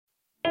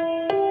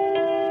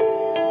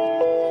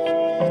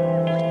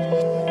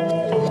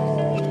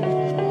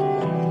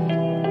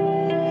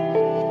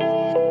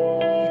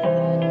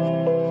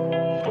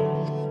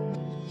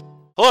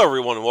Hello,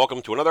 everyone, and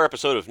welcome to another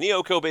episode of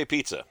Neo Kobe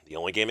Pizza, the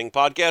only gaming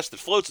podcast that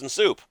floats in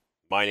soup.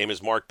 My name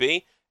is Mark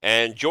B.,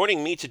 and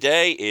joining me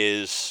today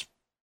is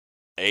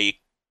a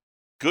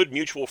good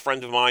mutual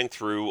friend of mine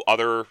through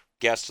other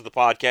guests of the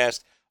podcast,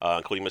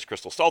 including Miss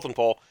Crystal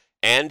Stoltenpole,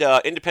 and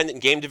independent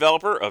game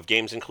developer of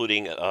games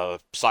including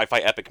sci-fi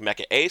epic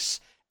Mecha Ace,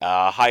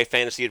 high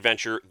fantasy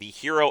adventure The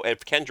Hero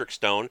of Kendrick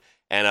Stone,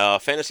 and a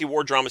fantasy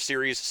war drama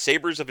series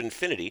Sabers of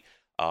Infinity,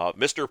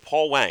 Mr.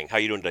 Paul Wang. How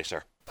you doing today,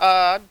 sir?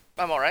 I'm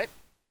all right.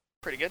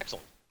 Pretty good.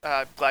 Excellent.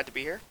 Glad to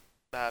be here.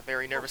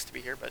 Very nervous to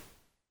be here,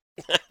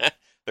 but...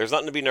 There's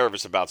nothing to be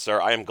nervous about,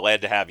 sir. I am glad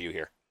to have you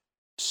here.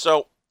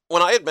 So,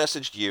 when I had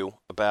messaged you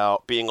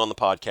about being on the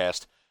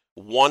podcast,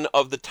 one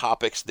of the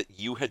topics that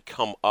you had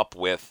come up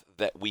with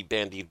that we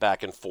bandied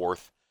back and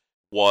forth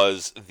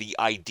was the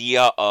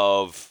idea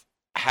of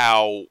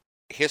how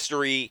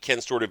history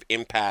can sort of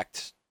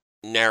impact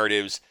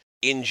narratives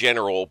in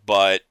general,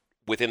 but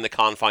within the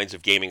confines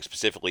of gaming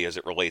specifically as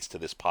it relates to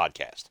this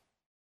podcast.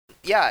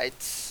 Yeah,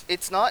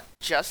 it's not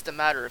just a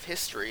matter of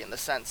history in the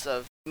sense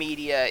of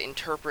media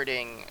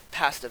interpreting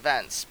past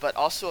events, but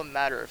also a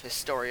matter of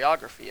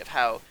historiography, of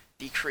how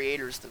the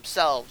creators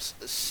themselves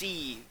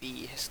see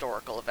the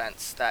historical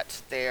events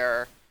that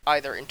they're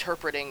either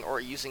interpreting or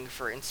using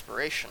for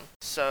inspiration.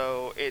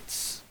 So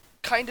it's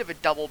kind of a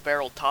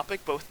double-barreled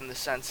topic, both in the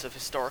sense of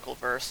historical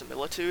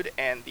verisimilitude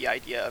and the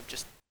idea of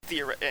just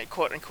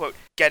quote-unquote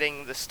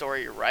getting the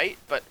story right,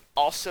 but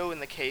also in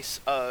the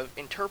case of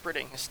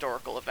interpreting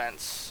historical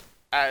events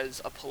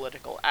as a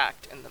political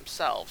act in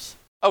themselves.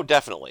 Oh,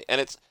 definitely.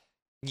 And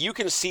you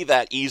can see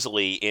that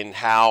easily in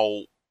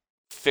how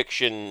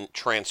fiction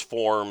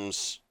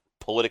transforms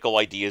political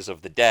ideas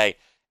of the day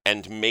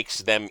and makes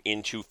them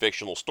into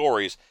fictional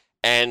stories.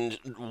 And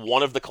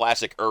one of the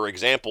classic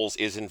examples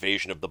is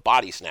Invasion of the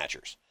Body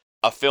Snatchers,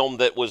 a film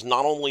that was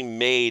not only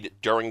made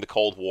during the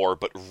Cold War,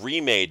 but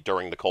remade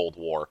during the Cold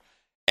War,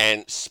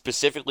 and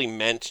specifically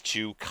meant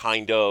to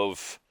kind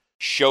of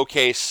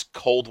showcase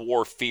Cold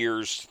War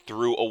fears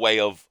through a way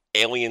of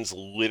aliens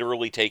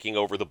literally taking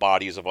over the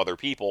bodies of other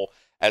people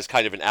as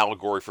kind of an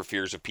allegory for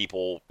fears of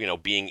people,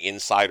 being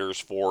insiders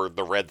for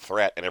the Red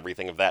Threat and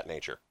everything of that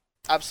nature.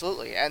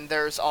 Absolutely, and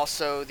there's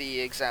also the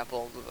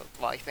example,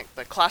 I think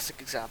the classic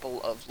example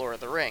of Lord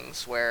of the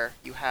Rings, where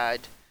you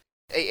had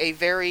a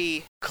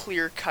very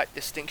clear-cut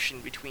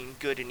distinction between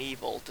good and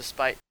evil,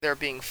 despite there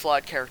being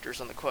flawed characters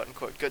on the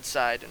quote-unquote good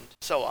side and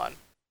so on,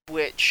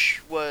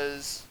 which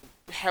was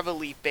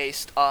heavily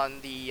based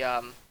on the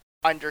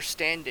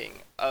understanding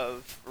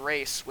of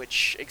race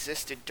which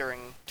existed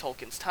during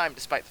Tolkien's time,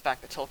 despite the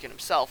fact that Tolkien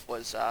himself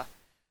was,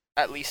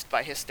 at least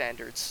by his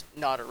standards,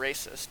 not a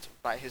racist,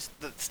 by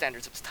the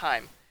standards of his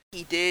time.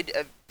 He did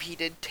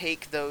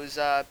take those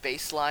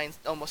baseline,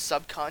 almost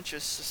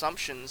subconscious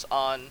assumptions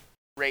on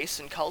race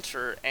and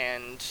culture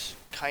and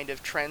kind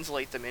of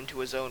translate them into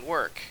his own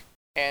work.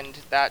 And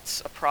that's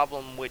a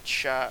problem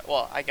which,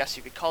 I guess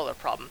you could call it a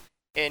problem,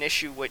 an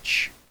issue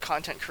which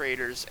content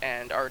creators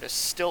and artists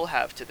still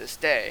have to this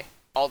day,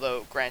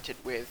 although granted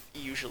with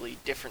usually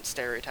different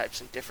stereotypes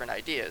and different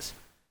ideas.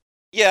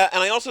 Yeah,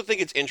 and I also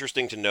think it's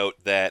interesting to note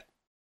that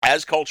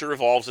as culture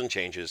evolves and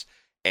changes,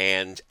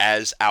 and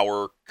as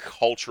our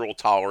cultural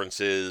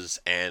tolerances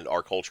and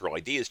our cultural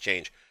ideas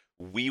change,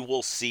 we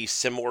will see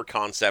similar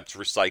concepts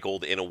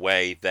recycled in a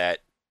way that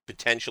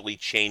potentially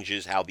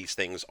changes how these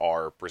things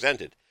are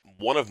presented.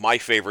 One of my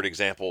favorite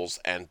examples,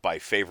 and by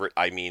favorite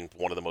I mean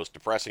one of the most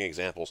depressing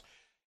examples,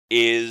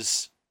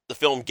 is the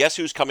film Guess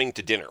Who's Coming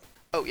to Dinner?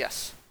 Oh,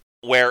 yes.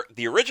 Where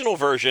the original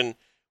version,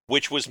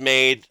 which was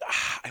made,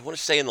 I want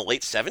to say in the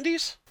late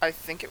 70s? I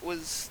think it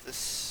was the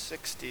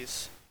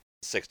 60s.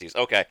 60s,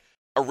 okay.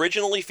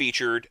 Originally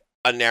featured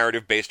a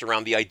narrative based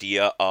around the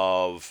idea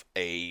of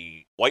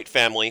a white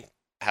family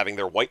having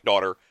their white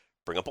daughter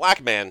bring a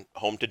black man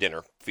home to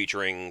dinner,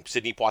 featuring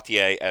Sidney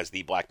Poitier as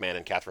the black man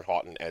and Catherine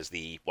Houghton as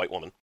the white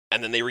woman.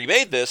 And then they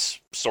remade this,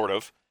 sort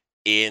of,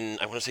 in,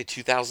 I want to say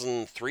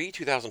 2003,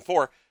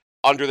 2004,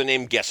 under the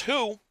name Guess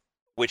Who,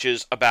 which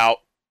is about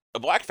a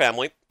black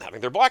family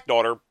having their black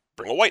daughter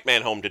bring a white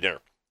man home to dinner,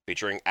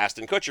 featuring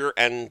Ashton Kutcher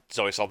and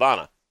Zoe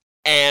Saldana.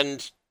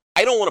 And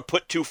I don't want to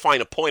put too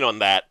fine a point on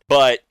that,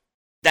 but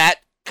that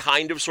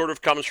kind of sort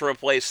of comes from a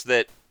place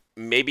that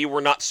maybe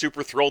we're not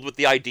super thrilled with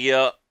the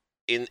idea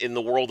in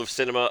the world of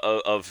cinema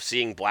of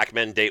seeing black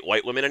men date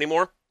white women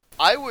anymore.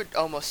 I would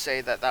almost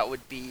say that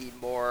would be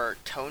more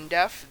tone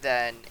deaf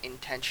than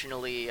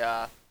intentionally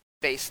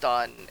based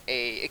on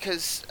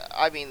because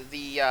I mean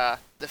the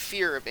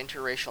fear of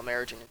interracial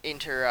marriage and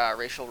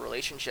interracial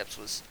relationships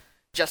was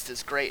just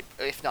as great,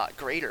 if not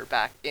greater,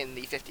 back in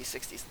the 50s,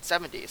 60s,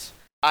 and 70s.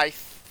 I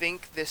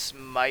think this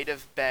might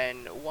have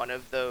been one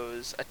of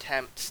those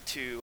attempts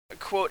to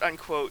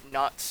quote-unquote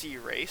not see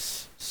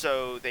race,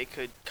 so they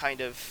could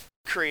kind of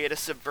create a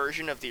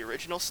subversion of the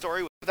original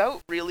story without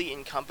really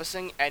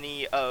encompassing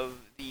any of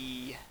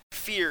the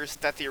fears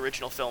that the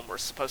original film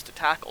was supposed to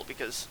tackle,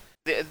 because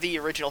the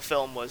original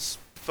film was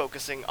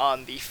focusing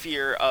on the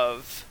fear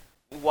of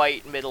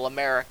white middle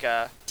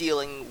America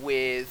dealing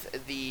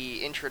with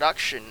the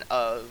introduction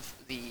of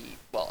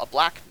a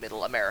black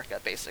middle America,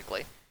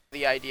 basically.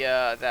 The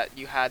idea that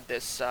you had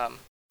this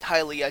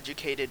highly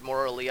educated,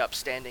 morally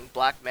upstanding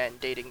black man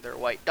dating their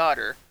white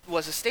daughter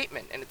was a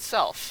statement in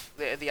itself.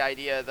 The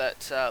idea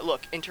that,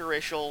 look,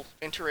 interracial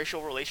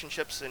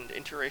relationships and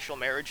interracial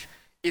marriage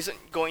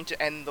isn't going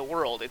to end the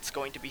world. It's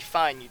going to be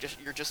fine.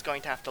 You're just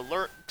going to have to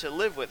learn to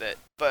live with it.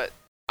 But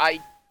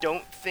I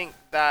don't think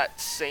that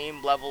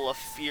same level of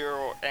fear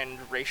and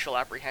racial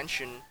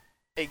apprehension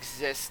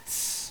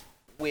exists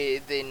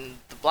within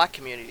the black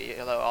community,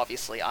 although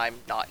obviously I'm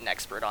not an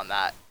expert on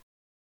that.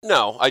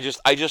 No, I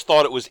just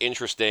thought it was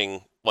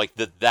interesting, like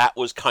that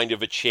was kind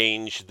of a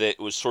change that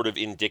was sort of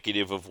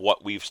indicative of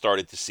what we've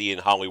started to see in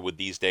Hollywood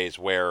these days,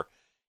 where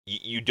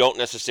you don't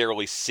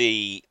necessarily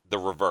see the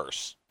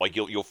reverse. Like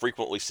you'll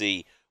frequently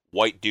see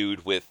white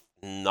dude with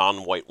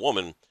non-white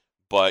woman,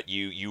 but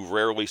you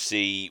rarely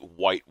see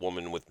white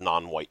woman with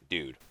non-white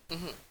dude.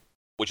 Mm-hmm.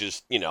 Which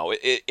is,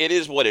 it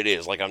is what it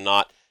is. Like, I'm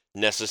not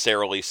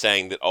necessarily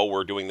saying that, oh,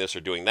 we're doing this or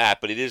doing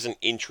that, but it is an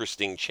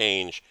interesting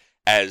change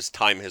as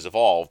time has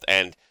evolved,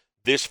 and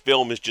this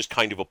film is just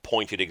kind of a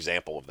pointed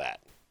example of that.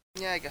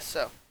 Yeah, I guess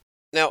so.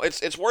 Now,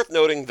 it's worth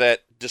noting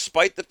that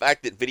despite the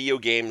fact that video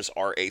games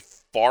are a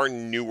far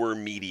newer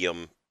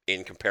medium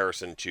in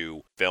comparison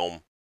to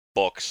film,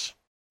 books,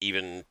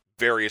 even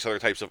various other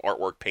types of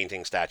artwork,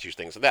 painting, statues,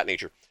 things of that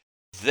nature,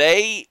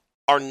 they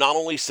are not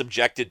only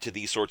subjected to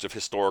these sorts of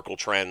historical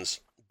trends,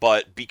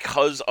 but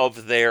because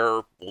of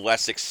their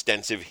less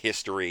extensive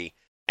history,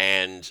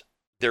 and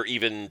they're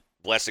even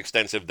less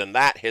extensive than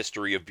that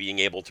history of being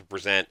able to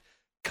present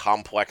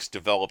complex,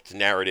 developed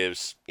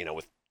narratives,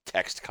 with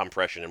text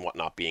compression and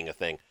whatnot being a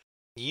thing,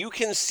 you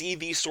can see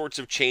these sorts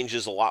of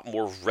changes a lot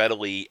more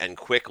readily and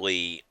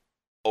quickly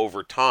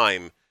over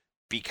time,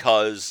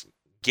 because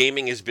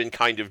gaming has been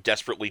kind of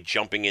desperately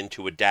jumping in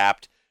to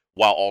adapt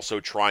while also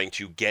trying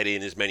to get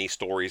in as many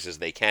stories as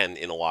they can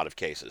in a lot of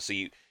cases. So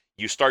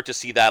you start to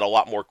see that a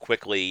lot more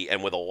quickly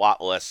and with a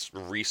lot less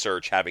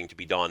research having to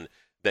be done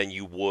than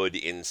you would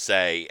in,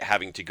 say,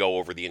 having to go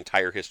over the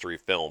entire history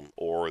of film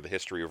or the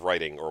history of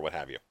writing or what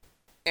have you.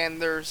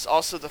 And there's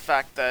also the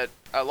fact that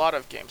a lot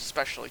of games,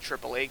 especially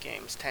AAA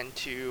games, tend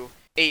to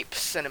ape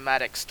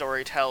cinematic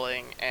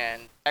storytelling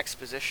and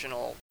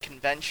expositional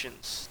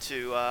conventions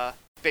to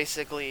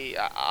basically,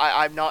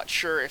 I'm not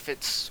sure if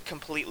it's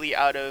completely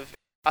out of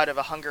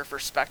a hunger for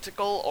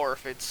spectacle, or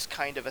if it's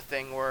kind of a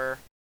thing where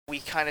we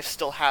kind of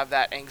still have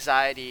that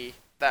anxiety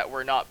that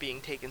we're not being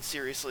taken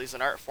seriously as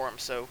an art form,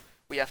 so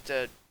we have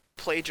to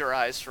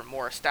plagiarize from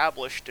more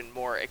established and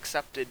more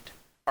accepted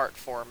art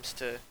forms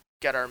to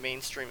get our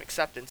mainstream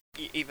acceptance,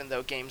 even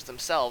though games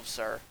themselves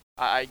are,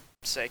 I'd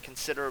say,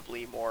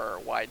 considerably more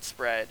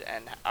widespread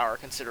and are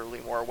considerably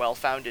more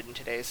well-founded in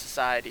today's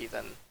society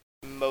than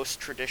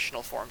most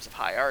traditional forms of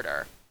high art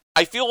are.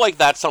 I feel like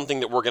that's something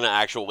that we're going to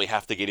actually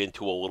have to get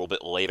into a little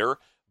bit later,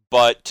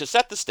 but to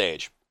set the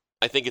stage,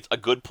 I think it's a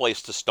good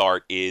place to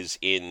start is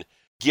in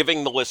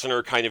giving the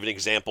listener kind of an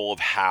example of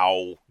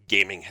how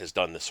gaming has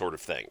done this sort of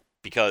thing.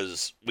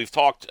 Because we've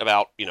talked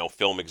about,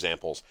 film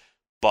examples,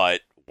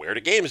 but where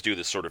do games do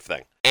this sort of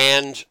thing?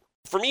 And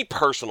for me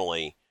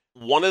personally,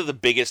 one of the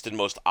biggest and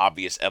most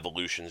obvious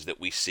evolutions that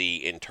we see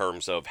in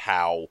terms of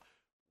how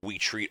we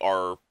treat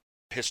our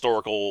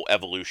historical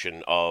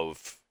evolution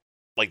of,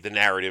 like, the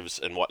narratives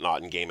and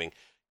whatnot in gaming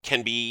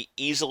can be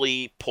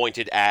easily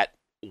pointed at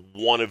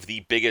one of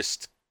the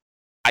biggest,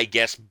 I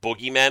guess,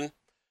 boogeymen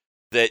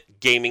that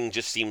gaming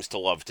just seems to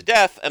love to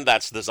death, and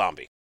that's the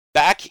zombie.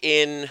 Back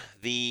in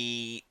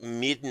the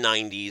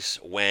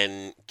mid-90s,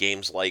 when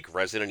games like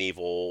Resident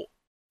Evil,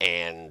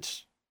 and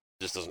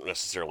this doesn't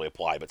necessarily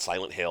apply, but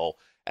Silent Hill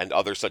and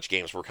other such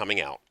games were coming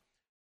out,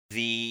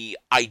 the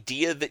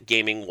idea that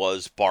gaming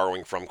was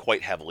borrowing from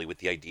quite heavily with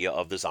the idea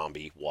of the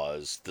zombie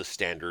was the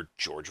standard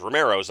George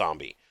Romero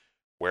zombie,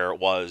 where it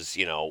was,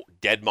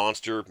 dead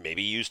monster,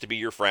 maybe used to be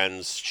your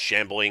friends,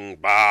 shambling,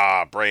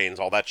 brains,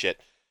 all that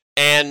shit.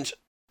 And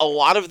a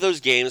lot of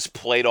those games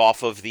played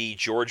off of the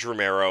George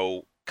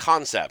Romero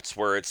concepts,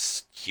 where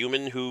it's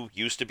human who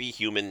used to be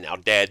human, now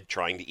dead,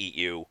 trying to eat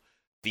you.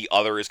 The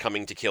other is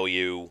coming to kill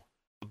you.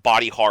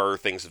 Body horror,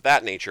 things of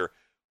that nature,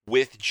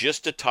 with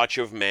just a touch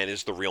of man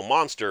is the real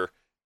monster.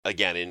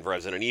 Again, in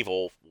Resident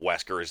Evil,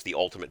 Wesker is the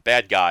ultimate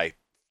bad guy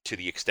to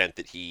the extent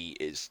that he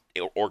is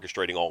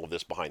orchestrating all of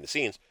this behind the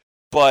scenes.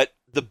 But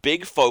the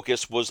big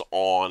focus was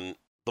on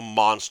the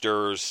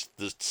monsters,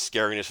 the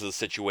scariness of the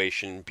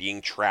situation,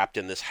 being trapped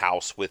in this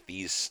house with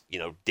these,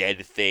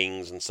 dead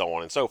things and so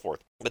on and so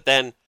forth. But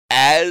then,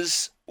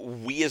 as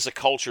we as a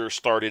culture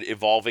started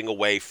evolving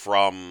away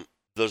from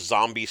the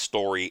zombie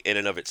story in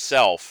and of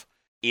itself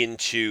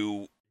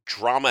into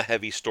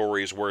drama-heavy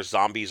stories where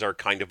zombies are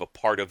kind of a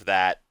part of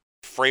that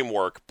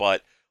framework,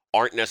 but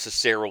aren't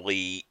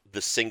necessarily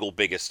the single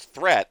biggest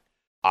threat,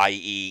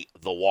 i.e.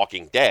 The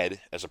Walking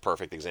Dead, as a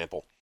perfect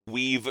example,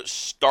 we've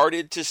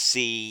started to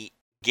see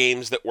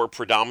games that were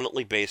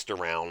predominantly based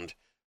around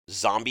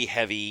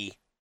zombie-heavy,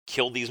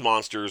 kill these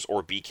monsters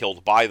or be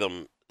killed by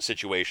them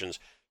situations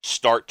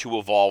start to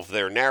evolve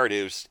their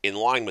narratives in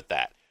line with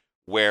that,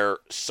 where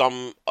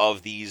some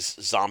of these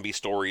zombie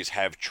stories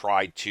have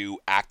tried to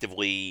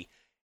actively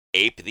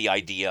ape the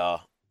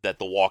idea that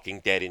The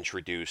Walking Dead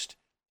introduced.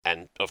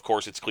 And of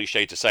course, it's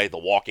cliche to say The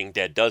Walking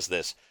Dead does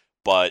this,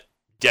 but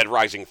Dead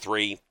Rising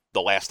 3,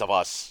 The Last of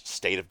Us,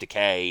 State of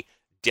Decay,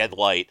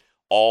 Deadlight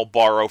all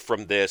borrow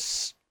from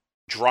this.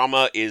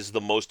 Drama is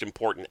the most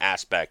important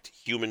aspect.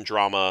 Human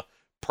drama,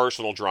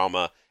 personal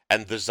drama,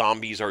 and the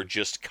zombies are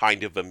just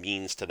kind of a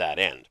means to that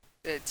end.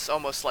 It's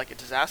almost like a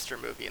disaster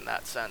movie in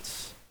that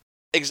sense.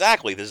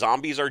 Exactly. The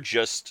zombies are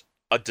just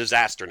a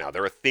disaster now.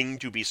 They're a thing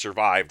to be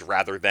survived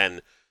rather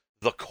than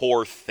the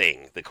core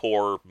thing, the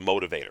core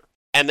motivator.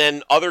 And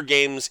then other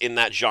games in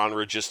that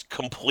genre just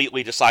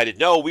completely decided,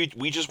 no, we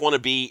just want to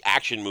be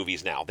action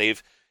movies now.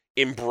 They've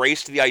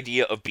embraced the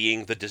idea of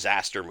being the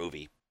disaster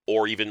movie,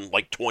 or even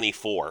like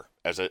 24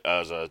 as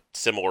a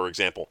similar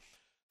example.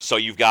 So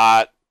you've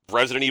got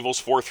Resident Evils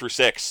 4 through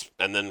 6,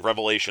 and then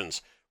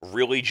Revelations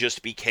really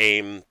just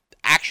became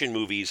action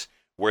movies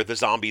where the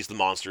zombies, the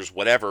monsters,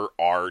 whatever,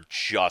 are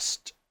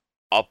just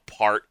a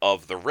part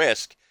of the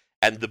risk.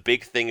 And the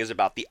big thing is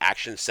about the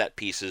action set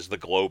pieces, the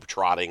globe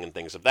trotting, and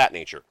things of that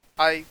nature.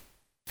 I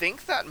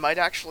think that might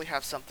actually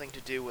have something to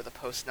do with a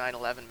post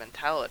 9/11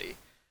 mentality.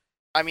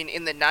 I mean,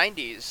 in the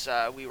 90s,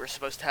 we were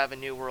supposed to have a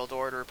new world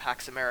order.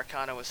 Pax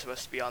Americana was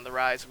supposed to be on the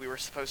rise. We were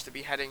supposed to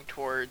be heading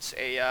towards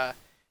a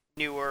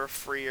newer,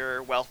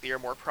 freer, wealthier,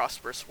 more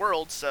prosperous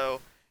world. So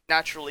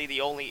naturally,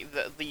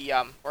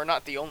 or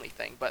not the only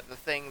thing, but the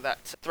thing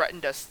that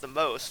threatened us the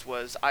most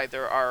was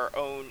either our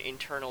own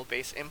internal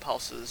base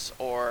impulses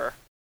or,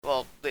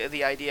 well,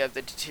 the idea of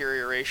the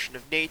deterioration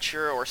of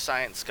nature or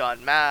science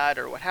gone mad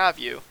or what have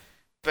you.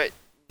 But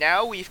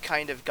now we've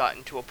kind of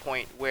gotten to a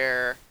point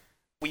where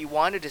we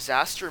want a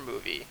disaster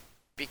movie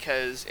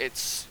because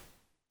it's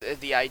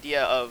the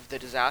idea of the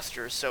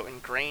disaster is so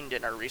ingrained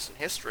in our recent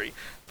history,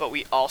 but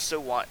we also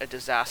want a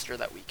disaster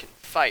that we can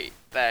fight,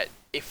 that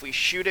if we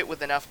shoot it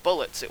with enough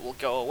bullets, it will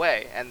go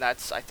away. And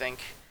that's, I think,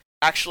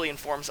 actually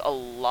informs a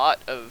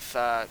lot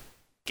of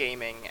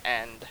gaming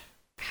and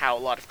how a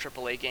lot of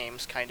AAA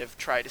games kind of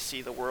try to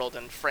see the world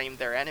and frame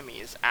their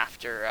enemies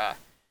after,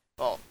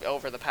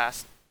 over the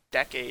past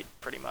decade,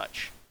 pretty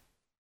much.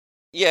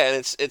 Yeah,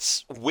 and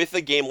it's with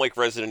a game like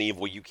Resident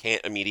Evil, you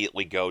can't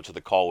immediately go to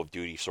the Call of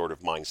Duty sort of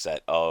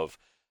mindset of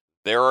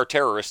there are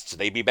terrorists,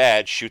 they be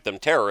bad, shoot them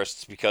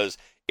terrorists, because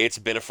it's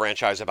been a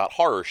franchise about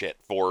horror shit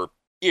for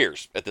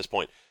years at this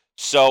point.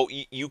 So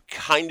you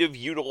kind of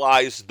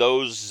utilize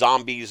those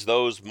zombies,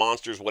 those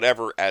monsters,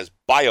 whatever, as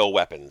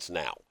bioweapons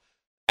now.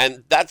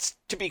 And that's,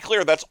 to be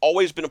clear, that's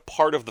always been a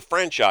part of the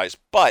franchise,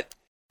 but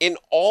in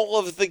all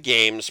of the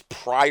games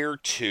prior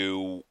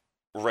to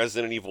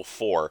Resident Evil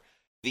 4,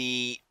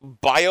 the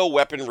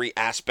bioweaponry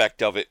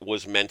aspect of it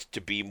was meant to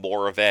be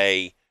more of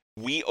a,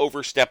 we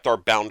overstepped our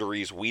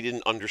boundaries, we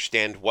didn't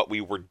understand what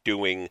we were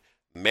doing,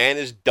 man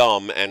is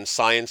dumb and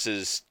science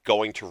is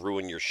going to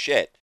ruin your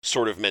shit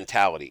sort of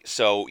mentality.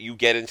 So you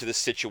get into this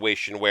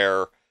situation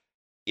where,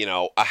 you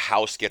know, a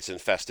house gets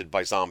infested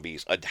by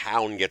zombies, a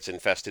town gets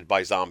infested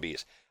by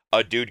zombies,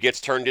 a dude gets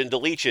turned into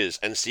leeches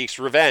and seeks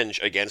revenge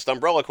against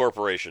Umbrella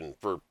Corporation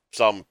for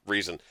some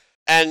reason.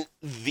 And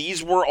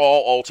these were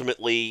all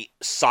ultimately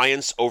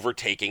science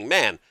overtaking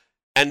man.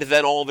 And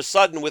then all of a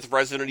sudden with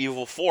Resident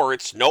Evil 4,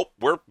 it's, nope,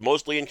 we're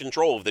mostly in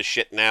control of this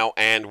shit now,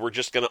 and we're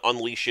just going to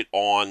unleash it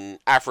on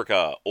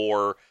Africa,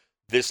 or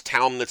this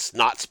town that's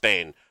not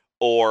Spain,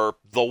 or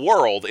the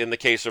world in the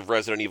case of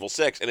Resident Evil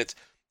 6. And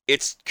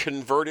it's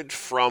converted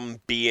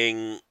from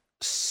being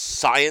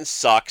science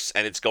sucks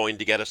and it's going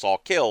to get us all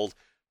killed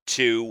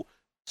to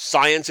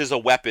science is a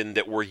weapon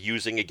that we're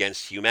using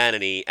against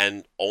humanity,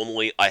 and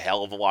only a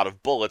hell of a lot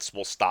of bullets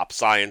will stop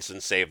science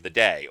and save the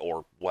day,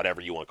 or whatever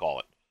you want to call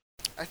it.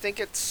 I think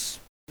it's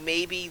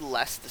maybe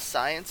less the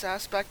science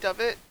aspect of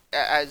it,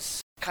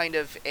 as kind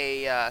of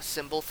a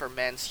symbol for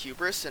man's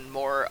hubris, and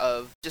more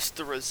of just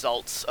the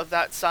results of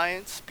that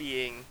science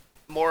being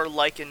more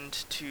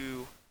likened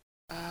to...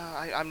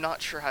 I'm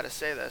not sure how to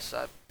say this.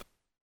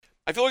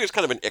 I feel like it's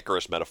kind of an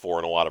Icarus metaphor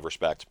in a lot of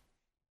respect.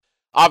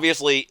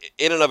 Obviously,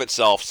 in and of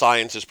itself,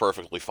 science is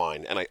perfectly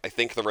fine, and I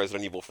think the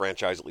Resident Evil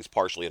franchise at least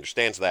partially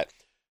understands that,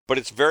 but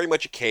it's very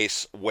much a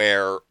case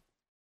where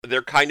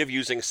they're kind of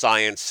using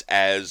science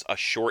as a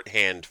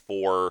shorthand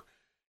for,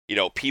 you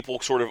know, people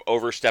sort of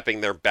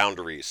overstepping their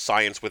boundaries,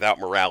 science without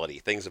morality,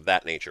 things of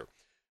that nature,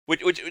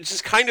 which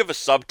is kind of a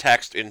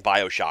subtext in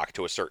BioShock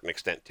to a certain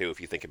extent, too, if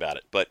you think about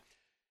it, but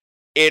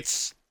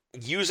it's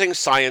using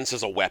science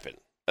as a weapon.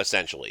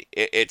 Essentially,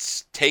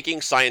 it's taking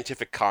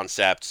scientific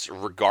concepts,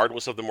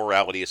 regardless of the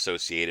morality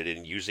associated,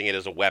 and using it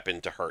as a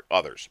weapon to hurt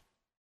others.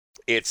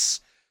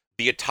 It's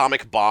the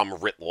atomic bomb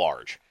writ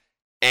large.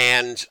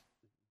 And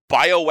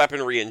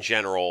bioweaponry in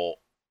general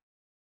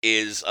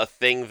is a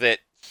thing that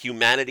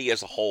humanity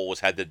as a whole has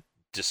had to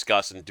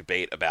discuss and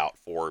debate about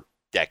for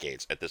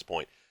decades at this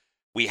point.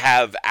 We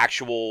have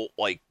actual,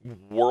 like,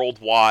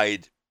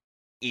 worldwide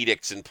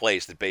edicts in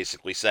place that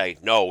basically say,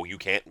 no, you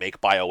can't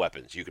make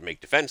bioweapons. You can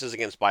make defenses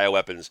against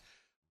bioweapons,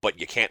 but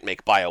you can't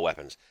make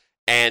bioweapons.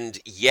 And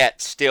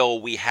yet,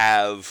 still, we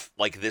have,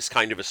 like, this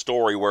kind of a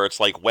story where it's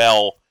like,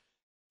 well,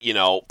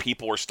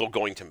 people are still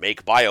going to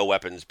make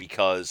bioweapons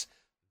because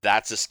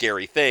that's a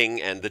scary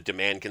thing, and the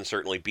demand can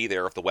certainly be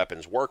there if the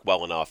weapons work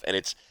well enough.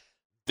 And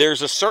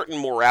there's a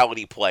certain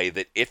morality play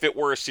that if it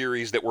were a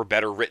series that were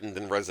better written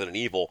than Resident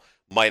Evil,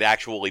 might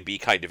actually be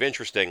kind of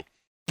interesting,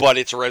 but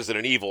it's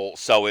Resident Evil,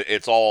 so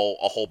it's all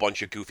a whole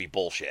bunch of goofy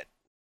bullshit.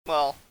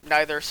 Well,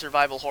 neither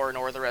survival horror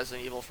nor the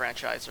Resident Evil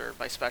franchise are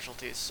my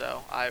specialties,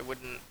 so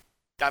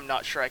I'm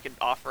not sure I could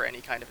offer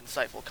any kind of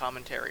insightful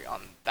commentary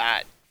on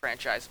that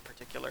franchise in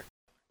particular.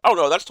 Oh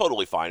no, that's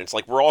totally fine. It's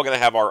like we're all going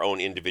to have our own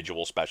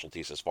individual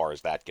specialties as far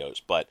as that goes.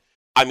 But,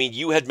 I mean,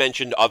 you had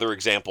mentioned other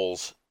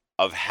examples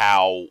of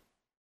how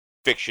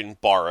fiction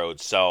borrowed.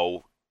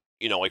 So,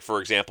 like,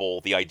 for example,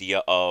 the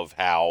idea of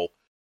how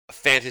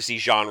fantasy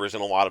genres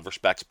in a lot of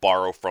respects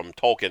borrow from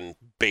Tolkien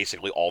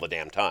basically all the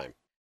damn time.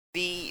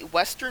 The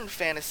Western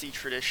fantasy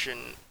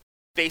tradition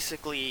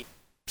basically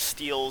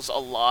steals a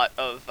lot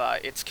of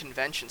its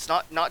conventions,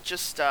 not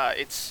just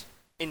its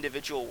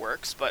individual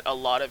works, but a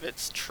lot of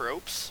its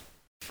tropes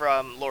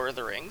from Lord of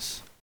the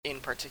Rings, in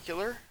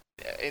particular,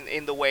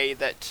 in the way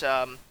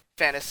that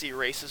fantasy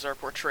races are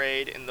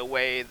portrayed, in the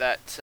way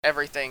that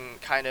everything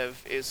kind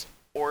of is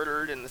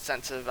ordered in the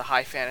sense of a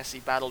high fantasy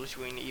battle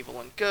between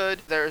evil and good.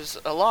 There's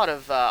a lot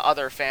of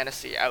other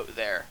fantasy out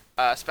there,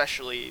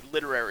 especially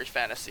literary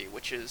fantasy,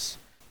 which is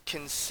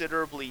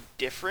considerably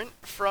different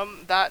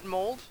from that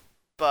mold,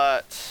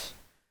 but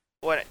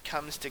when it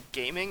comes to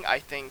gaming, I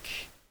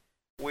think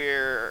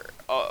we're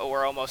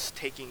almost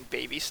taking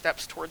baby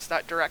steps towards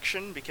that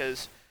direction,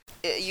 because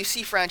you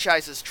see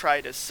franchises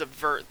try to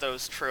subvert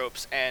those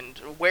tropes and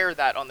wear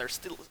that on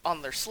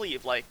their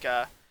sleeve, like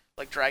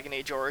Dragon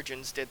Age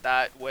Origins did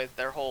that with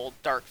their whole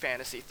dark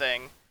fantasy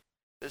thing.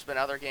 There's been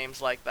other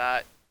games like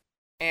that,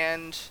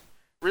 and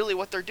really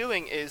what they're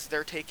doing is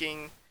they're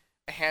taking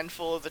a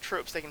handful of the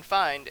tropes they can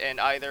find and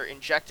either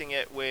injecting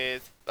it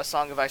with A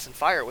Song of Ice and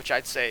Fire, which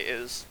I'd say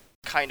is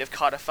kind of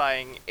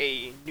codifying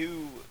a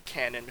new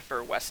canon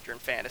for Western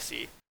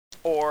fantasy,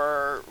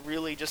 or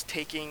really just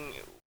taking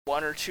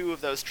one or two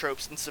of those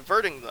tropes and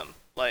subverting them,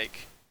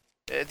 like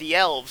the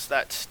elves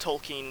that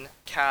Tolkien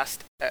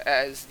cast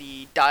as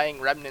the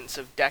dying remnants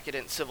of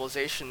decadent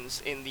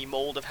civilizations in the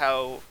mold of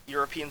how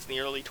Europeans in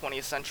the early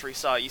 20th century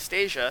saw East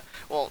Asia.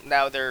 Well,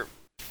 now they're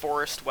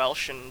forest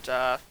Welsh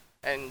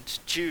and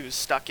Jews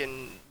stuck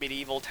in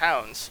medieval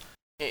towns,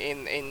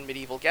 in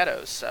medieval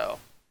ghettos, so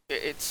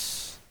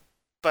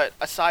but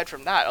aside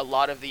from that, a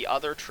lot of the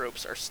other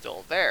tropes are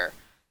still there.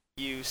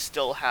 You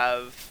still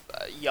have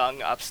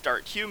young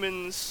upstart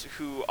humans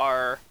who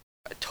are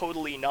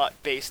totally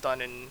not based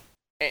on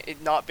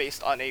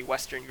a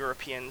Western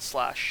European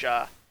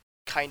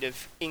 / kind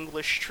of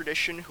English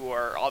tradition, who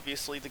are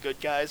obviously the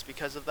good guys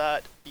because of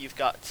that. You've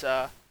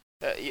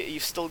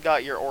still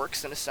got your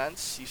orcs in a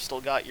sense. You've still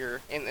got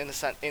your in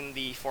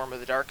the form of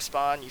the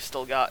Darkspawn. You've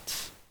still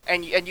got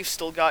you've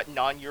still got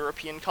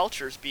non-European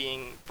cultures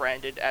being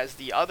branded as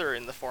the other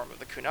in the form of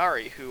the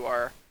Kunari, who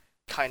are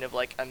kind of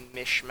like a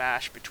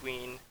mishmash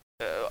between.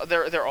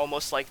 They're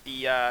almost like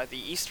the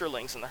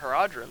Easterlings and the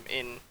Haradrim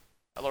in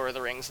Lord of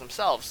the Rings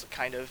themselves,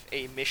 kind of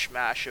a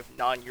mishmash of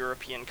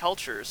non-European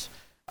cultures,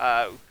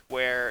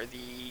 where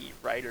the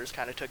writers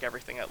kind of took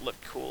everything that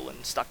looked cool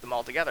and stuck them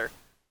all together.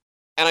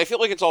 And I feel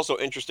like it's also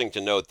interesting to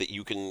note that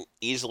you can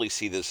easily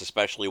see this,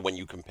 especially when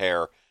you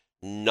compare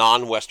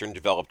non-Western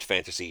developed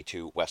fantasy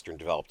to Western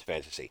developed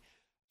fantasy.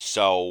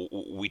 So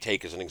we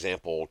take as an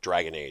example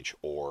Dragon Age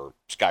or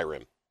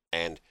Skyrim,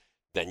 and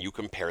then you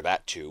compare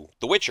that to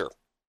The Witcher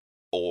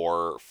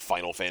or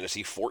Final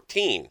Fantasy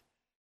XIV,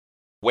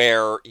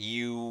 where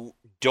you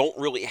don't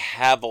really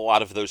have a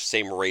lot of those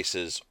same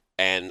races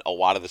and a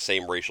lot of the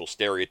same racial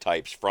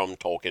stereotypes from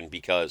Tolkien,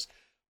 because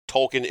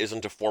Tolkien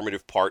isn't a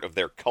formative part of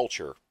their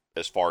culture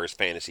as far as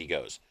fantasy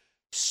goes.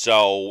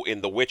 So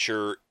in The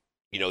Witcher,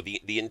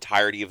 the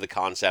entirety of the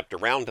concept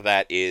around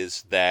that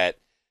is that,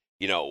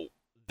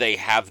 they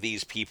have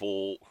these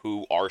people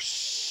who are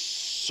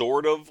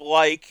sort of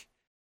like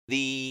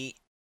the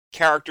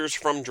characters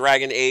from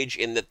Dragon Age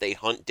in that they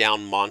hunt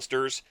down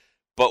monsters,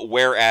 but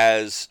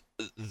whereas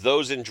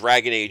those in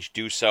Dragon Age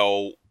do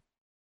so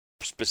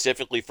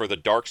specifically for the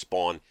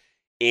Darkspawn,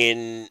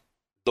 in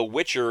The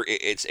Witcher,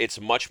 it's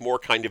much more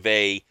kind of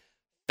a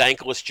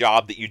thankless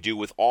job that you do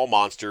with all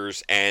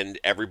monsters, and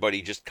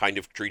everybody just kind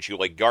of treats you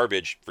like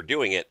garbage for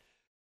doing it.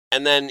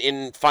 And then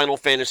in Final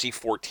Fantasy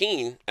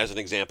XIV, as an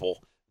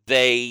example,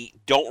 they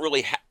don't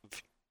really have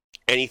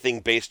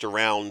anything based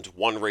around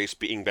one race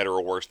being better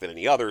or worse than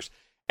any others,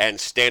 and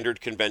standard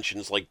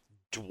conventions like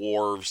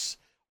dwarves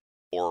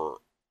or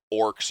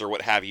orcs or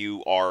what have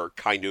you are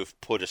kind of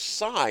put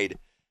aside.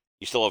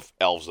 You still have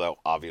elves, though,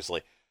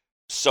 obviously.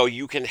 So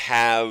you can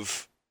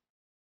have,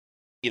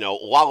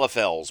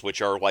 Lalafels,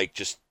 which are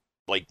just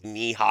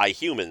knee-high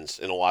humans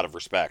in a lot of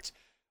respects.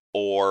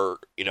 Or,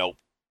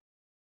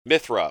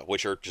 Mithra,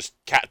 which are just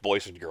cat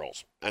boys and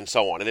girls, and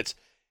so on. And it's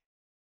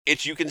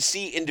you can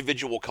see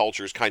individual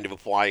cultures kind of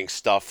applying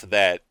stuff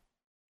that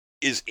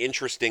is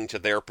interesting to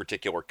their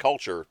particular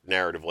culture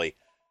narratively,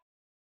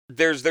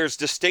 there's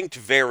distinct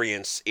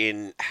variance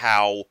in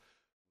how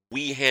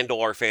we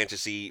handle our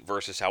fantasy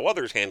versus how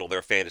others handle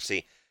their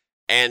fantasy.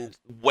 And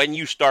when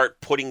you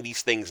start putting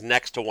these things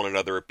next to one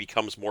another, it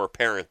becomes more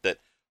apparent that,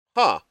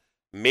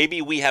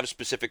 maybe we have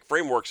specific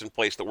frameworks in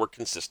place that we're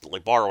consistently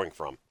borrowing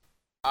from.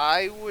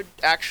 I would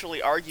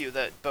actually argue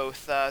that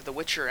both The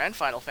Witcher and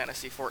Final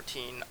Fantasy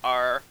XIV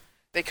are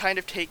they kind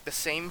of take the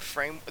same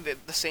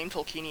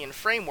Tolkienian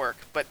framework,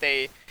 but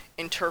they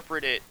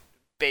interpret it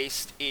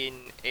based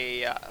in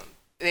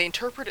they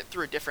interpret it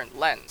through a different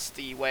lens.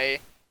 The way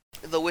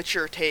The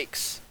Witcher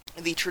takes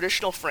the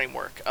traditional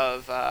framework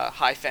of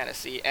high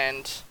fantasy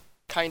and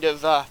kind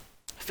of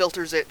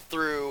filters it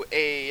through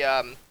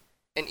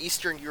an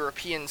Eastern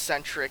European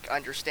centric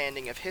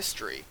understanding of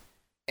history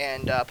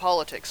and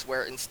politics,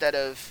 where instead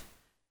of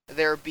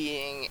there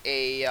being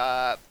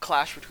a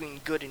clash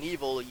between good and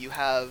evil, you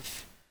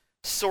have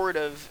sort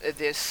of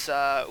this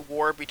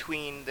war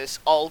between this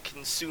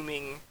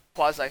all-consuming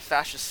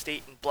quasi-fascist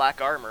state in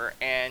black armor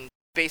and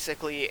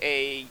basically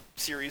a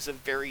series of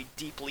very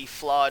deeply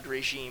flawed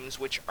regimes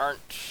which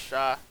aren't,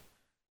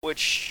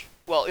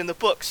 well, in the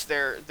books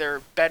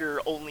they're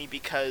better only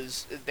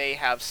because they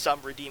have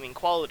some redeeming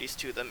qualities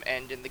to them,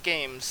 and in the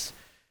games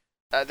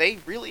they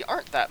really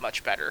aren't that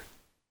much better.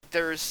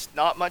 There's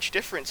not much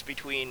difference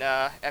between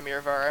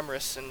Emir var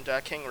Emrys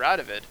and King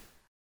Radovid.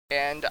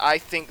 And I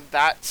think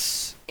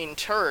that's, in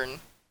turn,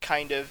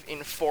 kind of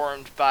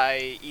informed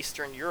by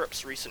Eastern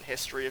Europe's recent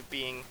history of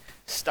being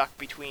stuck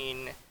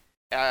between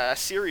a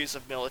series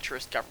of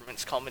militarist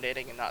governments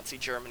culminating in Nazi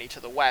Germany to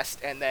the west,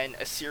 and then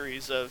a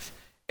series of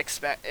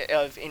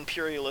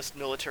imperialist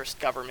militarist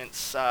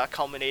governments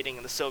culminating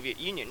in the Soviet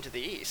Union to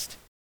the east.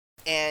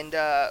 And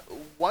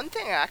one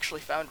thing I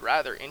actually found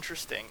rather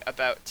interesting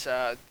about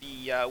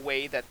the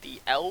way that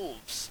the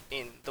elves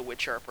in The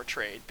Witcher are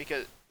portrayed,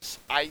 because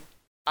I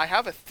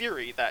have a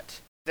theory that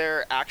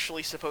they're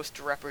actually supposed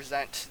to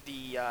represent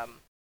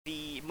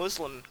the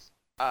Muslim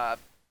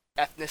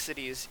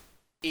ethnicities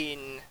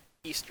in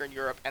Eastern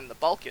Europe and the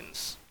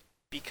Balkans,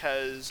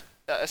 because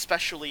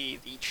especially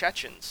the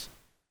Chechens,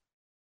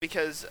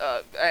 because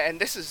and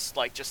this is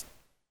like just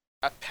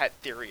a pet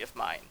theory of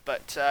mine,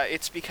 but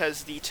it's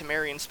because the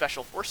Temerian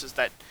special forces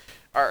that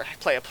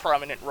play a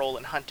prominent role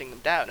in hunting them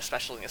down,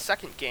 especially in the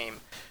second game,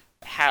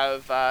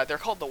 have they're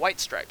called the White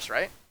Stripes,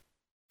 right?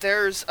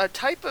 There's a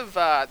type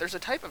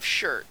of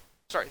shirt.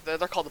 Sorry, they're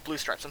called the Blue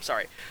Stripes. I'm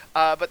sorry,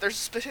 but there's a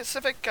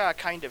specific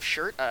kind of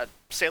shirt, a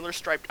sailor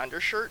striped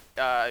undershirt,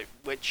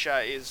 which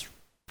is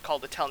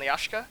called the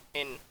Telnyashka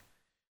in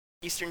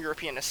Eastern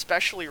European,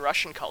 especially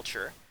Russian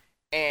culture.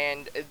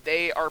 And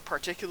they are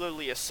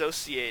particularly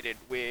associated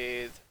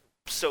with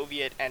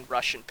Soviet and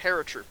Russian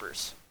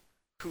paratroopers,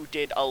 who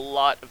did a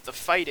lot of the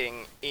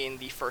fighting in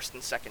the First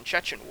and Second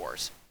Chechen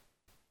Wars.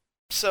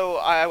 So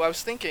I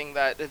was thinking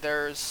that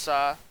there's,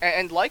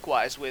 and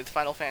likewise with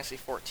Final Fantasy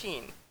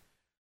XIV,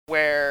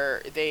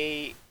 where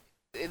they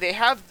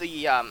have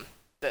the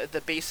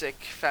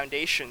basic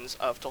foundations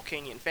of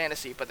Tolkienian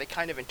fantasy, but they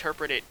kind of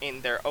interpret it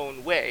in their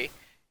own way.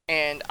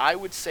 And I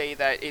would say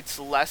that it's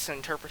less an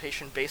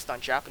interpretation based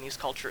on Japanese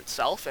culture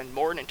itself, and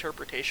more an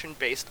interpretation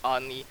based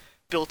on the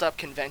built-up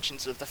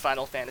conventions of the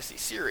Final Fantasy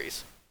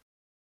series.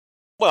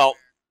 Well,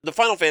 the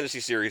Final Fantasy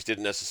series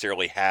didn't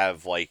necessarily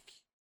have, like,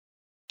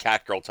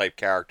 Catgirl type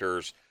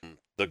characters,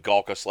 the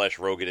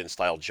Galka/Rogadin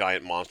style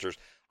giant monsters.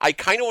 I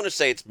kind of want to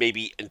say it's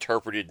maybe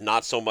interpreted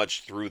not so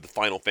much through the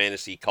Final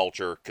Fantasy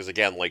culture, because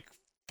again, like,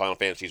 Final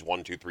Fantasies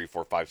 1, 2, 3,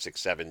 4, 5, 6,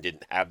 7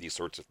 didn't have these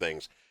sorts of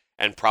things,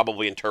 and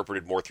probably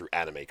interpreted more through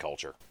anime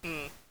culture.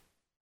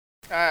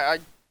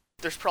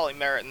 There's probably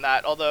merit in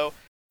that, although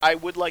I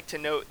would like to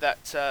note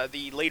that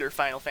the later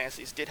Final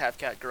Fantasies did have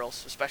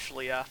catgirls,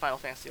 especially Final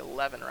Fantasy XI,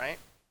 right?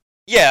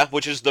 Yeah,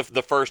 which is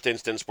the first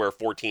instance where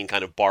 14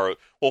 kind of borrowed...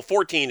 Well,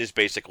 14 is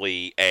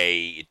basically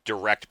a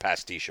direct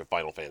pastiche of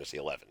Final Fantasy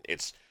XI.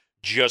 It's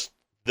just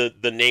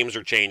the names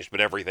are changed, but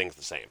everything's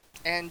the same.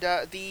 And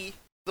the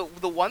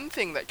one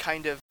thing that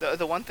kind of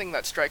the one thing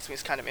that strikes me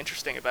as kind of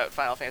interesting about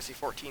Final Fantasy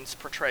XIV's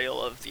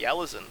portrayal of the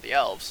Elezen, the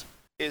elves,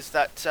 is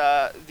that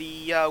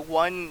the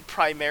one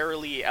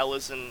primarily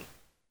Elezen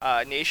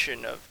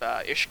nation of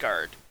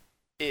Ishgard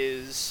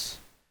is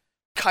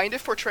kind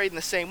of portrayed in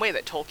the same way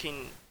that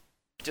Tolkien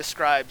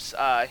describes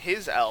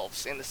his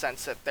elves, in the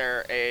sense that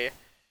they're a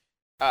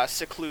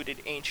secluded,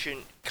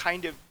 ancient,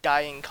 kind of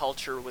dying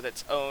culture with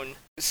its own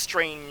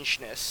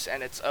strangeness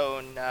and its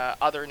own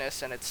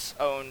otherness and its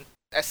own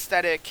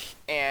aesthetic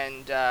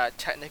and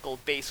technical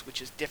base,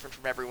 which is different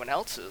from everyone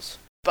else's.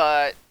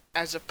 But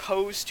as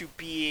opposed to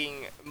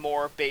being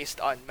more based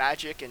on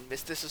magic and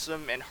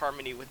mysticism and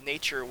harmony with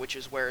nature, which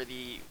is where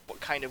the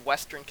kind of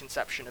Western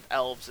conception of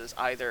elves as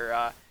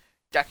either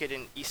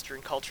decadent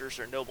Eastern cultures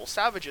or noble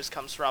savages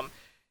comes from,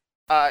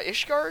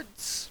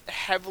 Ishgard's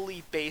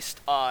heavily based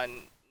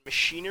on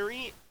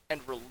machinery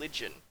and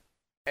religion,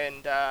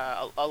 and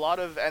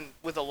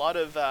with a lot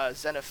of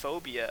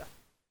xenophobia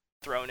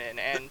thrown in,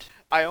 and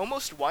I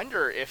almost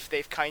wonder if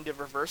they've kind of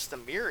reversed the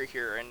mirror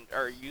here and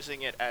are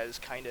using it as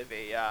kind of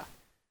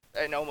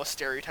an almost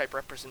stereotype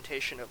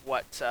representation of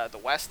what the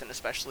West and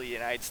especially the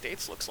United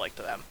States looks like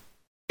to them.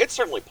 It's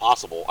certainly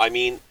possible. I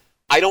mean,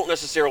 I don't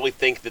necessarily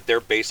think that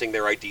they're basing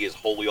their ideas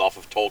wholly off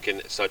of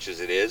Tolkien, such as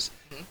it is,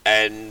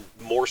 and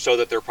more so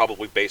that they're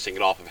probably basing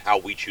it off of how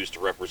we choose to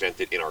represent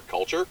it in our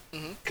culture.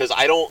 Because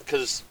I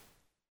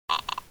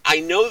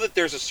know that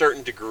there's a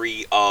certain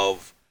degree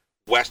of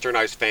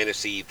westernized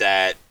fantasy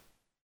that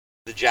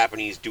the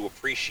Japanese do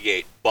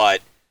appreciate,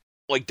 but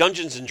like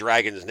Dungeons and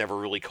Dragons never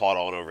really caught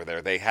on over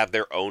there. They have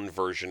their own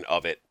version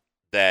of it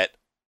that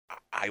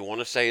I want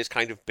to say is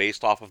kind of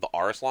based off of the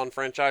Arslan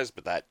franchise,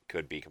 but that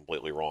could be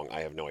completely wrong.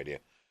 I have no idea.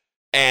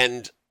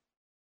 And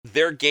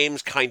their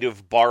games kind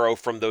of borrow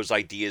from those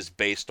ideas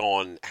based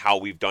on how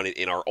we've done it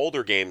in our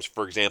older games.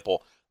 For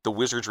example, the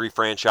Wizardry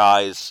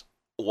franchise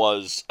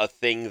was a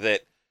thing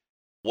that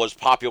was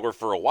popular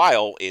for a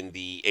while in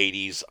the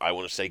 80s, I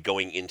want to say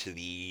going into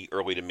the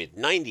early to mid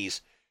 90s,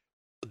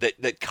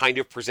 that kind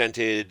of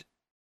presented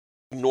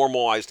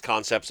normalized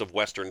concepts of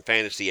Western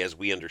fantasy as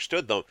we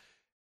understood them.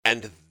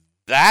 And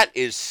that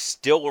is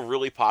still a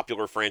really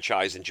popular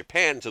franchise in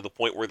Japan to the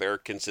point where they're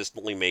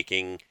consistently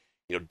making,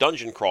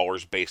 dungeon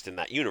crawlers based in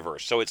that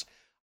universe. So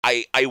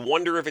I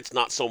wonder if it's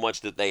not so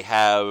much that they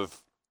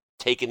have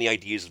taken the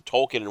ideas of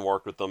Tolkien and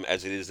worked with them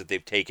as it is that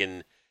they've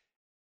taken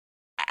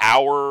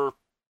our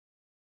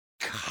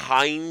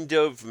kind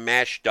of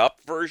mashed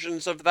up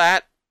versions of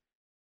that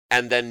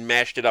and then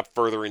mashed it up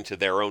further into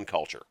their own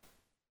culture.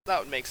 That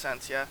would make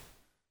sense, yeah.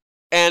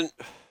 And,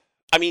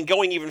 I mean,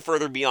 going even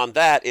further beyond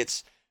that,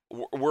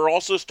 we're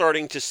also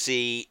starting to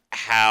see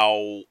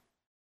how,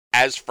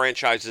 as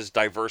franchises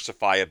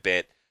diversify a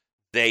bit,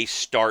 they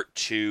start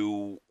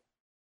to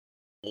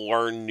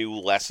learn new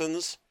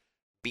lessons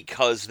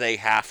because they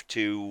have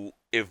to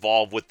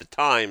evolve with the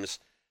times.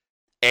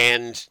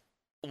 And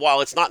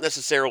while it's not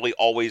necessarily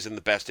always in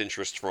the best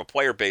interest from a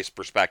player-based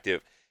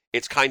perspective,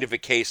 it's kind of a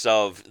case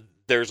of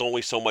there's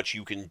only so much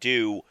you can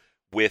do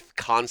with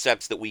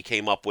concepts that we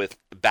came up with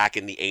back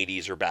in the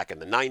 80s or back in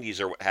the 90s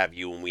or what have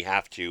you, and we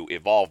have to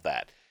evolve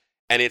that.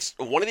 And it's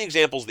one of the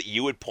examples that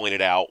you had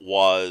pointed out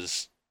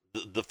was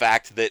the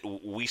fact that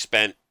we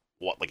spent,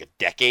 like a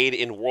decade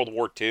in World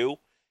War II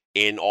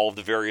in all of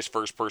the various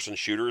first-person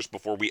shooters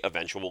before we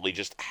eventually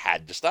just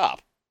had to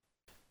stop.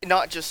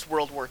 Not just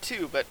World War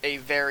II, but a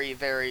very,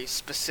 very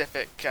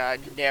specific,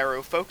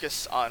 narrow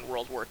focus on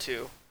World War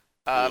II.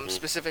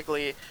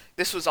 Specifically,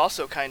 this was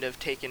also kind of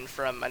taken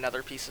from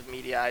another piece of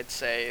media, I'd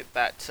say,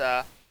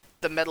 that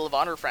the Medal of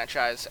Honor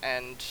franchise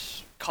and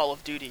Call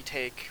of Duty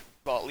take,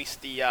 well, at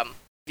least the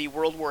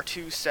World War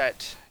II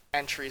set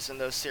entries in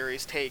those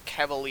series take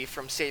heavily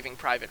from Saving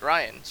Private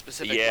Ryan,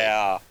 specifically.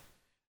 Yeah.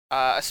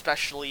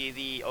 Especially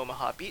the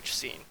Omaha Beach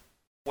scene,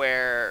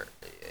 where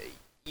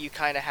you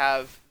kind of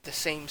have the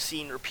same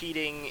scene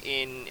repeating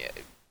in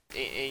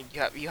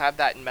you have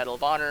that in Medal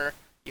of Honor.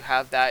 You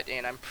have that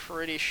in I'm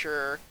pretty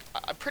sure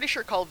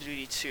Call of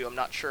Duty 2. I'm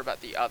not sure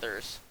about the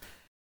others.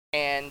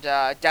 And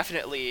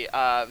definitely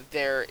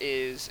there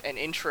is an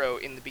intro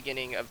in the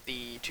beginning of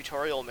the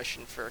tutorial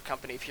mission for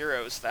Company of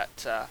Heroes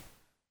that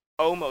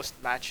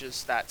almost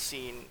matches that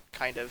scene,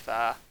 kind of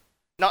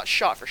not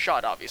shot for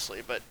shot,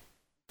 obviously, but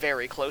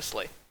very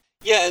closely.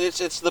 Yeah, and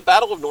it's the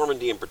Battle of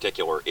Normandy in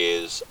particular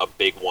is a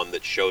big one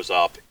that shows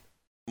up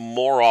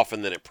more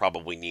often than it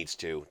probably needs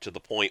to the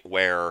point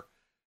where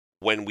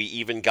when we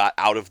even got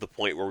out of the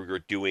point where we were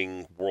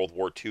doing World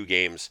War II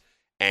games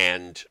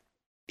and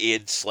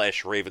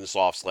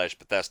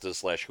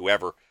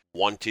id/Ravensoft/Bethesda/whoever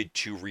wanted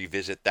to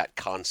revisit that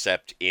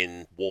concept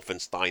in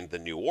Wolfenstein The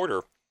New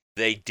Order,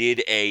 they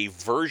did a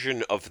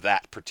version of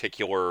that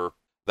particular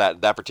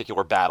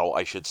battle,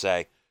 I should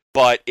say.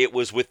 But it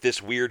was with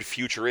this weird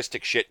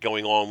futuristic shit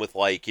going on with,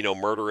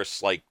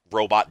 murderous,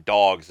 robot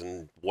dogs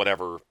and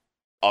whatever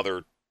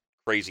other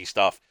crazy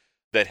stuff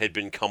that had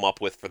been come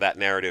up with for that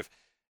narrative.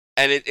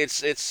 And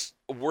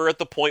we're at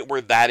the point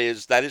where that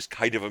is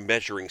kind of a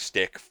measuring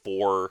stick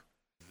for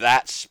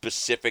that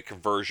specific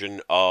version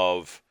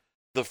of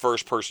the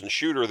first-person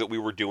shooter that we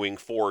were doing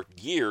for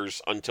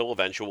years until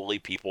eventually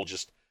people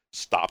just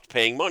stopped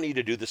paying money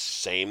to do the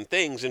same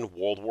things in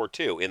World War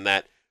II, in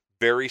that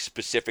very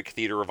specific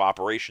theater of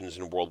operations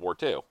in World War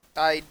II.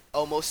 I'd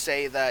almost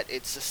say that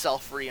it's a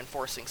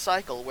self-reinforcing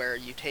cycle where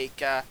you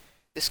take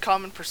this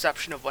common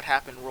perception of what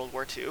happened in World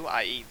War II,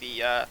 i.e.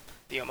 the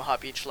Omaha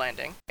Beach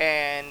landing,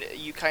 and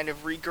you kind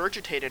of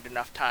regurgitate it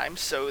enough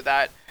times so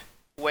that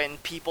when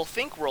people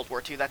think World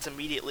War II, that's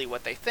immediately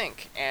what they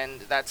think.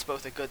 And that's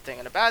both a good thing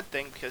and a bad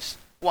thing because,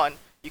 one,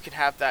 you can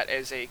have that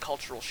as a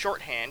cultural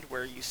shorthand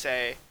where you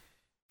say,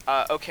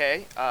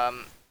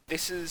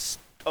 this is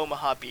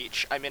Omaha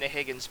Beach, I'm in a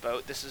Higgins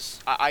boat,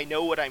 I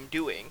know what I'm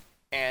doing,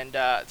 and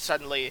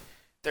suddenly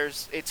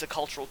it's a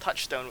cultural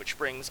touchstone which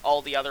brings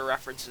all the other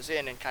references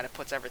in and kind of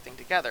puts everything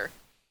together.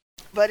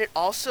 But it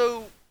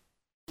also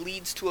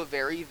leads to a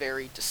very,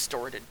 very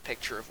distorted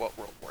picture of what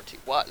World War II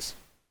was.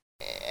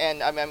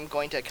 And I'm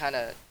going to kind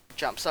of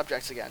jump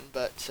subjects again,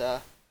 but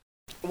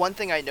one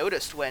thing I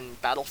noticed when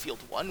Battlefield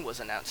 1 was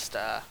announced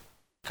a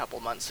couple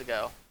months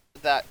ago,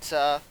 that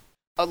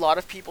a lot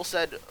of people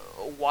said,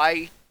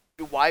 why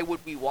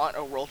would we want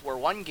a World War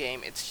One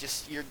game? It's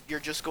just you're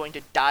just going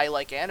to die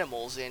like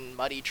animals in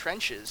muddy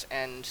trenches,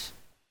 and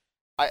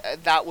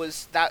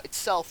that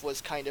itself was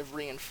kind of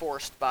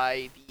reinforced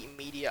by the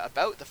media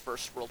about the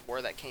First World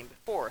War that came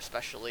before,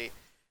 especially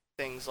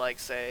things like,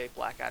 say,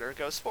 Blackadder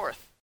Goes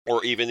Forth.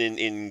 Or even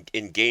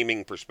in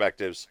gaming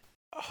perspectives,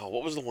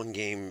 what was the one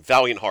game?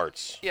 Valiant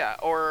Hearts. Yeah,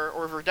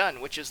 or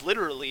Verdun, which is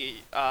literally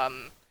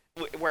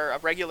where a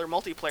regular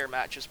multiplayer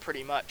match is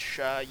pretty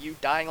much you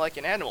dying like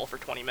an animal for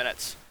 20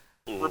 minutes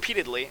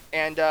repeatedly,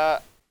 and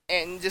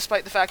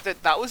despite the fact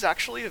that that was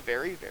actually a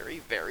very, very,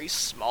 very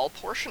small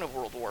portion of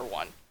World War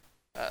One,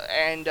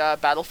 and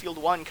Battlefield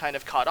 1 kind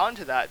of caught on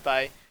to that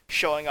by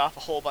showing off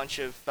a whole bunch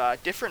of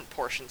different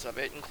portions of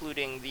it,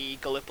 including the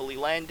Gallipoli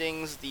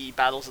landings, the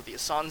battles of the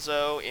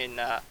Isonzo,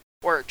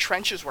 where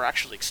trenches were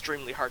actually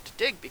extremely hard to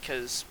dig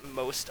because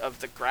most of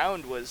the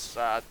ground was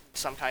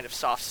some kind of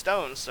soft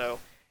stone, so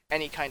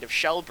any kind of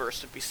shell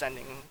burst would be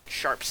sending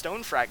sharp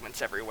stone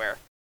fragments everywhere.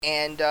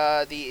 And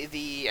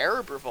the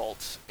Arab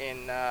revolt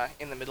in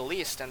the Middle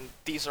East, and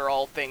these are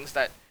all things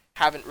that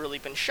haven't really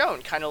been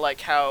shown, kind of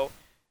like how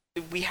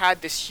we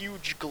had this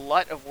huge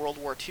glut of World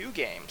War II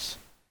games,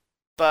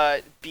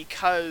 but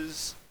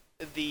because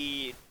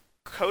the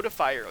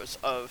codifiers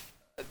of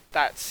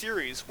that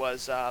series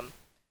was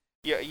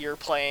you're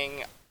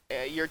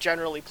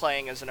generally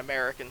playing as an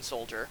American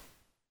soldier,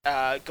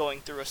 going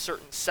through a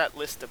certain set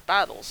list of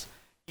battles,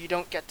 you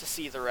don't get to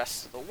see the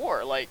rest of the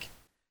war. Like,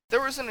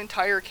 there was an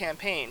entire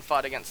campaign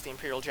fought against the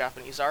Imperial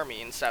Japanese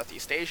Army in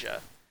Southeast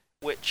Asia,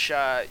 which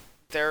I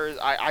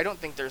don't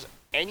think there's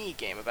any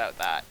game about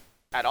that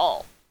at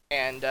all.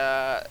 And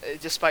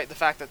despite the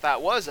fact that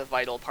that was a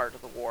vital part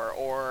of the war,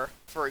 or,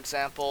 for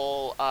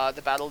example,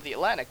 the Battle of the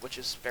Atlantic, which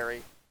is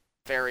very,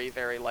 very,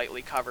 very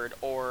lightly covered,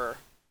 or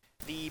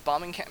the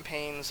bombing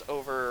campaigns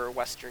over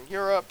Western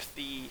Europe,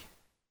 the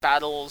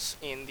battles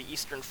in the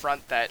Eastern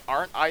Front that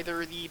aren't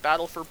either the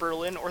Battle for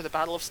Berlin or the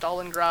Battle of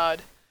Stalingrad.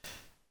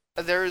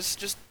 There's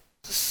just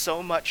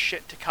so much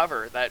shit to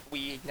cover that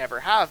we never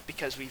have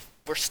because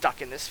we're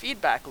stuck in this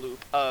feedback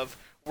loop of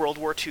World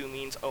War II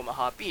means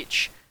Omaha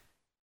Beach.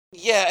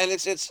 Yeah, and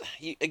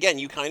again,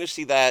 you kind of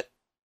see that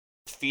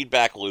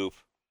feedback loop,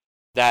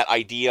 that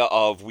idea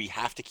of we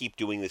have to keep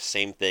doing the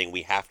same thing,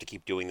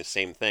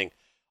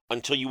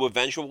 until you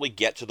eventually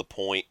get to the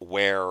point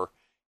where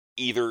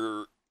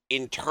either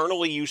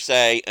internally you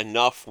say,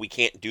 enough, we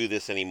can't do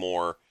this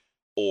anymore,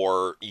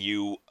 or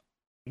you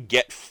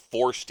get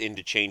forced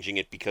into changing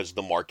it because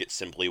the market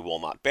simply will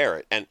not bear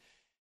it. And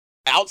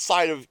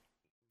outside of,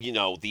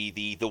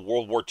 the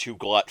World War II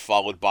glut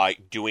followed by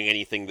doing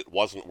anything that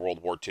wasn't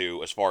World War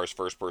II as far as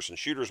first-person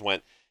shooters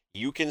went,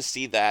 you can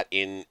see that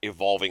in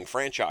evolving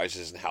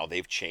franchises and how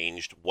they've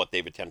changed what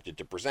they've attempted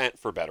to present,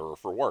 for better or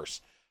for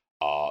worse.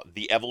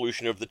 The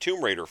evolution of the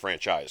Tomb Raider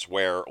franchise,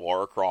 where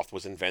Lara Croft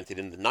was invented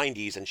in the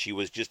 90s and she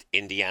was just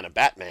Indiana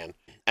Batman,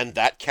 and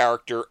that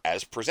character,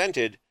 as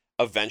presented,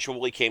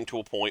 eventually came to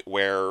a point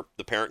where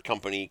the parent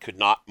company could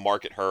not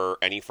market her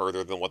any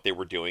further than what they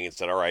were doing and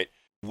said, all right,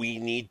 we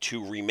need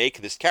to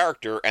remake this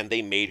character, and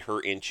they made her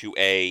into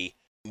a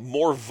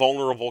more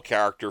vulnerable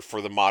character for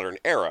the modern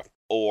era.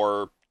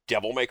 Or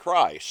Devil May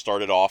Cry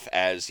started off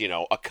as,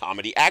 a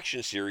comedy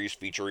action series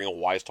featuring a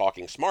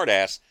wise-talking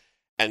smartass,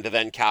 and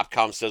then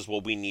Capcom says,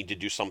 well, we need to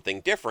do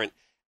something different,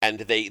 and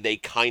they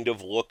kind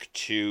of look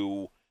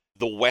to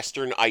the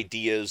Western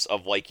ideas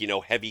of,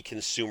 heavy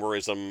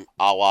consumerism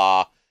a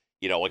la,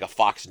 like a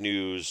Fox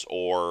News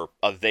or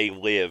a They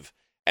Live,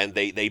 and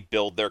they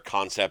build their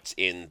concepts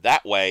in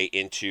that way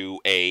into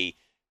a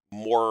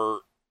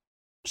more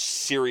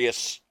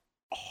serious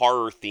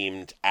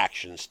horror-themed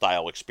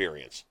action-style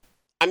experience.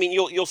 I mean,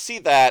 you'll see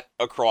that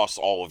across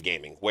all of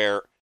gaming,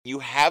 where you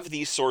have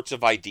these sorts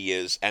of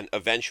ideas, and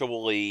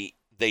eventually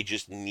they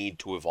just need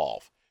to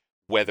evolve.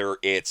 Whether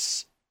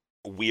it's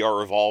we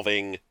are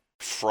evolving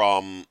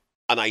from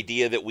an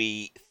idea that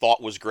we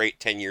thought was great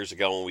 10 years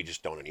ago and we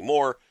just don't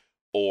anymore,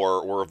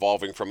 or we're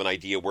evolving from an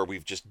idea where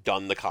we've just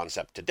done the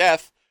concept to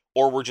death,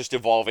 or we're just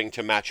evolving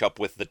to match up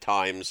with the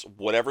times,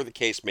 whatever the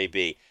case may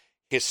be.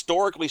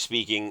 Historically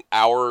speaking,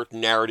 our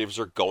narratives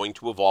are going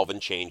to evolve and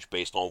change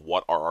based on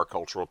what are our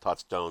cultural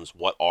touchstones,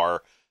 what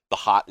are the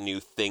hot new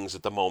things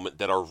at the moment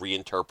that are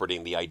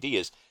reinterpreting the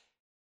ideas.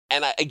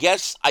 And I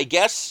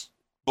guess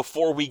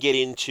before we get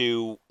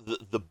into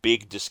the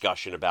big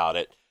discussion about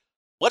it,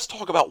 let's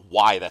talk about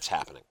why that's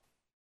happening.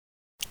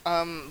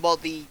 Well,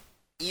 the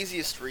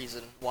easiest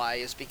reason why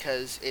is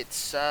because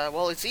it's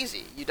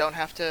easy. You don't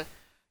have to.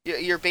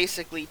 You're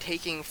basically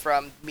taking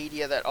from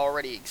media that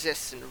already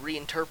exists and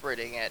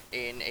reinterpreting it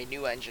in a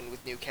new engine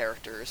with new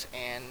characters,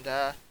 and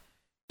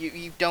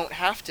you don't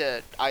have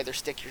to either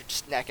stick your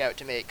neck out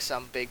to make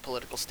some big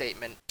political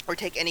statement or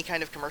take any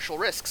kind of commercial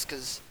risks,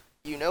 because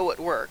you know it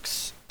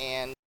works,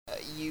 and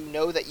you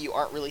know that you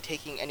aren't really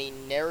taking any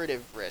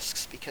narrative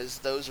risks because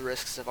those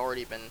risks have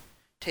already been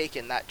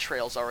taken, that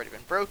trail's already been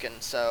broken,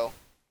 so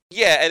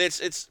Yeah, and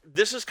it's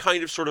this is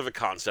kind of sort of a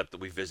concept that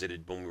we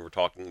visited when we were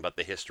talking about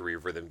the history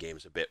of rhythm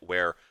games a bit,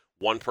 where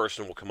one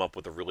person will come up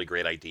with a really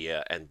great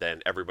idea, and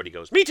then everybody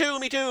goes, me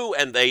too,"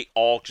 and they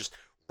all just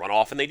run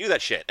off and they do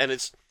that shit. And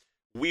it's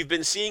we've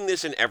been seeing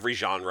this in every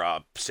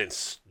genre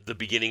since the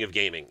beginning of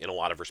gaming in a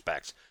lot of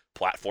respects.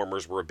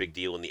 Platformers were a big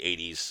deal in the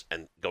 80s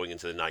and going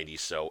into the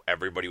 90s, so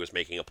everybody was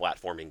making a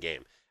platforming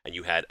game, and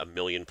you had a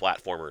million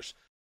platformers.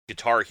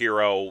 Guitar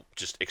Hero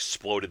just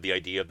exploded the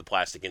idea of the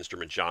plastic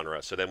instrument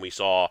genre. So then we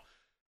saw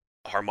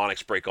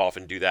Harmonix break off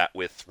and do that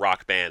with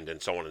Rock Band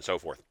and so on and so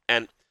forth.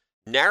 And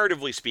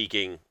narratively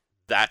speaking,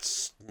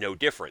 that's no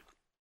different.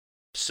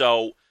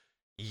 So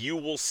you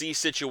will see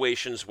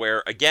situations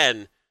where,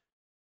 again,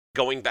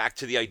 going back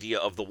to the idea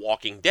of The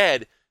Walking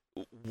Dead,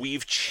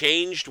 we've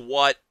changed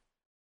what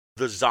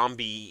the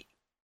zombie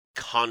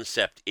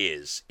concept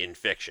is in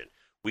fiction.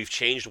 We've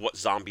changed what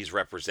zombies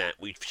represent.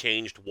 We've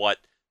changed what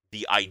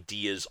the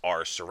ideas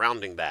are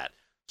surrounding that.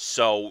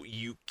 So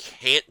you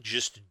can't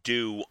just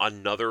do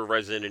another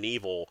Resident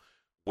Evil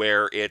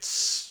where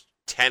it's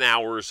 10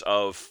 hours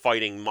of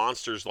fighting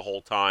monsters the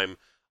whole time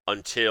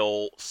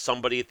until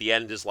somebody at the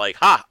end is like,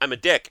 "Ha, I'm a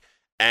dick."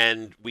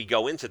 And we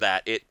go into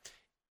that.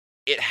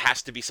 It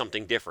has to be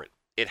something different.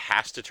 It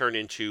has to turn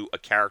into a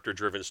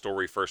character-driven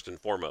story first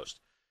and foremost.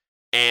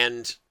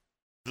 And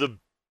the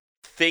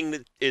thing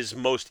that is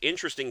most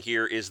interesting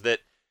here is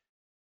that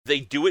they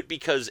do it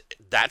because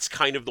that's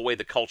kind of the way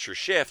the culture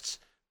shifts,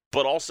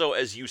 but also,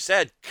 as you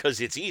said,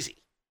 because it's easy.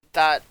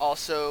 That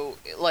also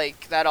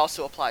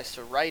applies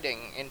to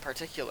writing in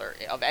particular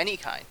of any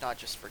kind, not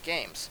just for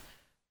games,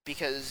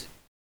 because,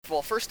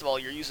 well, first of all,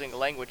 you're using a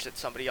language that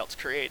somebody else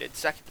created.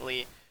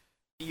 Secondly,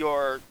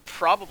 you're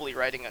probably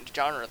writing a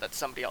genre that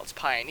somebody else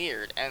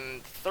pioneered,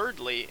 and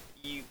thirdly,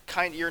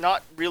 you're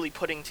not really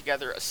putting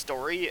together a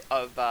story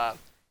of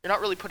you're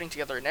not really putting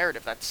together a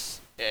narrative that's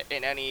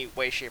in any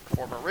way, shape,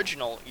 or form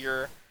original.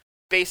 You're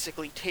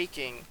basically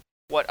taking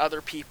what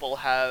other people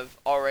have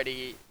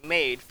already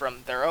made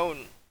from their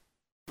own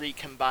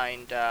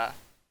recombined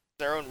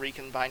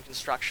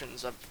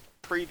constructions of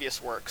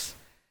previous works,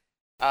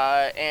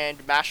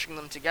 and mashing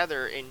them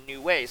together in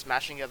new ways,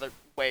 mashing together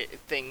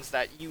things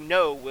that you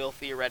know will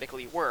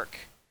theoretically work,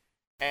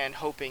 and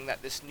hoping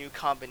that this new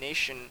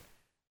combination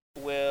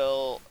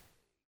will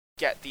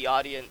get the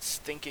audience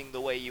thinking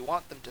the way you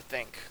want them to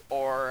think,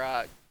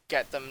 or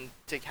get them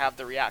to have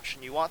the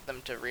reaction you want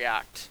them to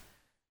react,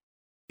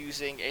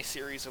 using a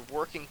series of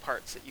working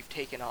parts that you've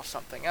taken off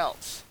something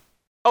else.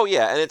 Oh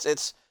yeah, and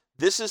it's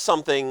this is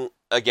something,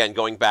 again,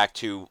 going back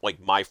to like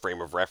my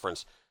frame of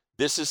reference.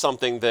 This is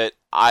something that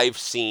I've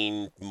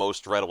seen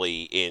most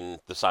readily in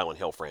the Silent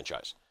Hill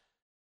franchise,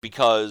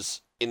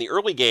 because in the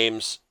early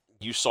games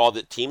you saw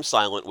that Team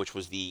Silent, which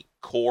was the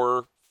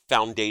core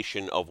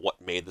foundation of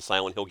what made the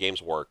Silent Hill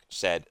games work,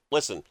 said,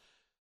 "Listen,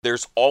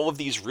 there's all of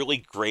these really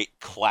great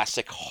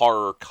classic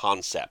horror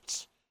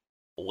concepts.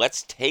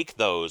 Let's take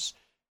those,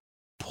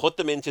 put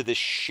them into this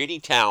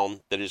shitty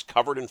town that is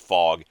covered in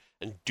fog,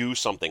 and do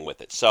something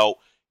with it." So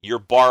you're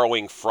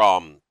borrowing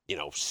from,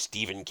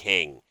 Stephen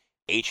King,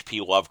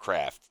 H.P.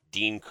 Lovecraft,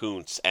 Dean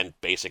Koontz, and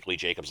basically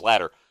Jacob's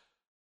Ladder.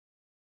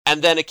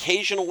 And then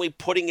occasionally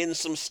putting in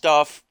some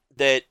stuff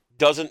that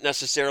doesn't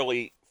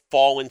necessarily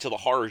fall into the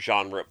horror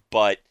genre,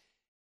 but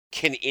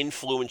can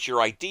influence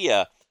your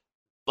idea.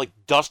 Like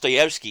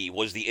Dostoevsky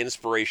was the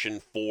inspiration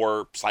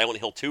for Silent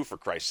Hill 2, for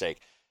Christ's sake.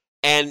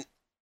 And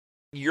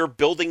you're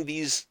building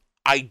these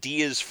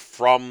ideas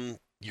from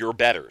your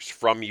betters,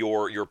 from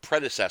your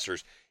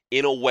predecessors,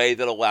 in a way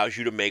that allows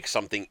you to make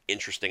something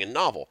interesting and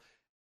novel.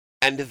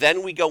 And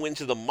then we go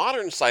into the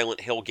modern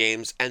Silent Hill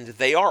games, and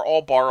they are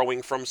all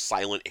borrowing from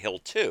Silent Hill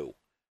 2.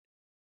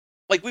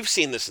 Like, we've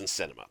seen this in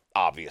cinema,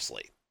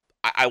 obviously.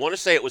 I want to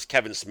say it was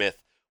Kevin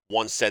Smith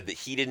once said that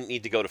he didn't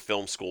need to go to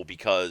film school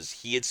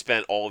because he had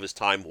spent all of his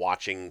time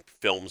watching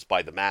films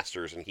by the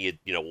masters, and he had,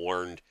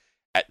 learned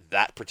at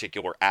that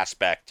particular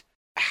aspect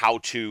how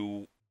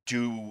to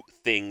do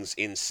things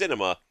in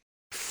cinema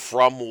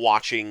from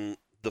watching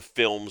the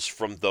films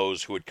from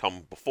those who had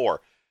come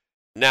before.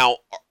 Now,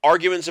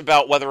 arguments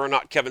about whether or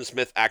not Kevin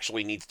Smith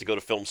actually needs to go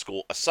to film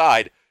school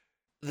aside,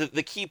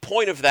 the key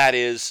point of that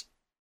is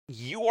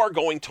you are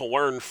going to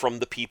learn from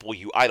the people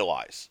you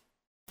idolize.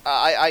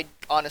 I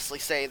honestly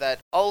say that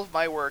all of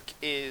my work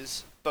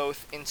is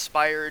both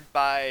inspired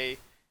by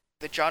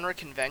the genre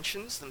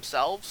conventions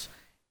themselves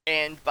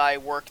and by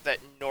work that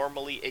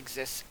normally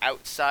exists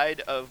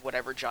outside of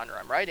whatever genre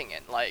I'm writing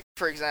in. Like,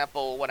 for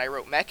example, when I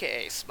wrote Mecha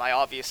Ace, my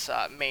obvious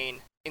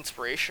main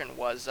inspiration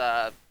was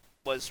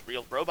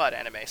real robot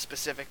anime,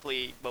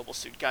 specifically Mobile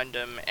Suit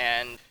Gundam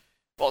and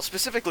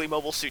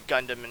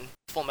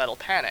Full Metal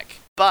Panic.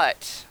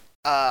 But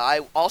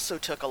I also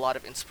took a lot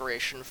of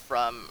inspiration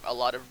from a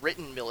lot of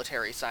written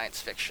military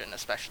science fiction,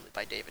 especially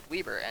by David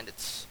Weber, and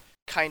it's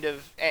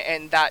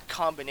and that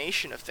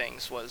combination of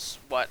things was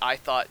what I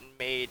thought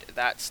made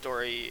that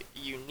story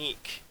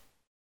unique,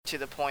 to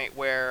the point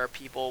where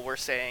people were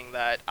saying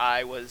that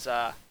I was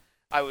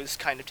I was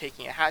kind of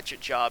taking a hatchet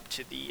job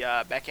to the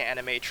mecha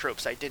anime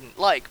tropes I didn't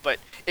like, but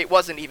it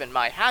wasn't even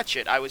my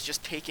hatchet. I was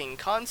just taking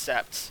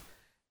concepts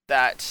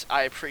that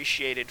I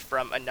appreciated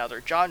from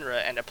another genre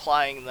and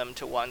applying them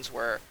to ones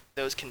where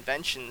those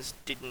conventions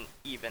didn't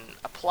even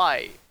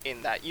apply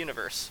in that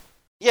universe.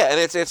 Yeah, and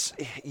it's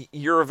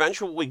you're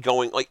eventually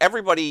going, like,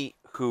 everybody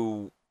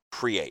who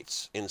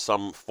creates in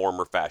some form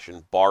or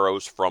fashion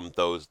borrows from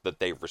those that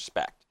they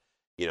respect.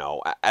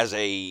 As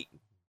a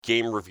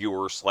game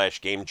reviewer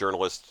slash game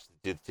journalist,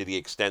 to the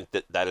extent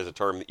that that is a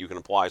term that you can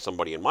apply to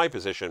somebody in my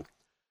position,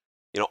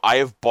 I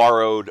have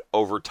borrowed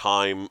over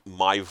time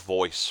my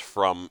voice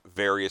from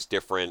various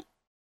different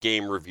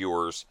game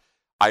reviewers.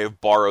 I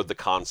have borrowed the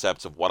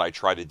concepts of what I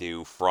try to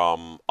do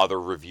from other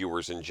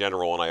reviewers in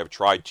general, and I have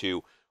tried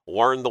to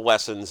learn the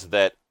lessons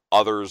that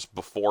others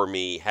before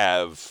me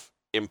have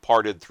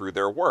imparted through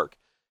their work.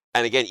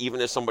 And again,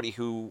 even as somebody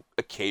who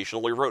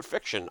occasionally wrote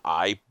fiction,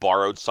 I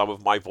borrowed some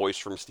of my voice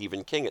from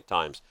Stephen King at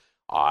times.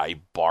 I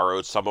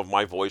borrowed some of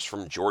my voice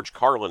from George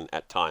Carlin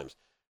at times.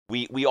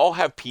 We all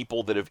have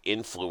people that have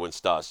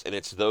influenced us, and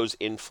it's those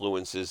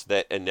influences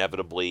that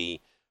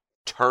inevitably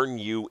turn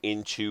you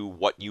into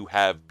what you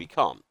have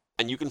become.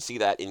 And you can see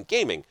that in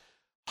gaming.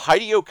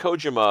 Hideo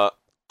Kojima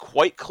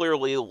quite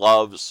clearly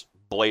loves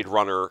Blade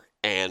Runner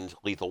and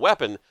Lethal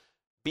Weapon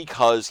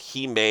because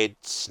he made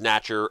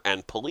Snatcher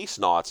and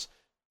Policenauts,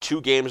 two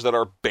games that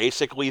are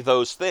basically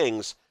those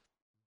things,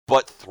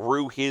 but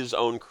through his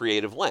own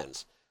creative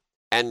lens.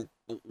 And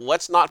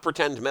let's not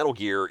pretend Metal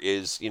Gear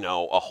is,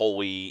 a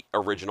wholly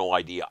original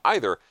idea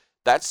either.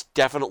 That's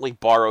definitely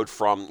borrowed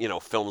from,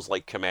 films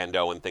like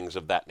Commando and things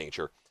of that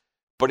nature.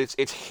 But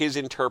it's his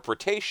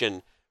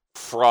interpretation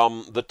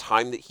from the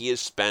time that he has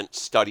spent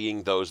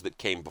studying those that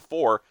came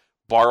before,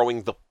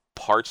 borrowing the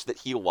parts that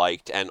he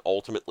liked, and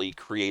ultimately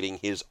creating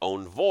his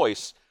own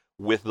voice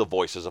with the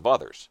voices of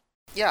others.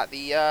 Yeah,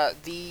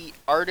 the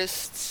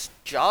artist's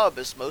job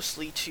is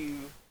mostly to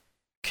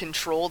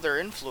control their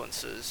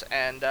influences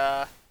and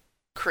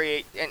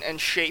create and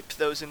shape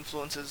those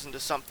influences into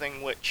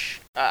something which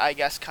I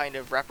guess kind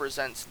of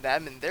represents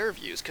them and their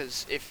views,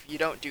 because if you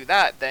don't do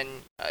that, then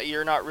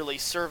you're not really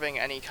serving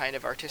any kind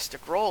of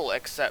artistic role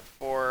except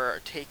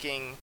for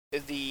taking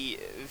the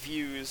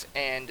views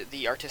and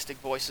the artistic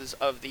voices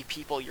of the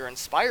people you're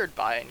inspired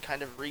by and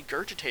kind of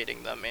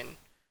regurgitating them in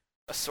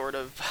a sort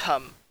of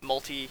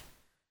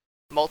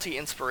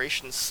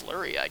multi-inspiration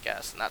slurry, I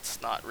guess, and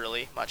that's not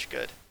really much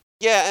good.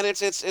 Yeah, and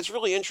it's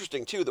really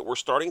interesting too that we're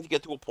starting to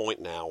get to a point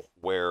now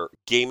where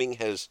gaming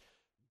has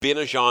been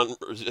a genre,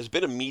 has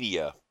been a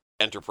media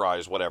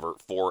enterprise, whatever,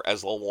 for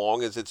as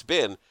long as it's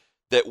been,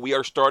 that we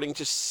are starting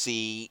to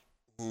see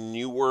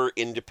newer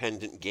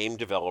independent game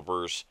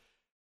developers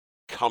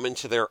come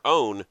into their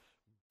own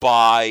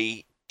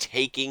by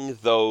taking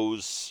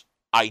those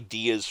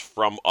ideas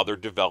from other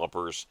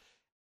developers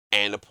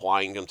and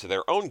applying them to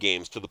their own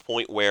games, to the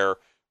point where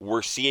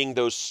we're seeing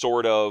those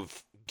sort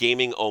of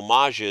gaming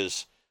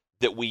homages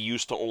that we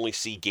used to only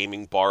see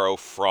gaming borrow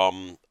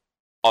from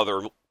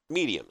other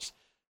mediums.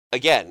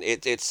 Again,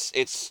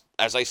 it's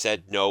as I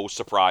said, no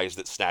surprise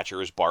that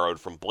Snatcher is borrowed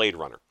from Blade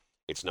Runner.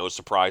 It's no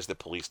surprise that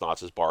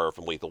Policenauts is borrowed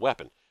from Lethal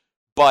Weapon.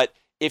 But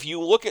if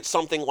you look at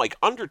something like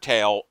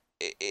Undertale,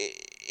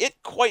 it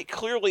quite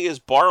clearly is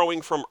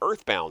borrowing from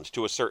Earthbound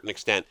to a certain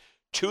extent,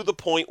 to the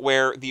point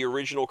where the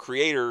original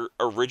creator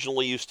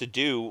originally used to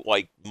do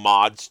like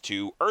mods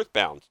to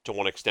Earthbound to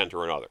one extent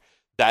or another.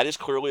 That is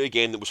clearly a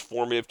game that was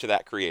formative to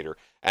that creator,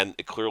 and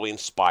it clearly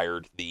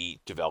inspired the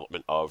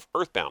development of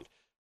Earthbound.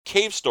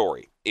 Cave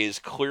Story is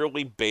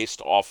clearly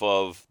based off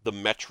of the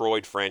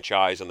Metroid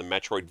franchise and the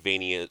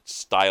Metroidvania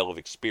style of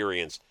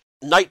experience.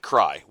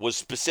 Nightcry was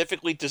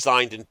specifically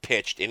designed and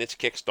pitched in its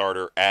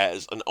Kickstarter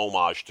as an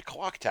homage to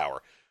Clock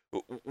Tower.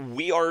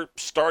 We are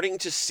starting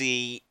to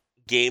see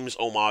games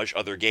homage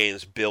other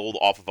games, build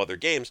off of other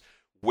games,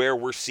 where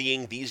we're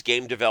seeing these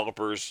game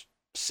developers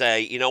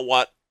say, you know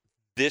what,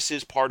 this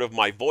is part of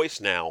my voice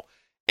now,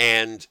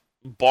 and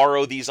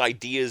borrow these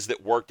ideas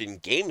that worked in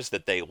games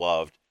that they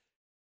loved,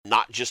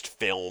 not just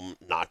film,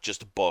 not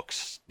just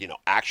books,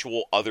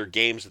 actual other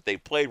games that they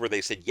played where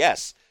they said,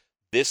 yes,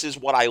 this is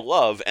what I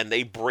love, and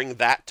they bring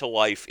that to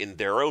life in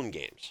their own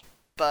games.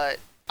 But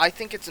I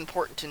think it's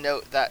important to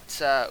note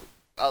that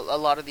a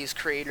lot of these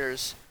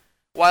creators,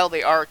 while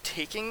they are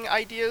taking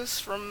ideas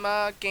from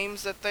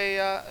games that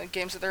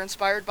they're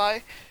inspired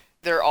by,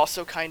 they're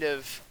also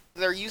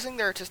they're using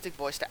their artistic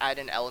voice to add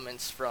in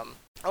elements from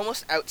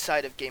almost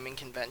outside of gaming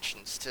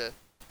conventions to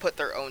put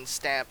their own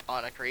stamp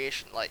on a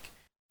creation, like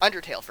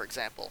Undertale, for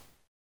example.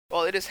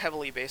 Well, it is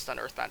heavily based on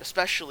Earthbound,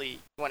 especially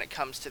when it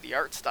comes to the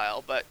art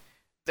style, but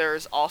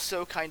there's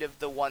also kind of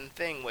the one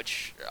thing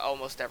which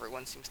almost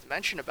everyone seems to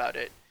mention about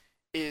it,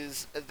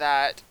 is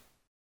that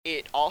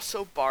it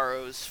also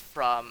borrows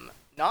from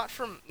not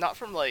from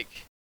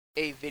like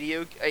a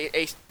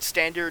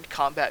standard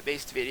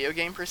combat-based video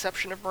game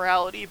perception of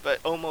morality, but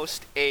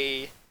almost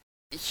a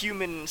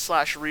human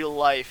 / real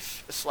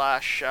life /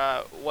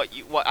 what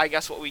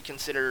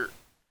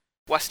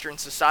Western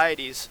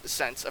society's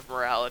sense of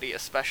morality,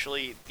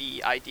 especially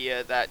the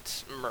idea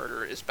that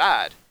murder is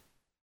bad.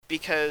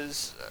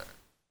 Because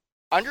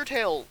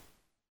Undertale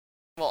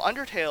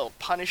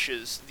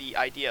punishes the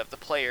idea of the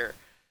player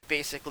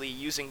basically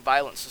using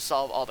violence to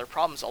solve all their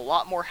problems a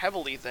lot more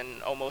heavily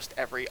than almost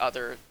every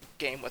other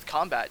game with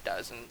combat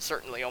does, and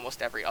certainly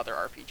almost every other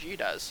RPG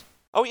does.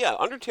 Oh yeah,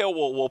 Undertale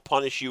will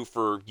punish you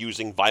for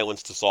using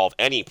violence to solve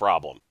any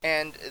problem.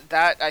 And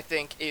that, I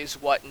think, is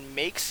what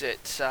makes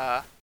it,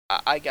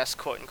 I guess,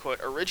 quote-unquote,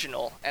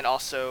 original, and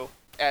also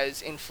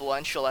as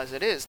influential as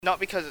it is. Not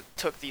because it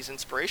took these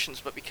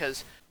inspirations, but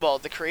because, well,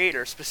 the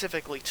creator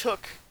specifically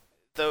took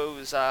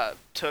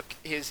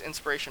his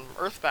inspiration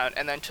from Earthbound,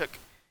 and then took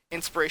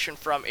inspiration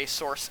from a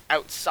source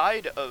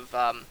outside of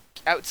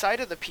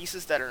the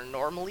pieces that are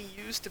normally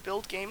used to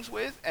build games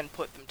with, and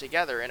put them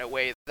together in a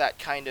way that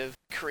kind of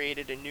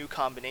created a new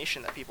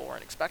combination that people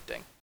weren't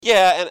expecting.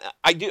 Yeah, and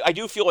I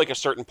do feel like a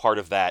certain part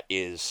of that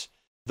is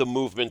the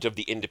movement of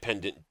the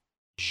independent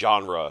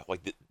genre,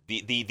 like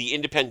the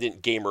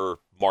independent gamer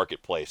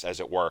marketplace, as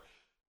it were,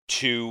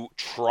 to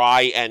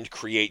try and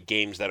create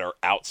games that are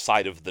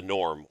outside of the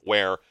norm,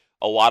 where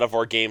a lot of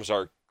our games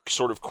are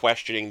sort of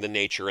questioning the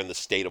nature and the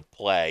state of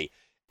play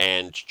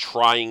and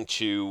trying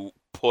to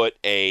put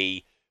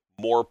a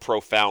more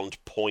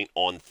profound point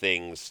on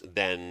things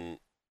than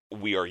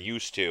we are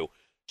used to.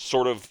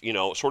 Sort of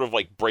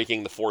like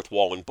breaking the fourth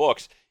wall in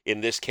books.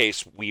 In this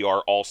case, we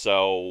are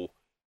also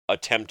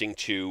attempting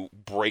to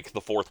break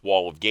the fourth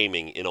wall of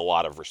gaming in a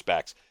lot of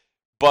respects.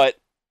 But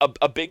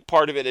a big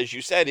part of it, as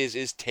you said,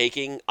 is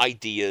taking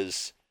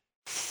ideas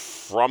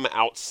from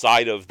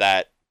outside of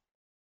the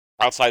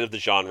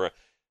genre,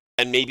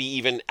 and maybe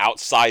even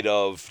outside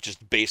of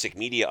just basic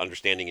media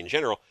understanding in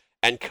general,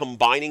 and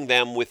combining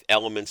them with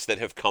elements that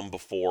have come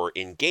before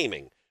in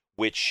gaming,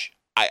 which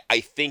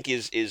I think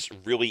is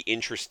really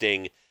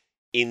interesting,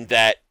 in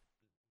that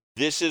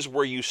this is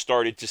where you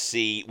started to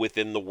see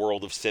within the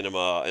world of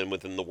cinema and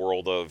within the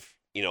world of,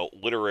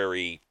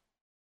 literary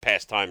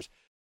pastimes,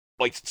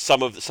 like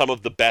some of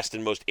the best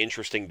and most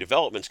interesting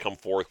developments come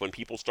forth when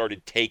people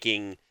started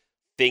taking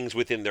things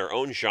within their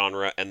own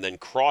genre and then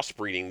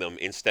crossbreeding them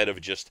instead of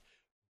just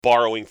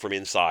borrowing from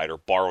inside or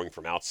borrowing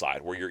from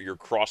outside, where you're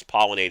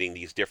cross-pollinating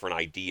these different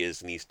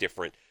ideas and these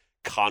different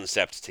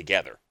concepts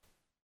together.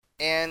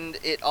 And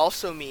it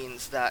also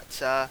means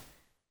that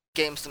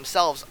games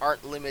themselves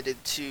aren't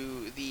limited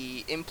to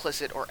the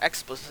implicit or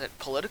explicit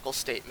political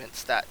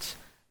statements that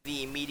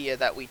the media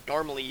that we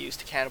normally use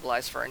to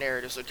cannibalize for our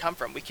narratives would come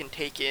from. We can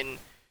take in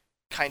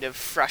kind of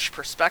fresh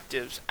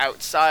perspectives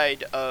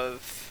outside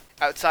of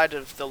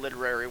the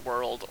literary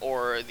world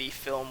or the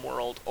film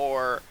world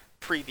or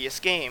previous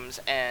games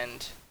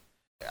and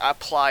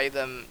apply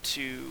them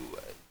to,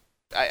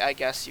 I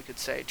guess you could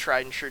say,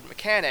 tried and true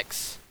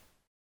mechanics,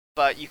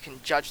 but you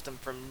can judge them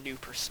from new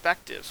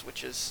perspectives,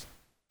 which is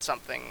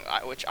something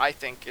which I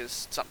think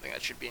is something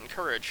that should be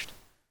encouraged.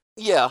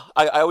 Yeah,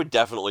 I would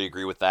definitely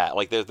agree with that.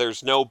 Like,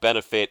 there's no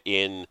benefit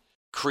in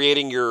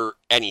creating your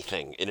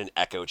anything in an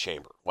echo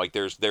chamber. Like,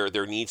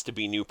 there needs to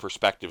be new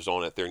perspectives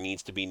on it. There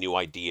needs to be new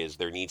ideas.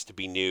 There needs to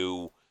be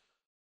new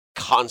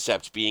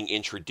concepts being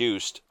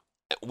introduced.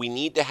 We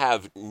need to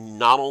have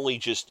not only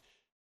just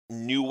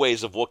new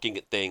ways of looking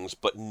at things,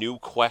 but new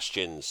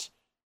questions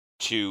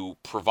to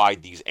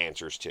provide these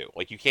answers to.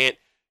 Like, you can't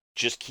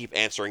just keep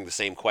answering the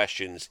same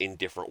questions in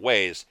different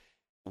ways.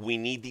 We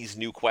need these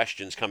new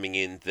questions coming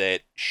in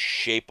that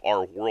shape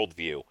our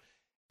worldview.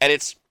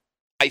 And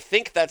I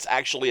think that's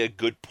actually a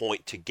good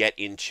point to get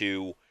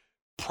into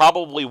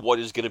probably what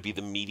is going to be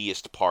the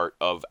meatiest part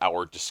of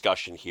our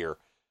discussion here,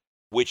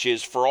 which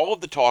is, for all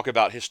of the talk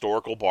about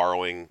historical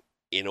borrowing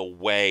in a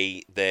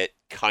way that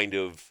kind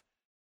of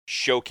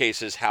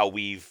showcases how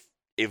we've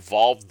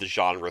evolved the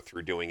genre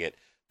through doing it,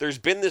 there's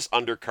been this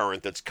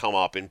undercurrent that's come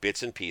up in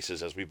bits and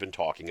pieces as we've been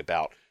talking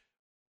about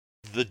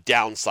the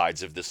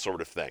downsides of this sort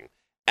of thing.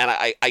 And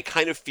I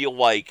kind of feel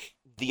like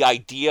the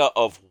idea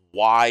of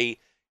why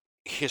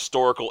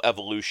historical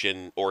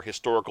evolution or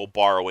historical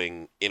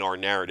borrowing in our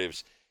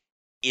narratives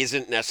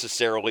isn't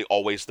necessarily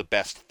always the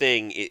best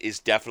thing is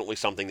definitely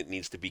something that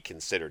needs to be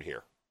considered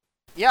here.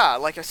 Yeah,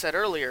 like I said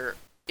earlier,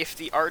 if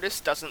the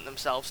artist doesn't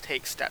themselves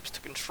take steps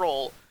to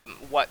control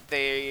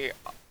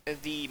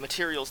the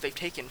materials they've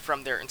taken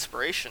from their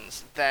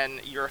inspirations, then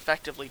you're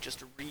effectively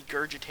just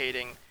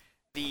regurgitating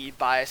the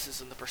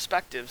biases and the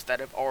perspectives that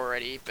have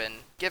already been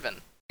given.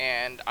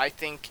 And I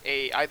think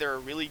either a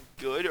really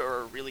good or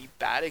a really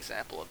bad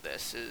example of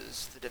this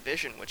is The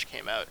Division, which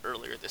came out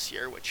earlier this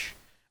year, which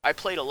I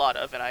played a lot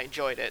of and I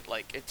enjoyed it.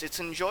 Like, it's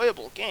an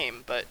enjoyable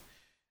game, but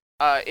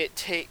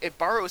it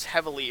borrows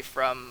heavily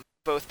from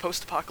both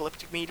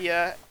post-apocalyptic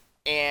media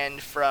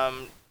and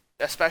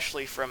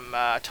especially from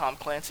Tom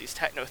Clancy's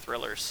techno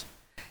thrillers.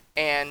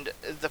 And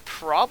the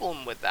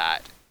problem with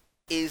that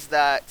is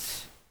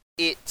that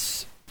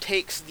it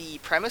takes the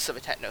premise of a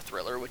techno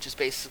thriller, which is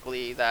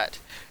basically that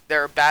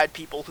there are bad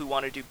people who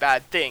want to do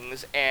bad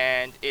things,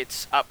 and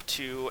it's up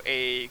to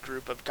a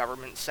group of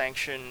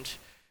government-sanctioned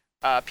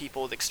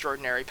people with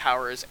extraordinary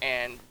powers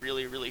and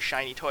really, really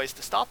shiny toys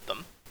to stop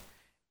them.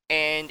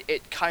 And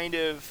it kind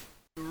of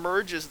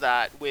merges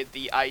that with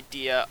the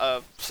idea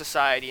of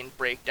society and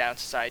breakdown,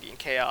 society and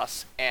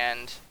chaos,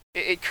 and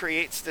it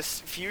creates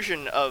this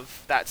fusion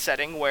of that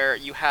setting where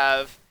you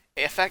have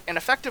an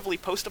effectively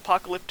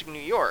post-apocalyptic New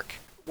York,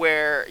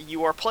 where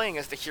you are playing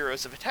as the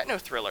heroes of a techno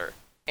thriller,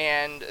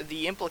 and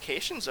the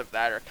implications of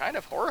that are kind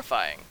of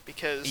horrifying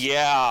because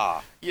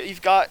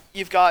you've got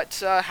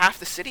half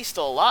the city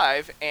still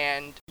alive,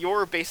 and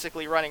you're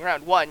basically running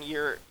around. One,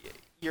 you're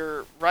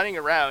running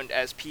around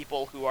as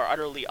people who are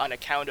utterly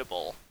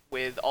unaccountable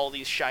with all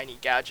these shiny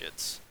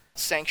gadgets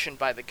sanctioned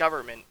by the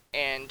government,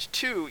 and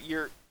two,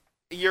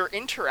 you're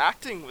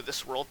interacting with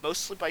this world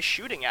mostly by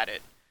shooting at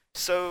it.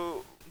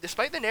 So,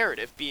 despite the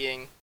narrative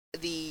being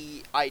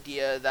the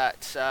idea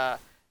that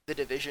the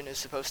Division is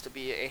supposed to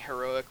be a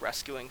heroic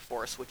rescuing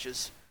force which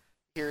is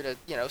here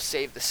to,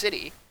 save the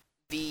city,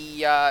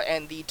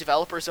 and the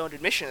developer's own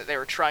admission that they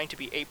were trying to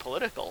be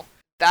apolitical,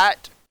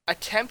 that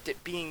attempt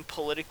at being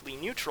politically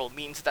neutral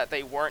means that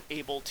they weren't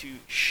able to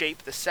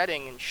shape the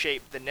setting and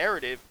shape the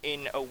narrative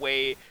in a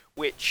way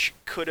which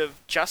could have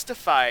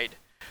justified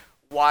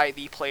why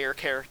the player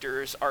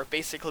characters are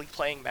basically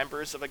playing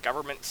members of a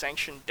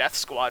government-sanctioned death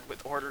squad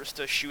with orders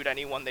to shoot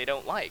anyone they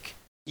don't like.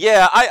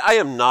 Yeah, I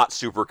am not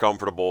super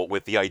comfortable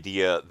with the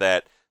idea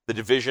that the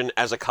Division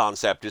as a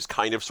concept is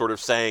kind of sort of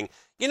saying,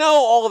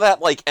 all of that,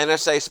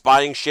 NSA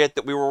spying shit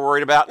that we were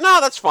worried about, no,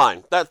 that's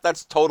fine.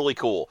 That's totally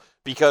cool.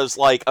 Because,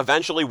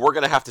 eventually we're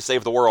going to have to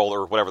save the world,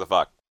 or whatever the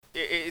fuck.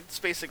 It's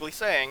basically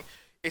saying,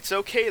 it's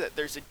okay that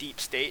there's a deep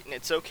state, and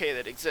it's okay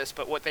that it exists,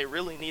 but what they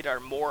really need are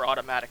more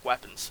automatic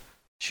weapons.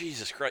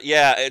 Jesus Christ.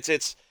 Yeah,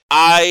 it's...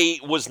 I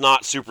was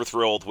not super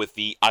thrilled with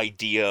the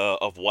idea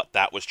of what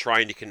that was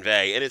trying to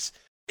convey, and it's...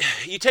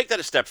 You take that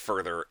a step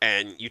further,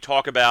 and you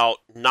talk about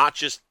not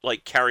just,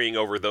 carrying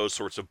over those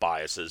sorts of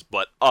biases,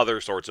 but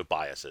other sorts of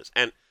biases.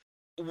 And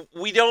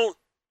we don't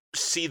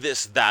see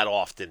this that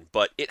often,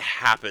 but it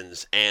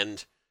happens,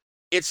 and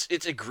it's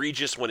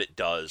egregious when it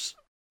does.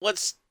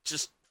 Let's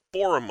just,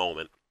 for a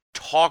moment,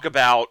 talk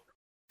about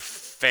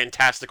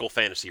fantastical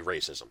fantasy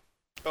racism.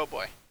 Oh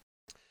boy.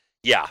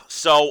 Yeah,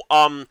 so,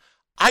 I'm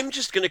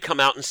just gonna come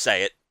out and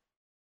say it,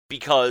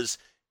 because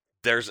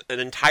there's an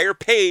entire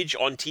page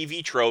on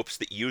TV Tropes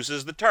that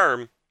uses the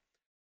term.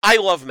 I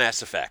love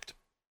Mass Effect.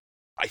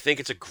 I think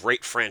it's a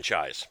great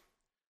franchise.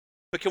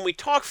 But can we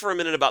talk for a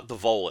minute about the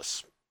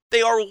Volus?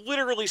 They are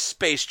literally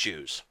space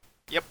Jews.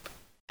 Yep.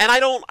 And I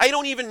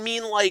don't even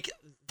mean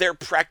they're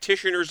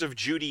practitioners of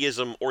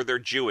Judaism or they're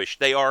Jewish.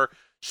 They are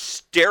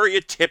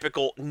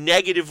stereotypical,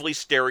 negatively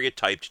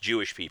stereotyped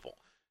Jewish people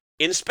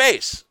in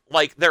space.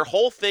 Their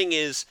whole thing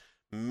is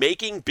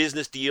making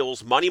business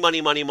deals, money,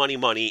 money, money, money,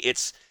 money.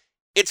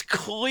 It's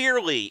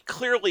clearly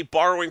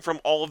borrowing from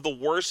all of the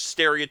worst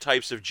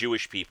stereotypes of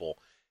Jewish people.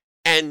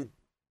 And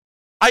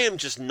I am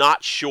just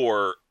not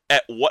sure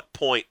at what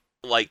point,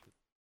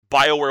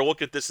 BioWare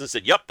looked at this and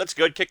said, yep, that's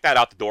good, kick that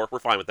out the door, we're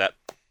fine with that.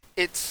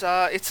 It's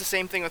the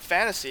same thing with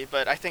fantasy,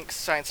 but I think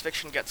science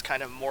fiction gets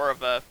kind of more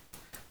of a...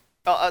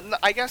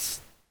 I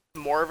guess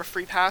more of a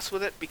free pass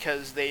with it,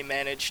 because they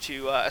manage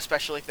to,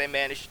 especially if they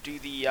manage to do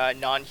the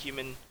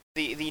non-human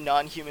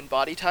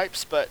body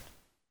types, but,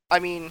 I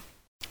mean...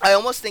 I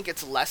almost think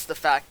it's less the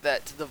fact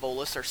that the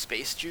Volus are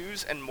space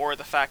Jews, and more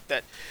the fact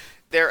that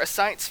they're a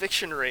science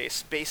fiction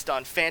race based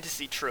on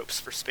fantasy tropes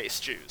for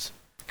space Jews.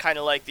 Kind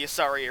of like the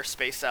Asari are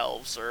space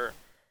elves, or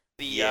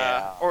the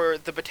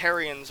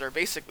Batarians are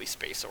basically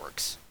space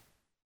orcs,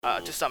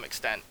 to some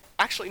extent.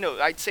 Actually, no,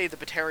 I'd say the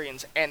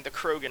Batarians and the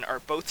Krogan are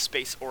both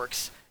space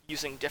orcs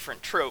using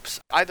different tropes,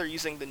 either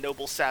using the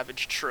noble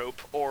savage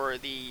trope or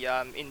the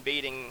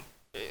invading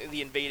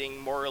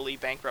morally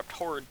bankrupt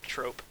horde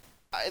trope.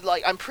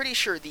 I'm pretty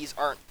sure these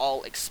aren't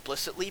all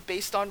explicitly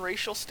based on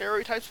racial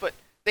stereotypes, but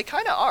they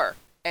kind of are.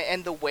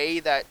 And the way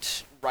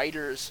that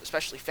writers,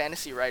 especially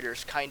fantasy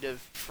writers, kind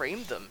of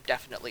frame them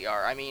definitely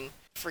are. I mean,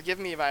 forgive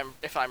me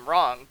if I'm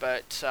wrong,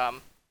 but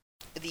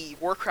the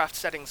Warcraft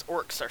settings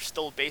orcs are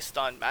still based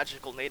on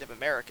magical Native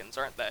Americans,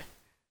 aren't they?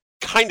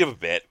 Kind of a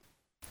bit.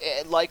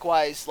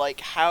 Likewise,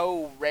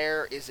 how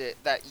rare is it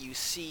that you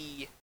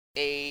see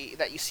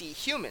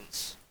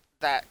humans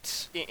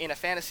that in a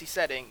fantasy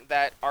setting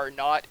that are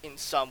not in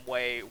some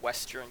way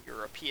Western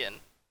European,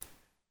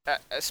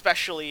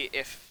 especially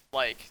if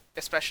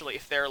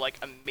they're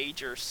a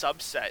major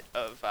subset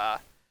of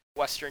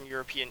Western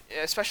European,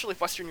 especially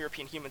if Western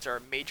European humans are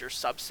a major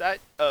subset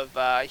of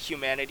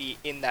humanity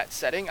in that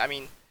setting. I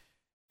mean,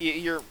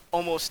 you're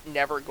almost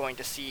never going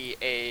to see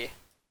a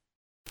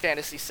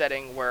fantasy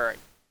setting where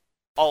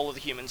all of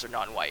the humans are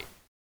non-white.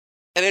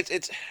 And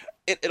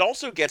it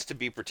also gets to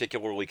be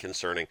particularly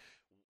concerning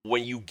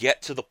when you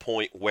get to the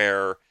point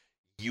where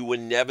you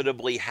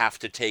inevitably have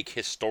to take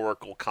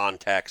historical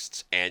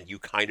contexts and you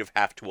kind of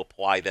have to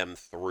apply them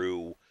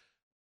through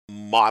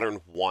modern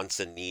wants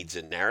and needs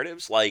and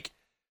narratives.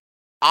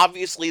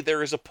 Obviously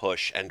there is a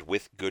push, and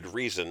with good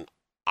reason,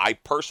 I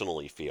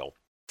personally feel,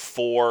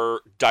 for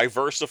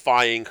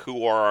diversifying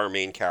who are our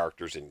main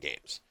characters in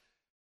games.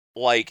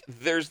 Like,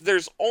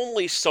 there's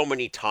only so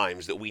many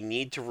times that we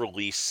need to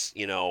release,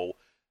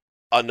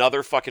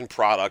 another fucking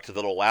product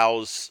that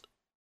allows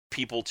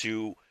people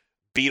to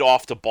beat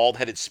off to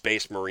bald-headed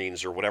space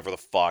marines or whatever the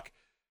fuck.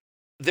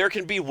 There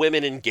can be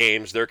women in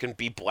games, there can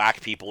be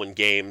black people in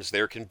games,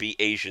 there can be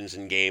Asians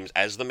in games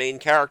as the main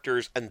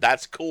characters, and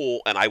that's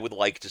cool, and I would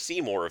like to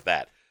see more of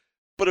that.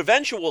 But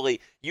eventually,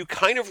 you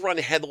kind of run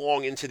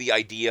headlong into the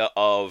idea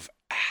of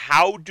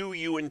how do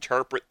you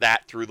interpret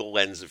that through the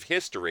lens of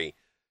history?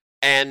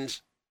 And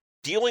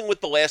dealing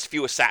with the last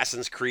few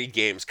Assassin's Creed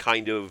games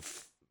kind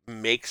of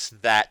makes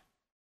that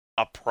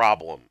a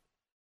problem.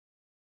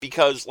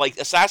 Because, like,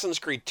 Assassin's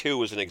Creed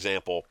 2 is an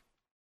example,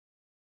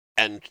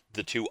 and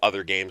the two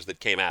other games that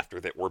came after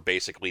that were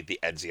basically the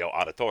Ezio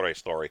Auditore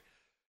story.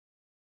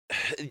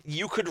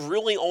 You could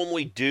really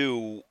only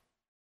do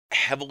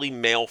heavily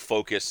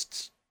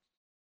male-focused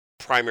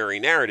primary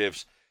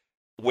narratives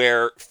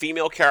where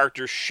female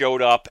characters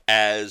showed up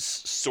as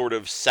sort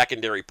of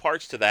secondary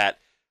parts to that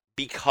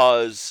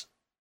because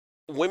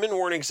women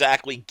weren't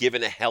exactly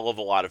given a hell of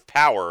a lot of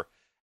power,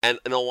 and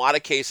in a lot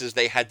of cases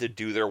they had to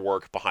do their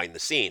work behind the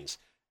scenes.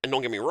 And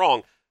don't get me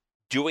wrong,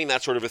 doing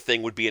that sort of a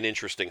thing would be an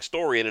interesting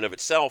story in and of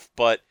itself,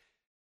 but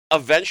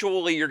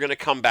eventually you're going to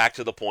come back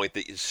to the point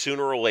that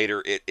sooner or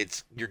later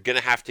you're going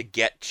to have to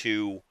get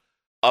to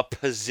a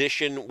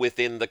position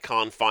within the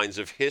confines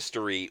of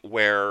history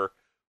where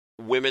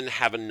women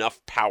have enough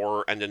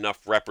power and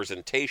enough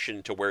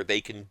representation to where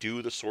they can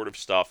do the sort of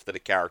stuff that a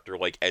character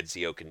like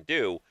Ezio can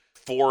do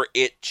for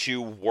it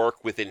to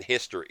work within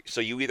history.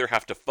 So you either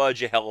have to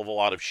fudge a hell of a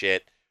lot of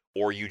shit,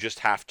 or you just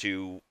have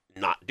to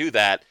not do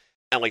that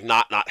and like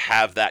not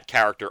have that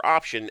character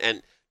option,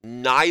 and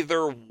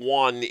neither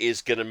one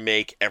is going to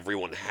make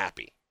everyone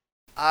happy.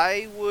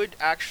 I would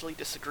actually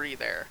disagree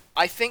there.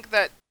 I think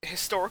that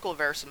historical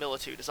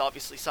verisimilitude is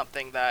obviously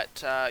something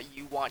that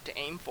you want to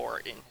aim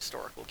for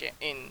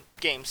in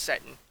games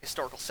set in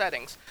historical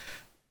settings.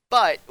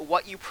 But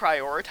what you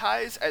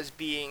prioritize as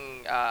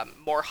being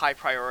more high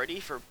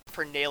priority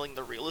for nailing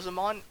the realism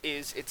on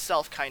is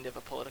itself kind of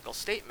a political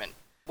statement.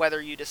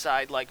 Whether you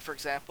decide, like, for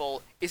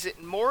example, is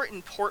it more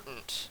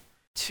important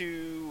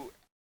to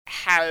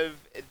have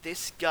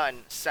this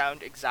gun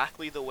sound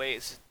exactly the way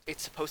it's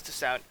supposed to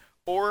sound,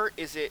 or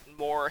is it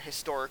more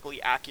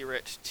historically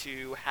accurate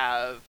to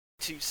have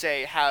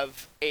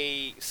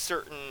a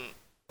certain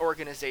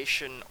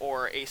organization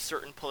or a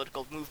certain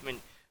political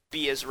movement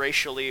be as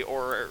racially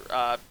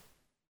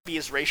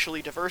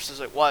diverse as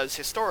it was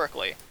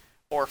historically,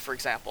 or for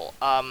example,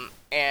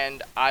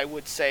 and I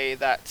would say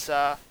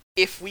that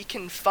if we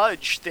can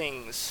fudge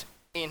things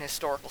in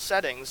historical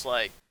settings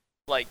like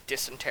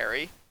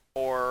dysentery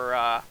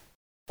or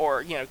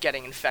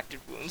getting infected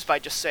wounds by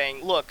just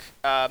saying, look,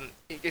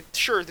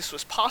 sure, this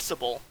was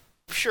possible.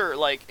 Sure,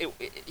 like,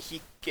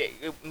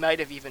 it might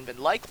have even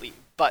been likely,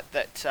 but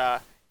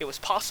that it was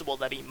possible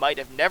that he might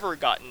have never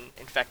gotten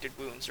infected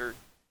wounds or,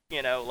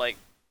 like,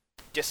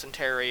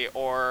 dysentery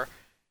or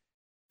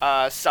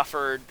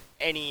suffered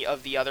any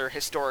of the other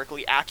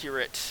historically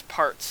accurate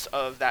parts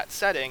of that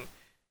setting.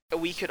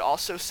 We could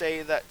also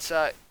say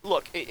that,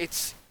 look,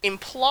 it's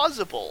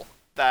implausible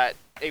that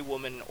a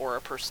woman or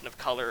a person of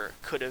color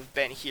could have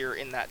been here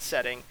in that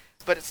setting,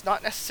 but it's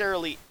not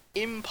necessarily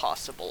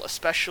impossible,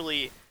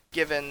 especially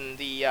given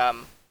the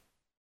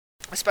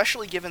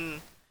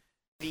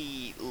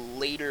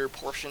later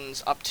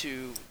portions up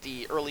to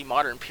the early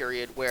modern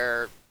period,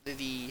 where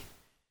the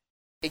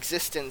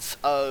existence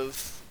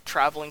of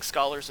traveling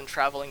scholars and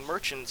traveling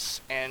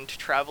merchants and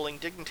traveling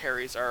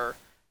dignitaries are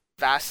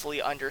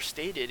vastly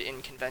understated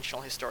in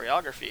conventional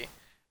historiography.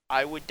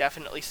 I would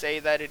definitely say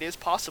that it is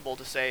possible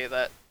to say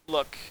that,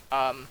 look,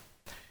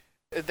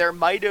 there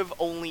might have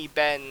only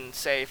been,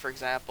 say, for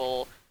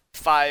example,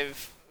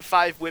 five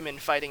women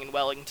fighting in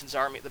Wellington's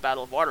army at the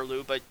Battle of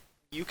Waterloo, but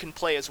you can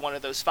play as one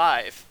of those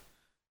five.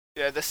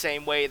 The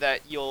same way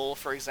that you'll,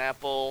 for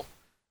example,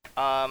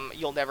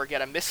 you'll never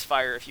get a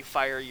misfire if you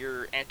fire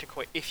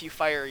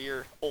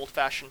your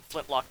old-fashioned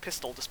flintlock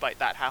pistol, despite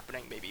that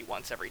happening maybe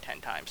once every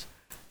 10 times.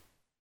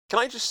 Can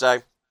I just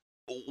say,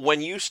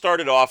 when you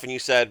started off and you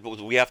said,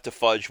 we have to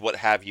fudge what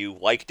have you,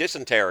 like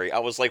dysentery, I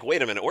was like,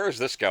 wait a minute, where is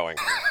this going?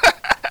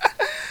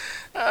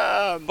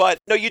 But,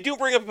 no, you do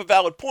bring up a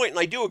valid point, and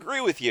I do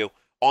agree with you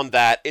on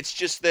that. It's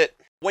just that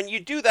when you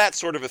do that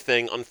sort of a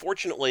thing,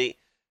 unfortunately,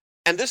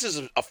 and this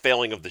is a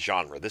failing of the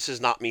genre. This is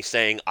not me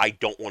saying I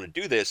don't want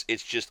to do this.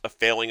 It's just a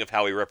failing of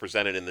how we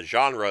represent it in the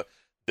genre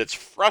that's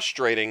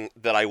frustrating,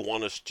 that I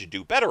want us to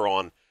do better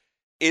on,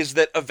 is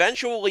that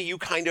eventually you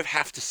kind of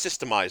have to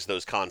systemize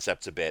those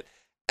concepts a bit.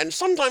 And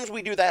sometimes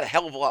we do that a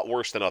hell of a lot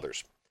worse than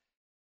others.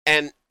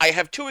 And I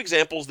have two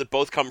examples that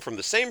both come from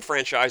the same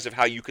franchise of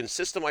how you can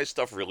systemize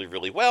stuff really,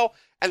 really well,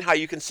 and how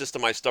you can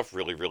systemize stuff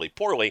really, really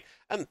poorly.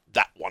 And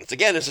that, once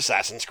again, is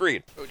Assassin's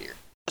Creed. Oh dear.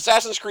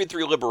 Assassin's Creed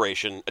 3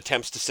 Liberation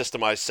attempts to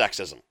systemize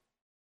sexism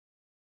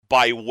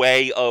by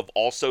way of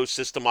also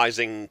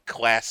systemizing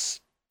class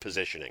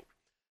positioning.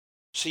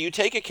 So you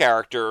take a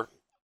character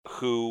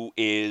who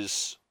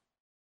is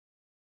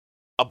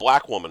a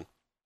black woman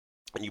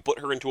and you put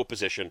her into a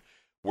position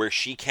where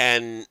she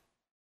can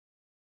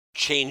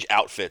change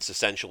outfits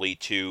essentially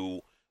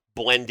to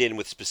blend in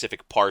with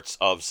specific parts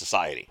of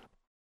society.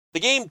 The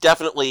game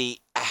definitely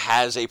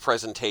has a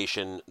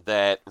presentation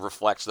that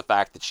reflects the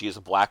fact that she is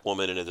a black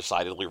woman in a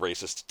decidedly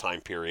racist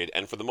time period,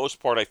 and for the most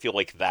part, I feel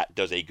like that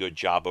does a good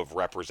job of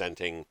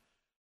representing,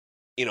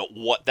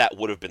 what that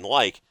would have been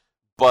like.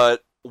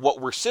 But what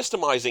we're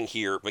systemizing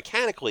here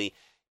mechanically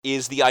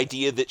is the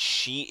idea that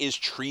she is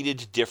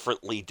treated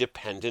differently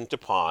dependent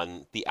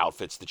upon the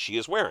outfits that she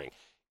is wearing.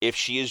 If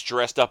she is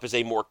dressed up as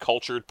a more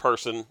cultured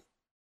person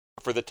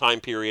for the time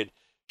period,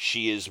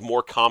 she is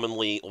more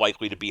commonly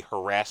likely to be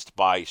harassed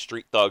by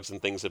street thugs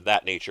and things of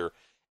that nature,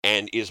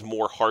 and is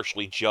more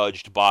harshly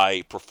judged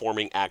by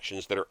performing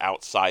actions that are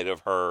outside of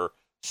her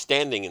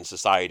standing in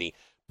society,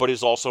 but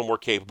is also more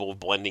capable of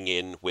blending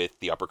in with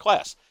the upper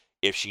class.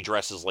 If she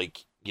dresses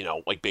like,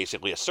 like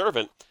basically a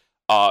servant,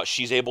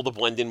 she's able to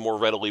blend in more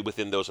readily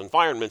within those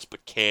environments,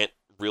 but can't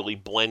really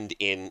blend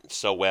in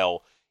so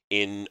well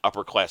in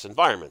upper class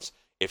environments.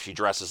 If she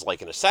dresses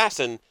like an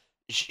assassin,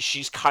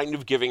 she's kind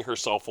of giving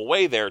herself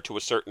away there to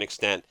a certain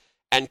extent,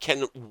 and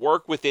can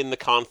work within the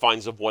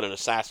confines of what an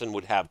assassin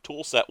would have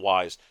toolset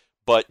wise,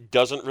 but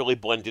doesn't really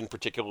blend in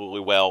particularly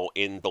well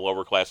in the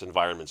lower class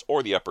environments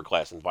or the upper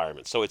class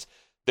environments. So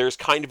there's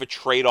kind of a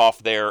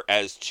trade-off there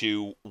as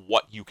to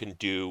what you can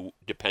do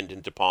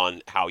dependent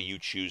upon how you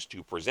choose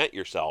to present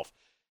yourself.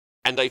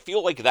 And I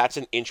feel like that's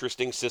an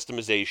interesting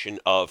systemization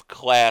of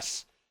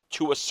class,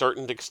 to a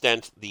certain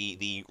extent,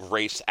 the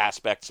race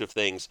aspects of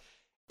things,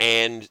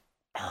 and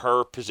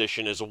her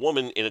position as a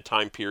woman in a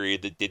time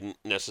period that didn't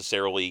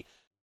necessarily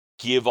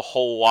give a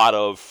whole lot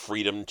of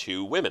freedom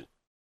to women.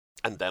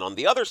 And then on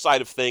the other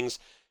side of things,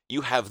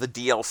 you have the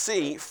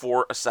DLC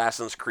for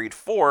Assassin's Creed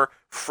 4,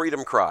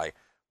 Freedom Cry,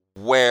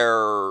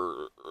 where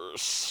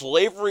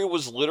slavery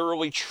was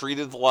literally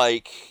treated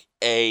like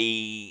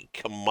a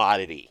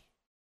commodity.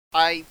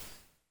 I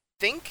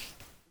think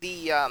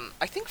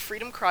I think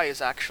Freedom Cry is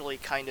actually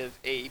kind of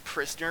a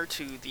prisoner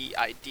to the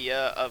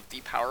idea of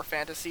the power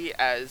fantasy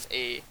as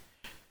a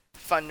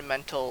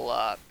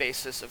fundamental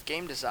basis of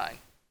game design.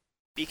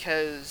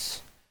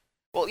 Because,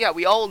 well, yeah,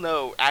 we all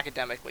know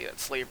academically that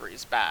slavery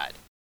is bad,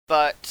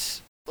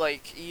 but,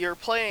 like, you're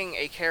playing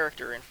a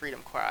character in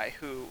Freedom Cry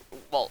who,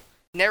 well,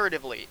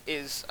 narratively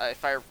is,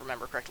 if I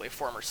remember correctly, a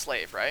former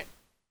slave, right?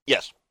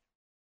 Yes.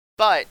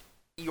 But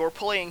you're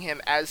playing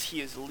him as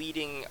he is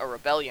leading a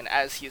rebellion,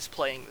 as he is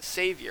playing the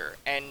savior,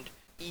 and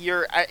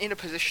you're in a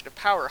position of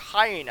power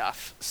high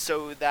enough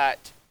so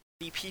that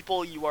the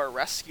people you are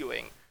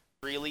rescuing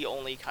really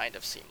only kind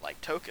of seem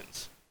like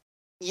tokens.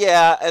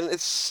 Yeah, and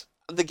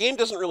the game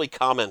doesn't really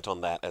comment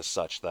on that as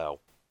such, though.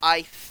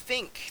 I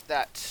think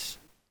that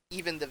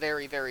even the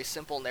very, very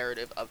simple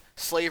narrative of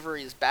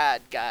slavery is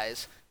bad,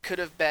 guys, could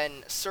have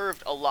been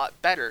served a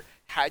lot better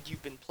had you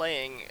been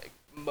playing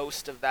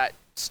most of that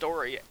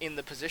story in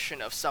the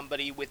position of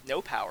somebody with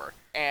no power,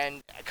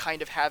 and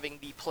kind of having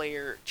the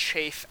player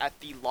chafe at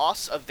the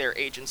loss of their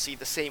agency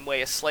the same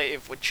way a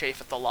slave would chafe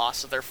at the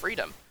loss of their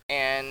freedom.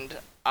 And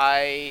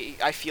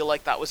I feel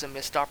like that was a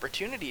missed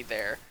opportunity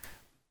there,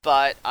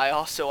 but I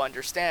also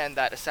understand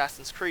that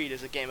Assassin's Creed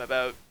is a game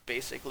about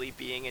basically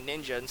being a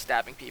ninja and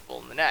stabbing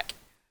people in the neck.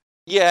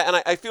 Yeah,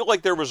 and I feel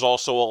like there was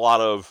also a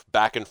lot of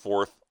back and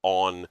forth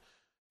on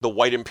the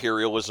white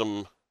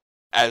imperialism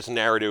as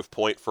narrative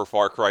point for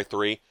Far Cry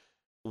 3,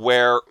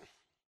 where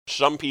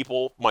some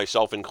people,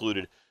 myself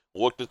included,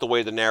 looked at the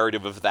way the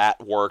narrative of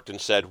that worked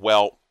and said,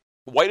 well,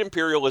 white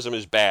imperialism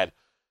is bad,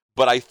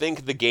 but I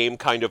think the game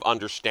kind of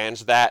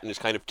understands that and is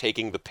kind of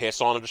taking the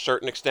piss on it to a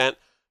certain extent,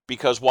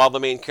 because while the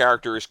main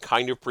character is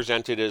kind of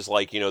presented as,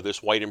 like,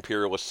 this white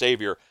imperialist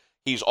savior,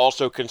 he's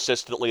also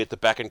consistently at the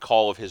beck and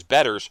call of his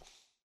betters,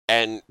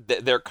 and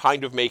they're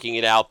kind of making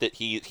it out that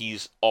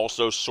he's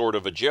also sort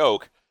of a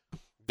joke,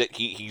 that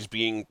he's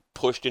being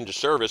pushed into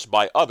service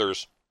by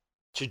others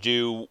to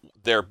do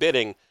their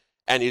bidding,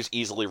 and is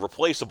easily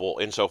replaceable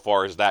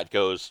insofar as that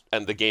goes,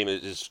 and the game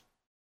is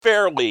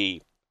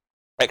fairly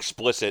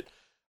explicit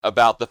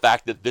about the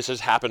fact that this has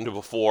happened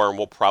before and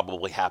will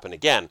probably happen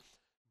again.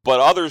 But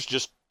others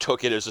just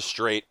took it as a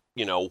straight,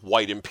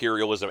 white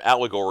imperialism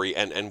allegory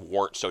and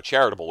weren't so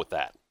charitable with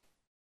that.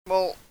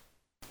 Well,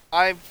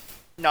 I'm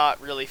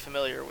not really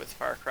familiar with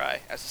Far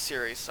Cry as a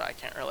series, so I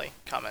can't really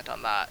comment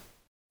on that.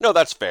 No,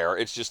 that's fair.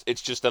 It's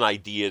just an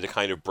idea to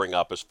kind of bring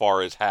up as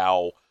far as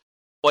how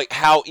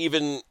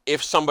even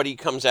if somebody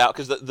comes out,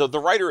 because the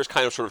writer has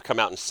kind of sort of come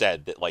out and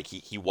said that, like,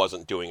 he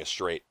wasn't doing a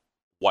straight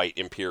white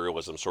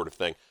imperialism sort of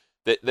thing,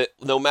 that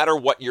no matter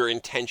what your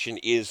intention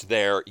is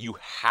there, you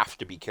have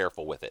to be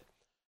careful with it.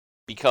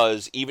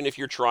 Because even if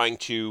you're trying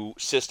to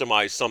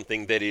systemize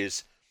something that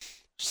is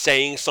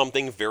saying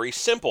something very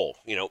simple,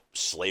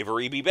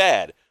 slavery be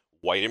bad,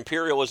 white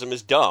imperialism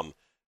is dumb,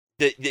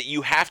 that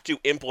you have to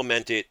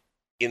implement it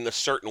in a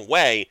certain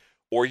way,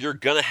 or you're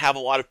going to have a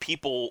lot of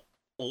people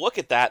look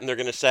at that and they're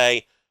going to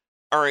say,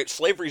 all right,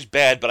 slavery's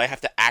bad, but I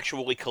have to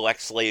actually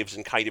collect slaves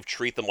and kind of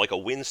treat them like a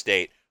win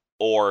state,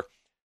 or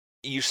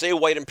you say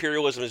white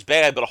imperialism is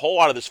bad, but a whole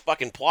lot of this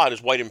fucking plot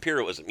is white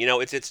imperialism.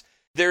 It's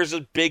there's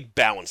a big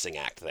balancing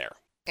act there.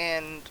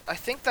 And I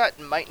think that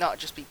might not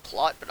just be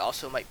plot, but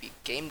also might be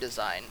game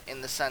design,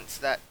 in the sense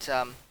that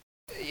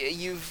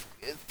you've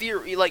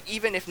like,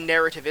 even if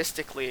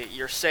narrativistically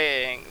you're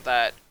saying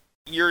that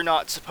you're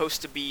not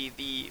supposed to be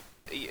the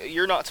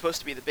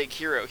big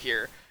hero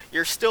here,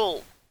 you're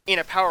still in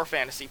a power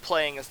fantasy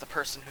playing as the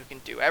person who can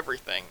do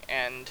everything.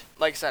 And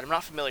like I said, I'm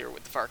not familiar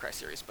with the Far Cry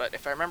series, but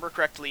if I remember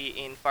correctly,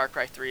 in Far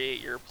Cry 3,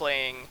 you're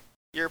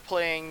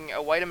playing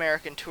a white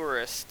American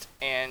tourist,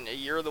 and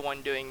you're the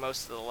one doing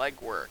most of the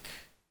legwork.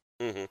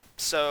 Mm-hmm.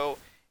 So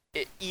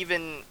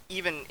even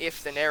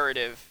if the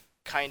narrative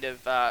kind of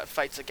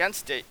fights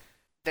against it,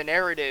 the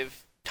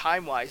narrative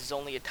time-wise is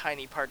only a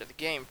tiny part of the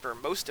game. For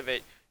most of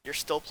it, you're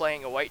still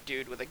playing a white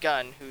dude with a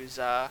gun who's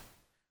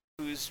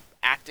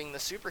acting the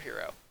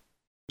superhero.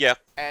 Yeah.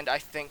 And I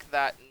think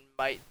that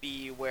might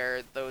be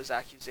where those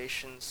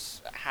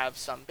accusations have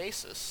some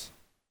basis.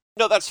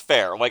 No, that's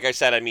fair. Like I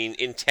said, I mean,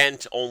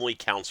 intent only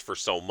counts for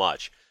so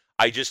much.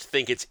 I just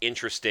think it's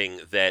interesting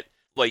that,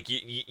 like,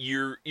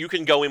 you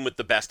can go in with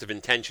the best of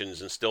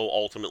intentions and still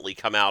ultimately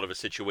come out of a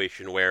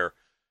situation where,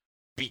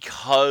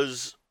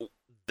 because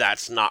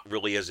that's not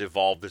really as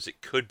evolved as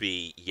it could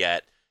be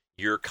yet,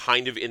 you're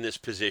kind of in this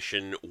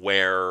position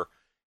where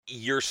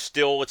you're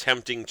still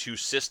attempting to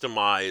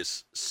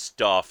systemize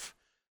stuff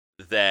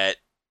that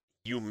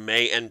you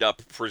may end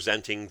up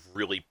presenting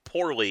really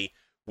poorly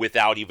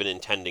without even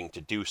intending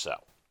to do so.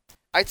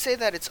 I'd say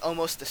that it's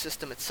almost the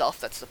system itself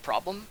that's the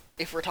problem.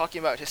 If we're talking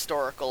about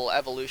historical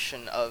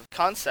evolution of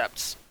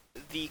concepts,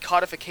 the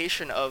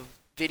codification of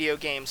video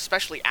games,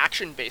 especially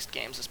action-based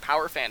games, as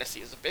power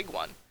fantasy is a big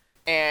one.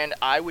 And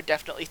I would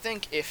definitely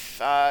think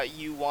if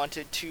you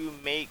wanted to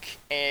make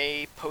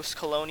a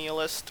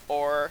post-colonialist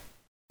or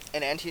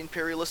an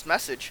anti-imperialist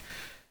message,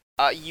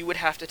 you would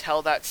have to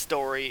tell that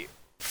story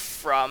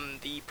from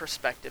the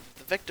perspective of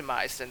the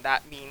victimized, and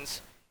that means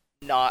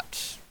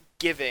not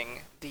giving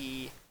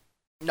the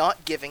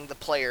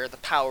player the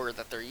power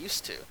that they're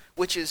used to,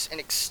 which is an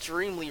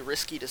extremely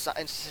risky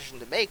decision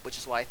to make, which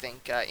is why I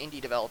think indie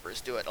developers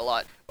do it a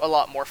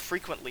lot more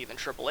frequently than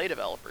AAA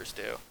developers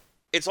do.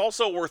 It's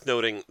also worth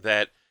noting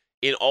that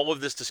in all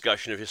of this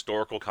discussion of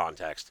historical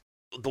context,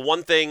 the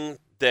one thing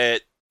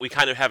that we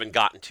kind of haven't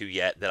gotten to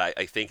yet that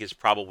I think is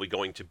probably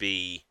going to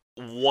be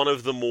one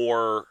of the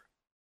more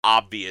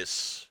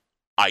obvious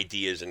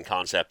ideas and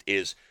concept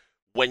is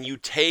when you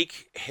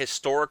take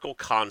historical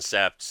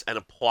concepts and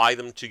apply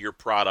them to your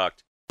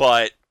product,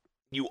 but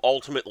you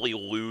ultimately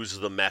lose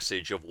the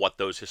message of what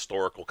those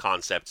historical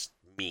concepts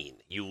mean.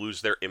 You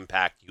lose their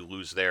impact, you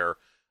lose their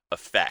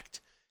effect.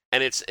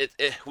 And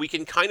we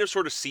can kind of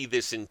sort of see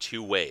this in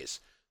two ways.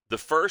 The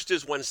first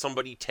is when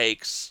somebody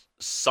takes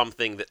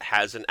something that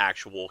has an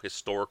actual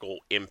historical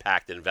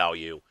impact and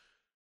value,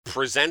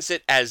 presents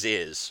it as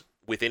is,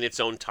 within its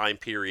own time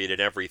period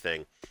and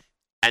everything,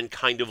 and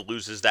kind of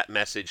loses that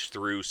message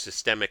through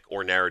systemic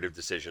or narrative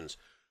decisions.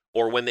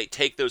 Or when they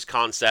take those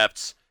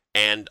concepts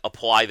and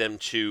apply them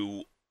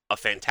to a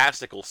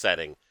fantastical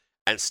setting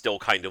and still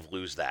kind of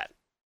lose that.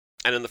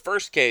 And in the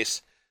first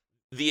case,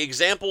 the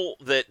example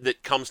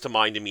that comes to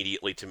mind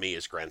immediately to me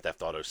is Grand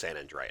Theft Auto San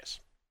Andreas.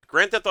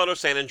 Grand Theft Auto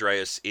San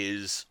Andreas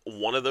is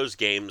one of those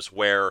games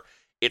where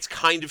it's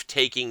kind of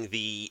taking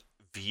the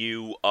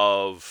view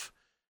of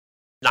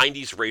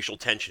 90s racial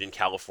tension in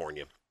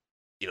California.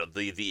 You know,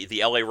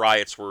 the LA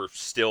riots were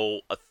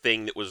still a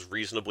thing that was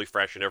reasonably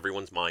fresh in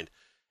everyone's mind.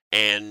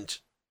 And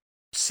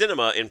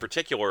cinema, in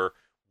particular,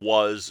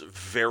 was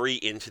very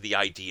into the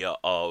idea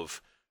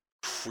of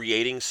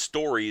creating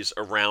stories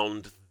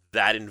around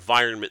that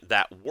environment,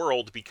 that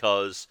world,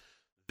 because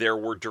there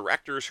were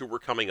directors who were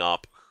coming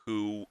up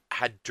who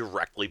had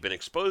directly been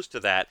exposed to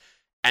that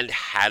and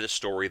had a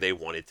story they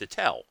wanted to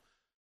tell.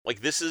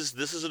 Like, this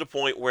is at a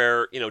point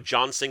where, you know,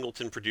 John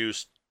Singleton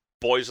produced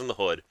Boys in the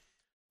Hood,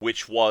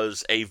 which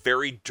was a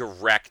very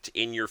direct,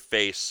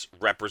 in-your-face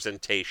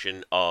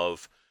representation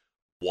of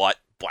what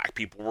black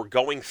people were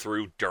going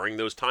through during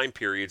those time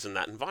periods in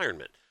that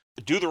environment.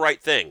 Do the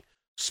Right Thing.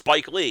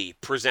 Spike Lee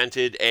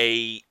presented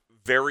a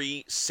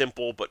very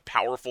simple but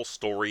powerful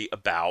story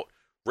about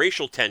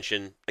racial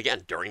tension,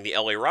 again, during the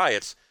LA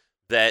riots,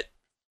 that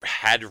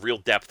had real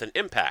depth and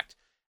impact.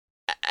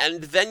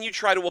 And then you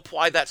try to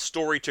apply that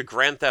story to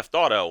Grand Theft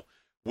Auto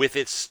with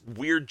its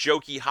weird,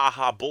 jokey,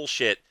 haha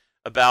bullshit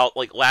about,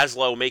 like,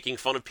 Laszlo making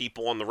fun of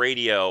people on the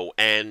radio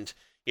and,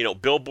 you know,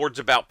 billboards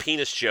about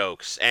penis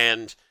jokes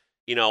and,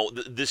 you know,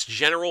 this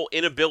general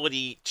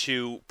inability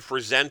to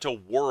present a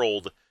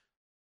world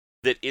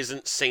that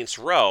isn't Saints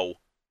Row.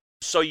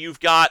 So you've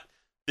got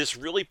this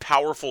really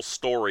powerful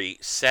story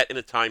set in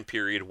a time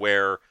period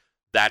where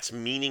that's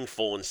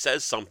meaningful and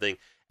says something,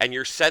 and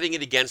you're setting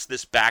it against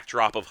this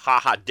backdrop of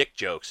haha dick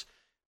jokes.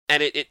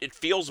 And it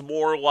feels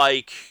more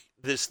like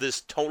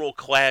this tonal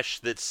clash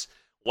that's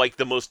like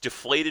the most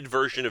deflated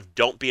version of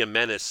Don't Be a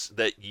Menace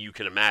that you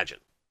can imagine.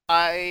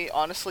 I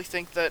honestly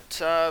think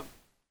that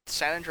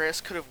San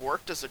Andreas could have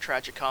worked as a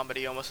tragic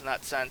comedy almost in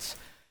that sense.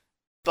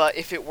 But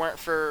if it weren't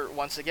for,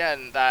 once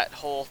again, that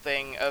whole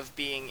thing of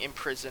being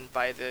imprisoned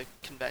by the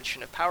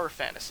convention of power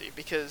fantasy,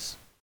 because,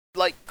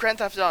 like, Grand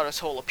Theft Auto's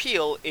whole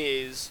appeal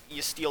is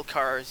you steal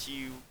cars,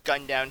 you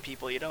gun down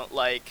people you don't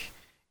like,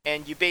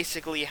 and you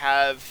basically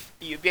have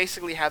the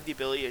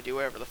ability to do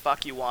whatever the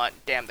fuck you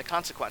want, damn the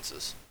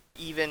consequences.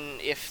 Even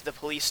if the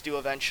police do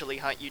eventually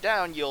hunt you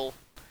down, you'll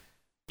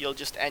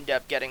just end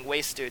up getting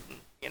wasted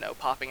and,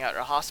 popping out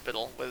of a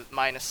hospital with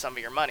minus some of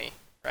your money,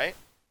 right?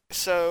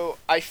 So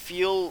I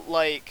feel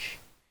like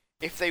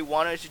if they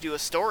wanted to do a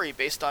story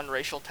based on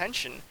racial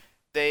tension,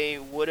 they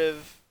would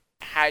have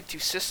had to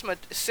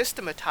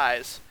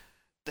systematize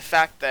the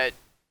fact that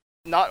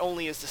not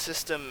only is the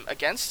system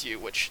against you,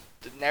 which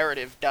the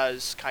narrative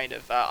does kind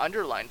of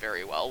underline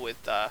very well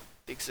with the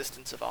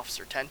existence of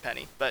Officer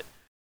Tenpenny, but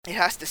it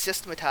has to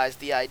systematize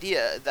the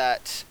idea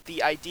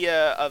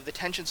of the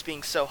tensions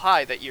being so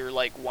high that you're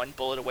like one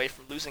bullet away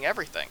from losing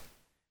everything.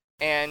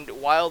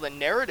 And while the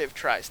narrative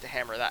tries to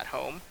hammer that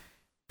home,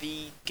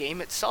 the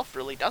game itself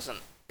really doesn't.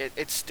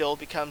 It still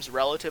becomes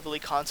relatively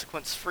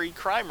consequence-free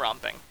crime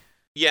romping.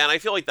 Yeah, and I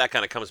feel like that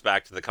kind of comes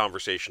back to the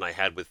conversation I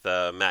had with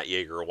Matt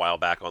Yeager a while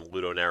back on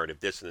Ludonarrative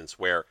Dissonance,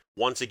 where,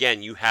 once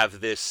again, you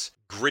have this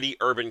gritty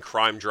urban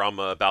crime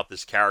drama about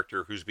this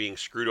character who's being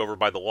screwed over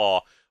by the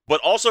law, but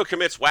also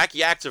commits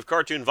wacky acts of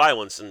cartoon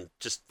violence and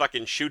just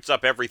fucking shoots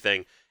up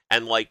everything,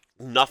 and, like,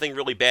 nothing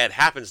really bad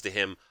happens to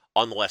him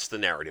unless the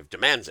narrative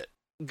demands it.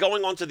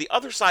 Going on to the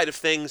other side of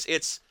things,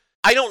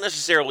 I don't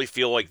necessarily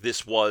feel like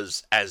this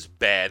was as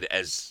bad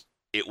as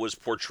it was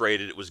portrayed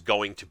it was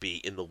going to be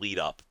in the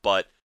lead-up,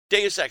 but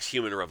Deus Ex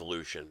Human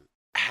Revolution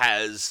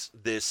has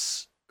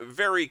this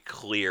very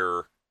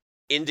clear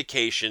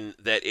indication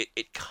that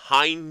it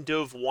kind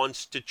of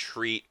wants to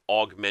treat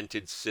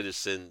augmented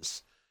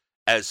citizens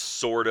as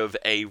sort of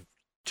a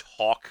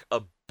talk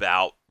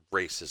about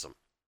racism.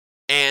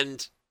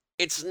 And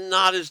it's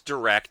not as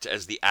direct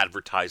as the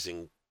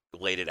advertising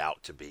laid it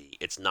out to be.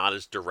 It's not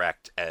as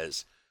direct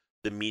as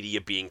the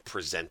media being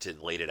presented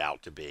laid it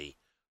out to be.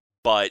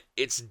 But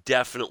it's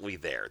definitely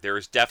there. There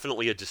is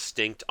definitely a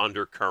distinct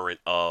undercurrent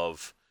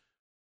of,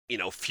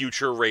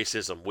 future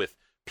racism with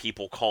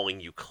people calling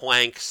you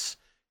clanks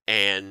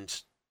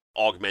and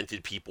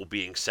augmented people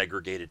being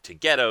segregated to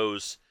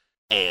ghettos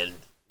and,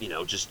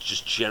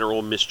 just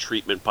general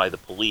mistreatment by the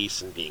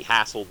police and being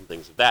hassled and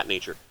things of that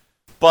nature.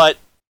 But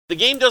the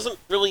game doesn't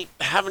really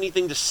have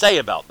anything to say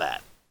about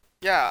that.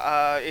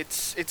 Yeah,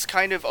 it's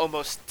kind of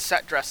almost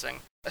set dressing,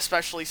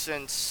 especially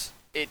since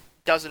it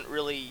doesn't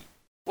really...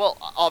 Well,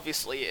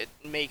 obviously it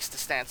makes the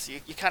stance...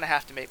 You kind of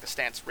have to make the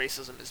stance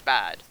racism is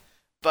bad,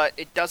 but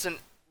it doesn't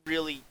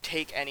really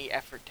take any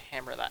effort to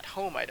hammer that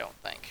home, I don't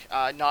think.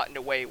 Not in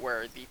a way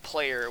where the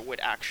player would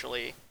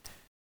actually,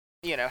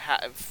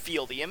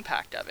 feel the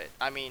impact of it.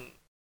 I mean,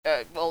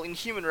 in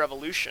Human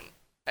Revolution...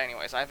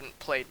 Anyways, I haven't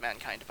played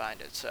Mankind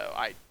Divided, so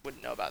I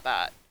wouldn't know about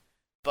that.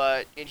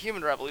 But in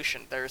Human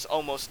Revolution, there's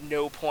almost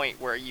no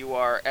point where you,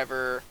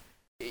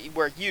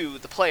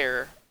 the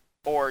player,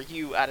 or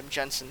you, Adam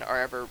Jensen, are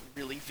ever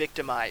really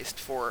victimized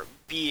for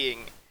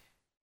being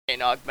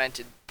an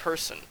augmented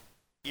person.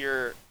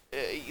 You're,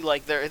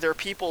 there are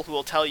people who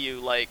will tell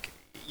you,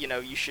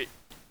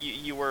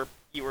 you were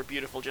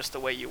beautiful just the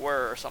way you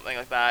were, or something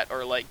like that,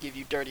 or, give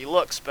you dirty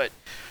looks, but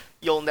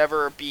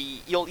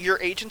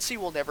your agency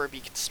will never be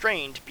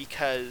constrained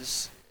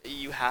because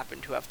you happen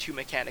to have two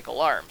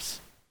mechanical arms.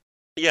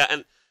 Yeah,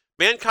 and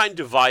Mankind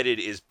Divided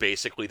is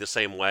basically the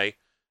same way.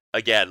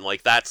 Again,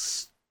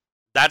 that's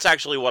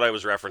actually what I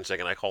was referencing,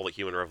 and I called it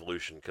Human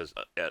Revolution, because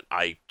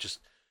I just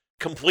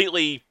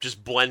completely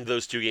just blend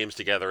those two games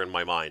together in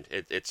my mind.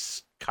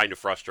 It's kind of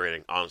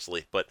frustrating,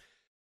 honestly. But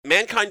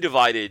Mankind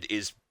Divided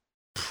is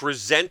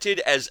presented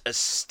as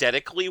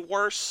aesthetically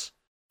worse,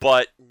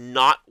 but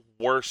not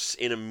worse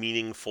in a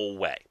meaningful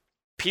way.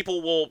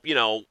 People will,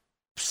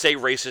 say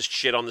racist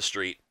shit on the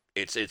street.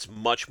 It's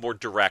much more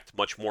direct,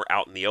 much more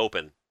out in the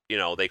open.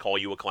 They call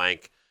you a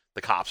clank,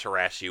 the cops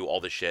harass you, all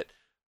this shit.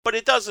 But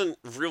it doesn't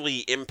really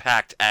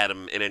impact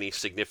Adam in any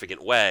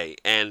significant way.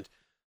 And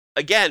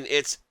again,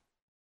 it's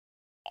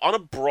on a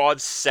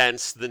broad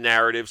sense, the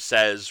narrative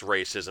says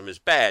racism is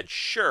bad,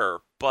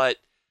 sure, but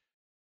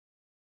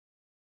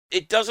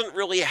it doesn't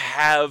really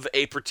have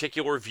a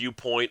particular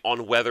viewpoint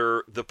on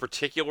whether the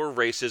particular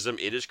racism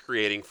it is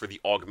creating for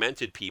the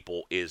augmented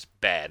people is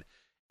bad.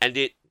 And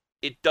it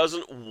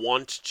doesn't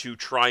want to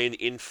try and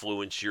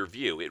influence your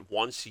view. It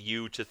wants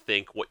you to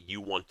think what you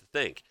want to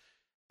think.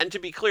 And to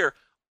be clear,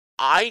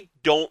 I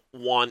don't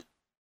want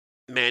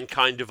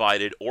Mankind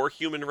Divided or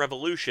Human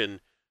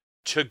Revolution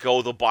to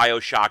go the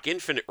BioShock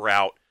Infinite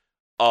route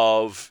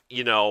of,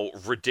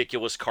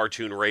 ridiculous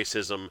cartoon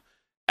racism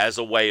as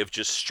a way of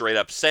just straight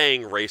up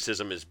saying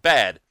racism is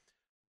bad.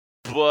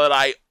 But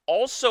I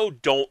also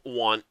don't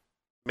want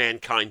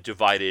Mankind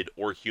Divided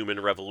or Human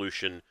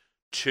Revolution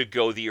to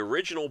go the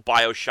original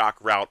BioShock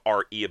route,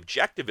 RE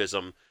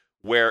objectivism,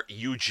 where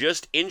you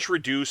just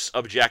introduce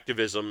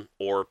objectivism,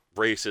 or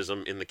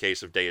racism in the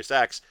case of Deus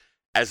Ex,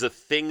 as a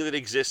thing that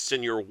exists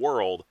in your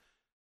world,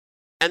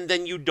 and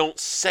then you don't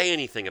say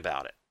anything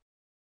about it.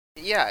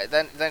 Yeah,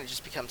 then it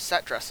just becomes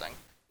set dressing.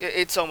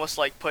 It's almost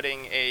like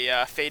putting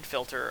a fade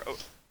filter,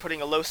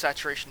 putting a low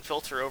saturation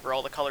filter over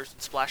all the colors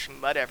and splashing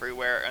mud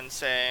everywhere, and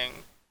saying,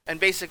 and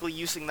basically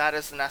using that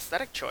as an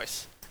aesthetic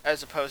choice,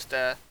 as opposed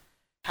to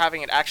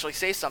having it actually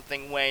say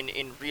something when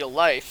in real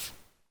life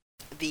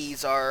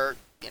these are,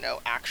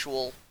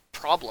 actual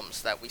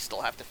problems that we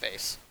still have to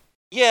face.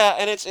 Yeah,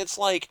 and it's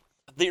like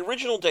the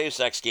original Deus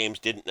Ex games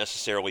didn't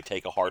necessarily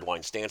take a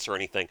hardline stance or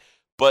anything,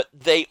 but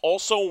they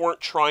also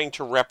weren't trying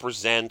to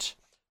represent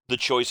the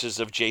choices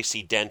of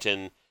J.C.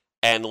 Denton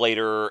and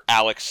later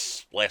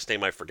Alex, last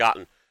name I've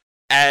forgotten,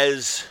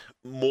 as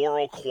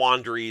moral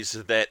quandaries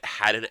that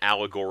had an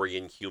allegory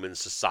in human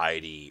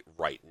society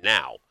right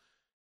now.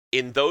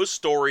 In those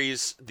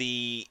stories,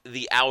 the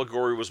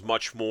allegory was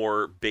much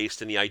more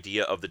based in the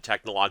idea of the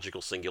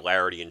technological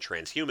singularity and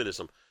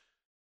transhumanism,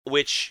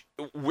 which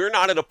we're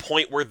not at a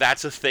point where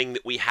that's a thing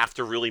that we have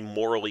to really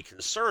morally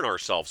concern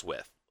ourselves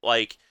with.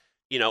 Like,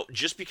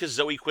 just because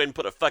Zoe Quinn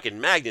put a fucking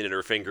magnet in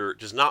her finger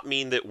does not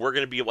mean that we're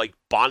going to be like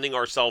bonding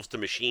ourselves to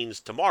machines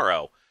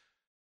tomorrow.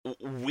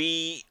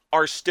 We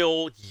are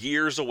still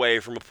years away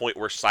from a point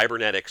where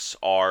cybernetics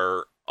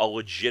are a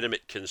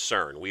legitimate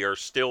concern. We are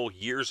still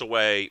years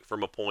away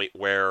from a point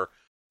where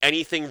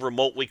anything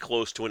remotely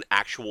close to an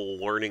actual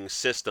learning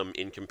system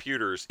in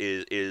computers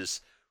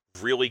is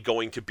really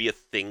going to be a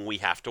thing we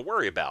have to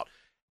worry about.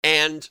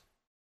 And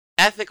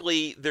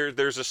ethically,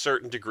 there's a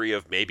certain degree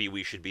of maybe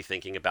we should be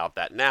thinking about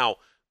that now,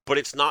 but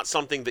it's not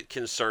something that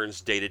concerns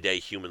day-to-day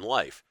human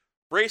life.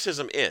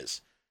 Racism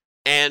is.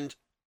 And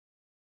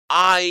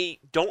I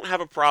don't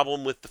have a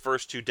problem with the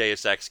first two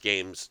Deus Ex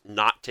games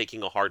not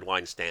taking a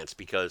hardline stance,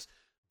 because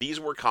these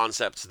were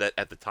concepts that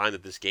at the time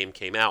that this game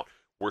came out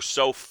were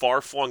so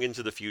far flung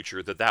into the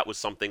future that that was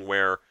something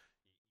where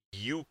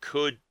you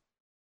could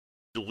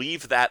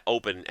leave that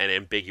open and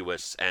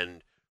ambiguous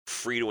and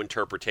free to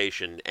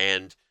interpretation,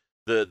 and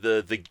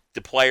the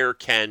player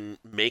can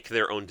make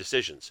their own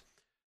decisions.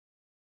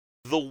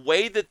 The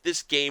way that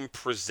this game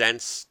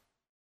presents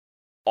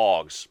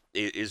Augs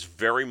is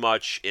very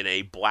much in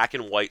a black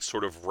and white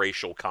sort of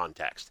racial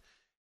context.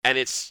 And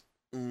it's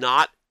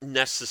not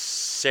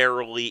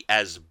necessarily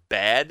as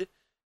bad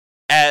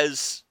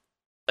as,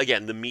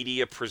 again, the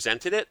media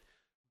presented it,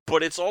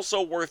 but it's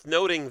also worth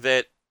noting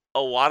that a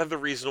lot of the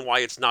reason why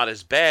it's not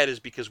as bad is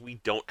because we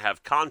don't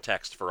have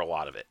context for a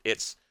lot of it.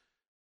 It's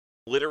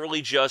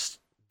literally just,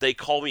 they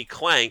call me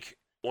Clank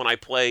when I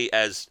play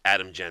as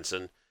Adam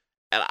Jensen,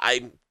 and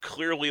I'm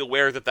clearly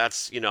aware that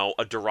that's,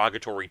 a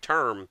derogatory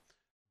term,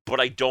 but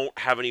I don't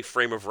have any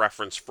frame of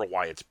reference for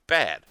why it's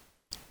bad.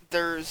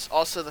 There's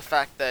also the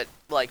fact that,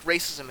 like,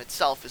 racism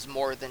itself is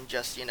more than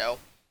just,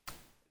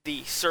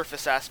 the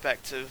surface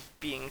aspects of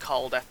being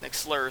called ethnic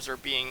slurs or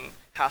being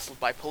hassled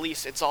by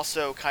police. It's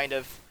also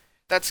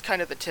that's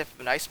kind of the tip of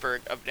an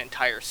iceberg of an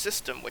entire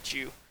system, which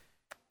you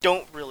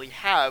don't really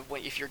have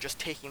if you're just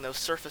taking those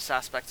surface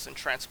aspects and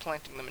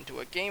transplanting them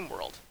into a game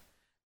world.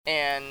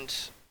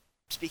 And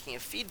speaking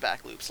of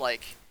feedback loops,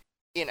 like,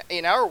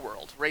 in our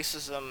world,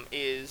 racism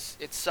is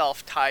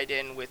itself tied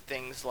in with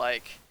things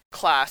like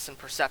class and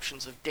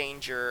perceptions of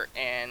danger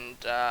and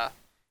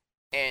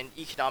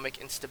economic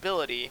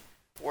instability.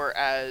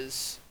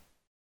 Whereas,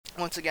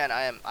 once again,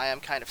 I am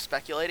kind of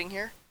speculating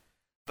here,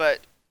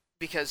 but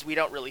because we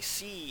don't really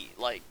see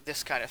like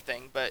this kind of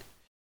thing. But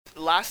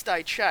last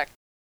I checked,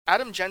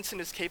 Adam Jensen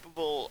is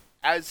capable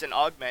as an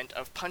augment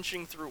of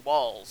punching through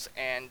walls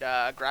and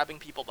grabbing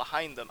people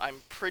behind them.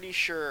 I'm pretty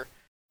sure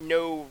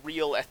no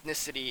real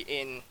ethnicity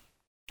in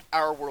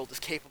our world is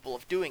capable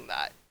of doing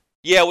that.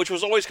 Yeah, which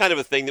was always kind of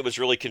a thing that was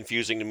really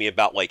confusing to me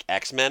about, like,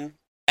 X-Men.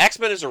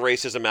 X-Men as a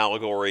racism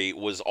allegory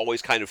was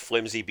always kind of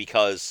flimsy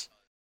because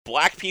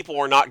black people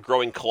are not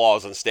growing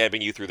claws and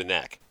stabbing you through the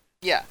neck.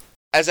 Yeah.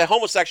 As a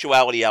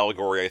homosexuality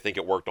allegory, I think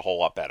it worked a whole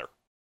lot better.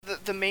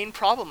 The main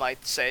problem,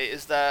 I'd say,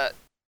 is that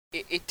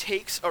it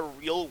takes a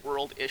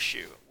real-world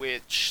issue,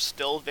 which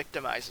still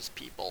victimizes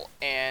people,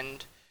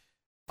 and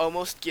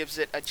almost gives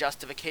it a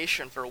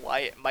justification for why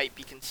it might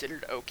be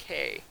considered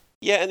okay.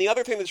 Yeah, and the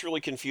other thing that's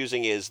really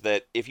confusing is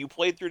that if you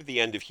played through to the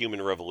end of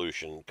Human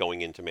Revolution,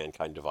 going into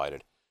Mankind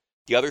Divided,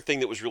 the other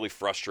thing that was really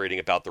frustrating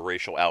about the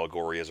racial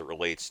allegory as it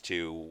relates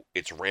to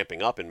its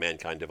ramping up in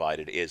Mankind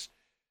Divided is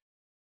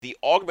the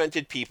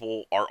augmented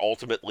people are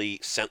ultimately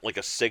sent like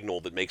a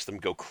signal that makes them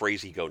go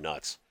crazy, go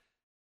nuts,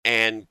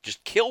 and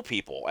just kill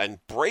people and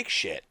break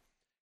shit.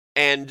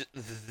 And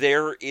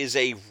there is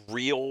a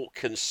real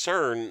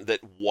concern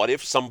that what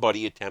if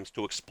somebody attempts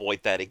to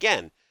exploit that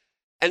again?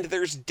 And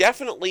there's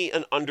definitely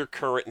an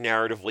undercurrent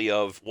narratively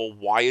of, well,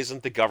 why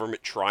isn't the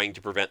government trying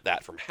to prevent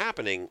that from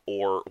happening?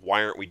 Or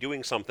why aren't we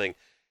doing something?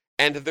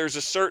 And there's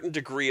a certain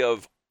degree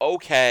of,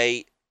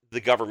 okay, the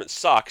government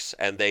sucks,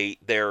 and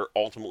they're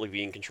ultimately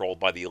being controlled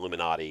by the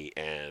Illuminati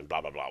and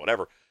blah, blah, blah,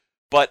 whatever.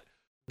 But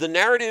the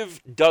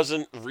narrative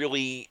doesn't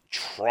really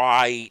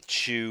try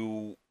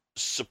to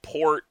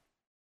support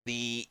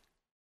the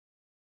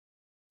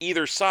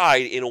either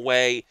side in a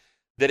way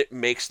that it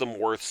makes them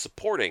worth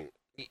supporting.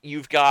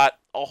 You've got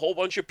a whole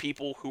bunch of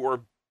people who are,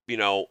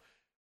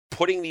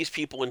 putting these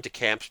people into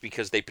camps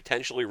because they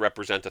potentially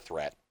represent a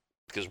threat.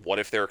 Because what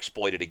if they're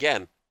exploited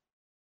again?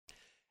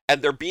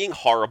 And they're being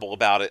horrible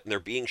about it, and they're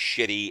being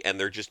shitty, and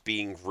they're just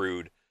being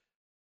rude.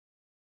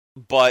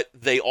 But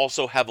they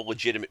also have a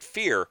legitimate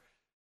fear.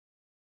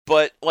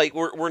 But, like,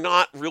 we're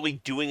not really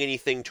doing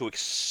anything to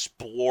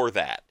explore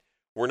that.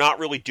 We're not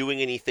really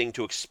doing anything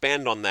to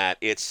expand on that.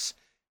 It's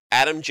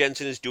Adam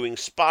Jensen is doing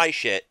spy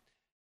shit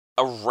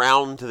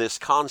around this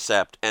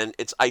concept, and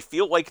I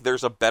feel like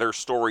there's a better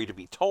story to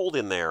be told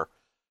in there.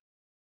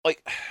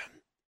 Like,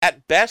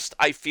 at best,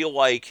 I feel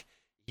like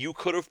you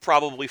could have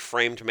probably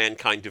framed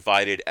Mankind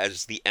Divided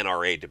as the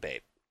NRA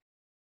debate.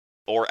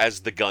 Or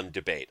as the gun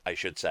debate, I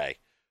should say.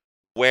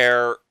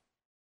 Where,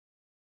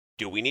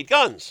 do we need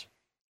guns?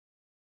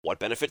 What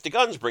benefit do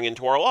guns bring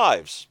into our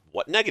lives?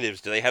 What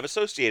negatives do they have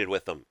associated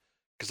with them?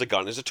 Because a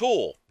gun is a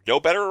tool. No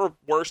better or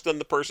worse than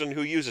the person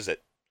who uses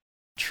it.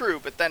 True,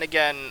 but then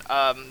again,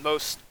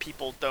 most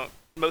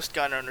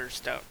gun owners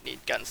don't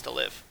need guns to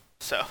live.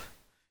 So,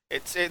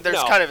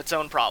 there's kind of its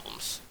own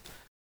problems.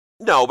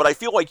 No, but I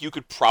feel like you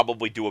could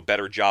probably do a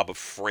better job of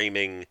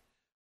framing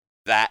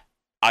that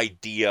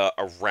idea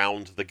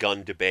around the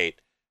gun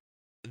debate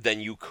than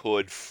you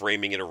could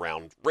framing it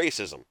around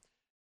racism.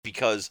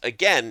 Because,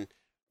 again,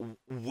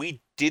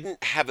 we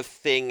didn't have a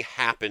thing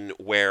happen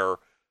where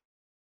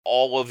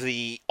all of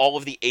the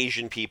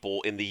Asian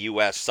people in the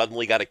U.S.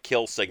 suddenly got a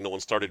kill signal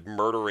and started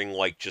murdering,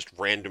 like, just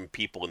random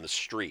people in the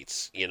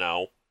streets, you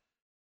know?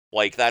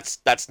 Like,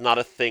 that's not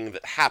a thing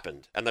that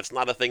happened, and that's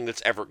not a thing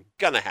that's ever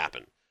gonna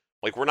happen.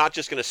 Like, we're not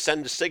just gonna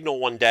send a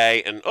signal one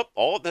day and,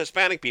 all of the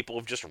Hispanic people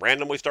have just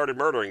randomly started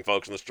murdering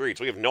folks in the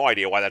streets. We have no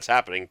idea why that's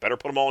happening. Better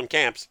put them all in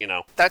camps, you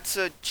know? That's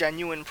a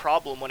genuine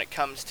problem when it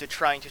comes to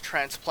trying to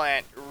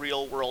transplant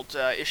real-world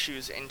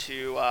issues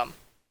into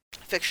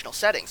fictional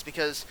settings,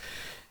 because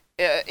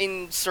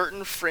in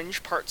certain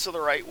fringe parts of the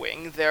right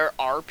wing, there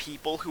are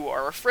people who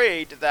are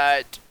afraid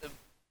that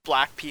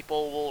black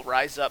people will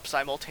rise up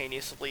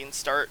simultaneously and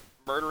start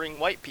murdering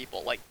white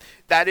people. Like,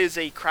 that is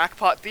a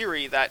crackpot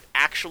theory that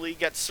actually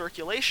gets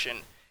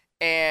circulation.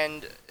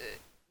 And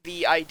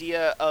the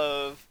idea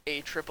of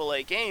a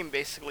AAA game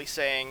basically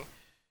saying,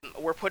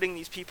 we're putting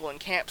these people in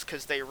camps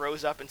because they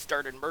rose up and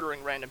started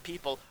murdering random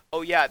people.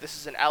 Oh yeah, this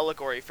is an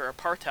allegory for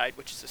apartheid,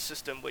 which is a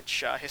system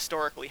which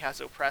historically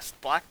has oppressed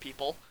black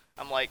people.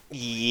 I'm like,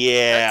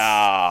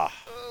 yeah,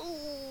 that's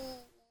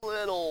a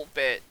little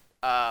bit.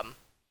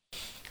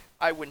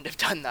 I wouldn't have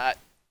done that.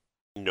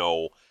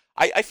 No,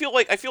 I feel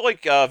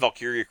like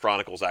Valkyria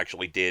Chronicles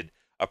actually did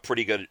a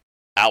pretty good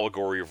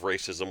allegory of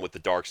racism with the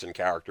Darkson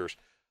characters.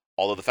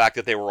 Although the fact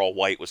that they were all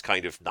white was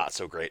kind of not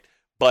so great.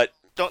 But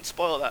don't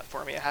spoil that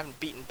for me. I haven't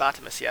beaten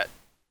Batimus yet.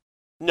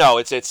 No,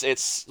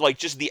 it's like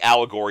just the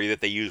allegory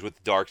that they use with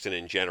the Darkson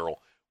in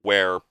general,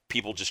 where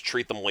people just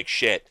treat them like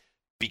shit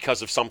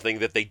because of something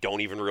that they don't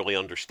even really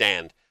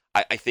understand,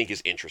 I think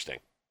is interesting.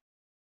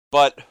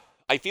 But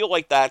I feel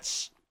like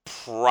that's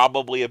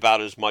probably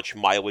about as much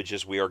mileage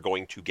as we are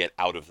going to get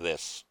out of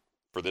this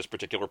for this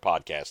particular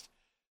podcast.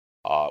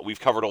 We've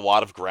covered a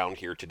lot of ground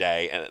here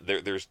today, and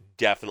there's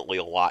definitely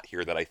a lot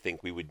here that I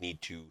think we would need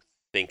to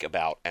think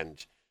about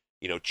and,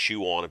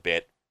 chew on a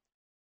bit.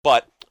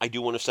 But I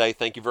do want to say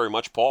thank you very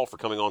much, Paul, for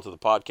coming on to the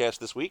podcast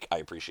this week. I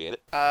appreciate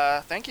it.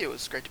 Thank you. It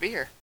was great to be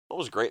here. It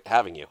was great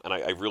having you, and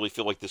I really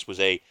feel like this was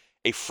a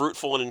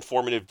fruitful and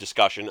informative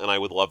discussion, and I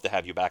would love to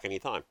have you back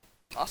anytime.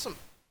 Awesome.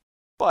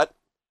 But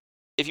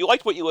if you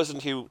liked what you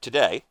listened to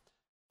today,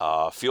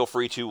 feel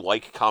free to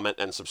like, comment,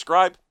 and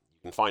subscribe.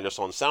 You can find us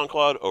on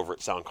SoundCloud over at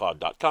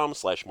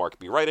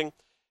soundcloud.com/MarkBWriting,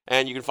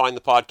 and you can find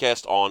the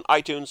podcast on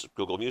iTunes,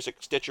 Google Music,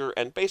 Stitcher,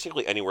 and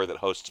basically anywhere that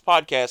hosts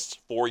podcasts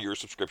for your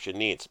subscription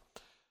needs.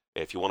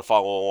 If you want to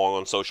follow along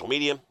on social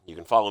media, you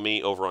can follow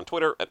me over on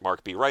Twitter at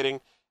MarkBWriting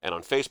and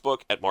on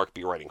Facebook at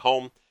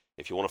MarkBWritingHome.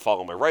 If you want to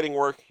follow my writing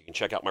work, you can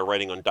check out my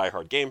writing on Die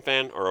Hard Game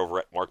Fan or over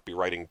at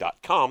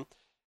markbwriting.com.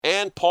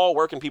 And Paul,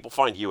 where can people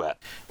find you at?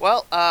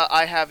 Well,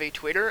 I have a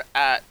Twitter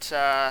at,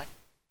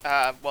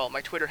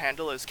 my Twitter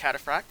handle is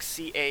Cataphrach,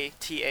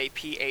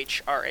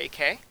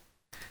 CATAPHRAK.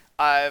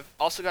 I've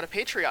also got a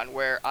Patreon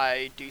where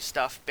I do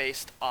stuff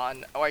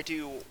I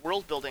do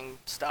world building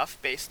stuff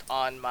based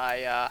on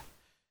my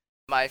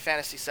my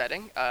fantasy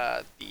setting,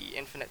 the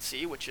Infinite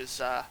Sea, which is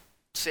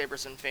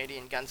Sabres Infinity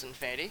and Guns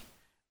Infinity.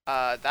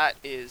 That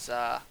is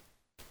at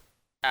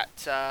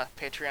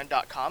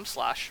patreon.com/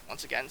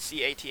 once again,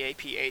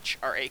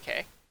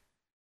 CATAPHRAK.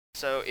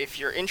 So if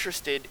you're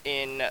interested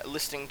in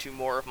listening to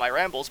more of my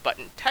rambles, but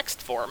in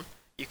text form,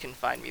 you can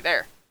find me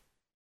there.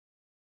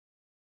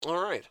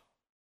 All right.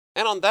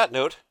 And on that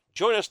note,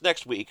 join us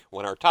next week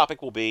when our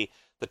topic will be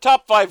the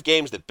top 5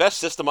 games that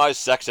best systemize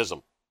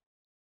sexism.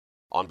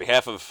 On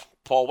behalf of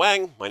Paul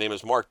Wang, my name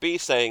is Mark B,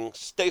 saying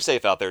stay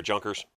safe out there, junkers.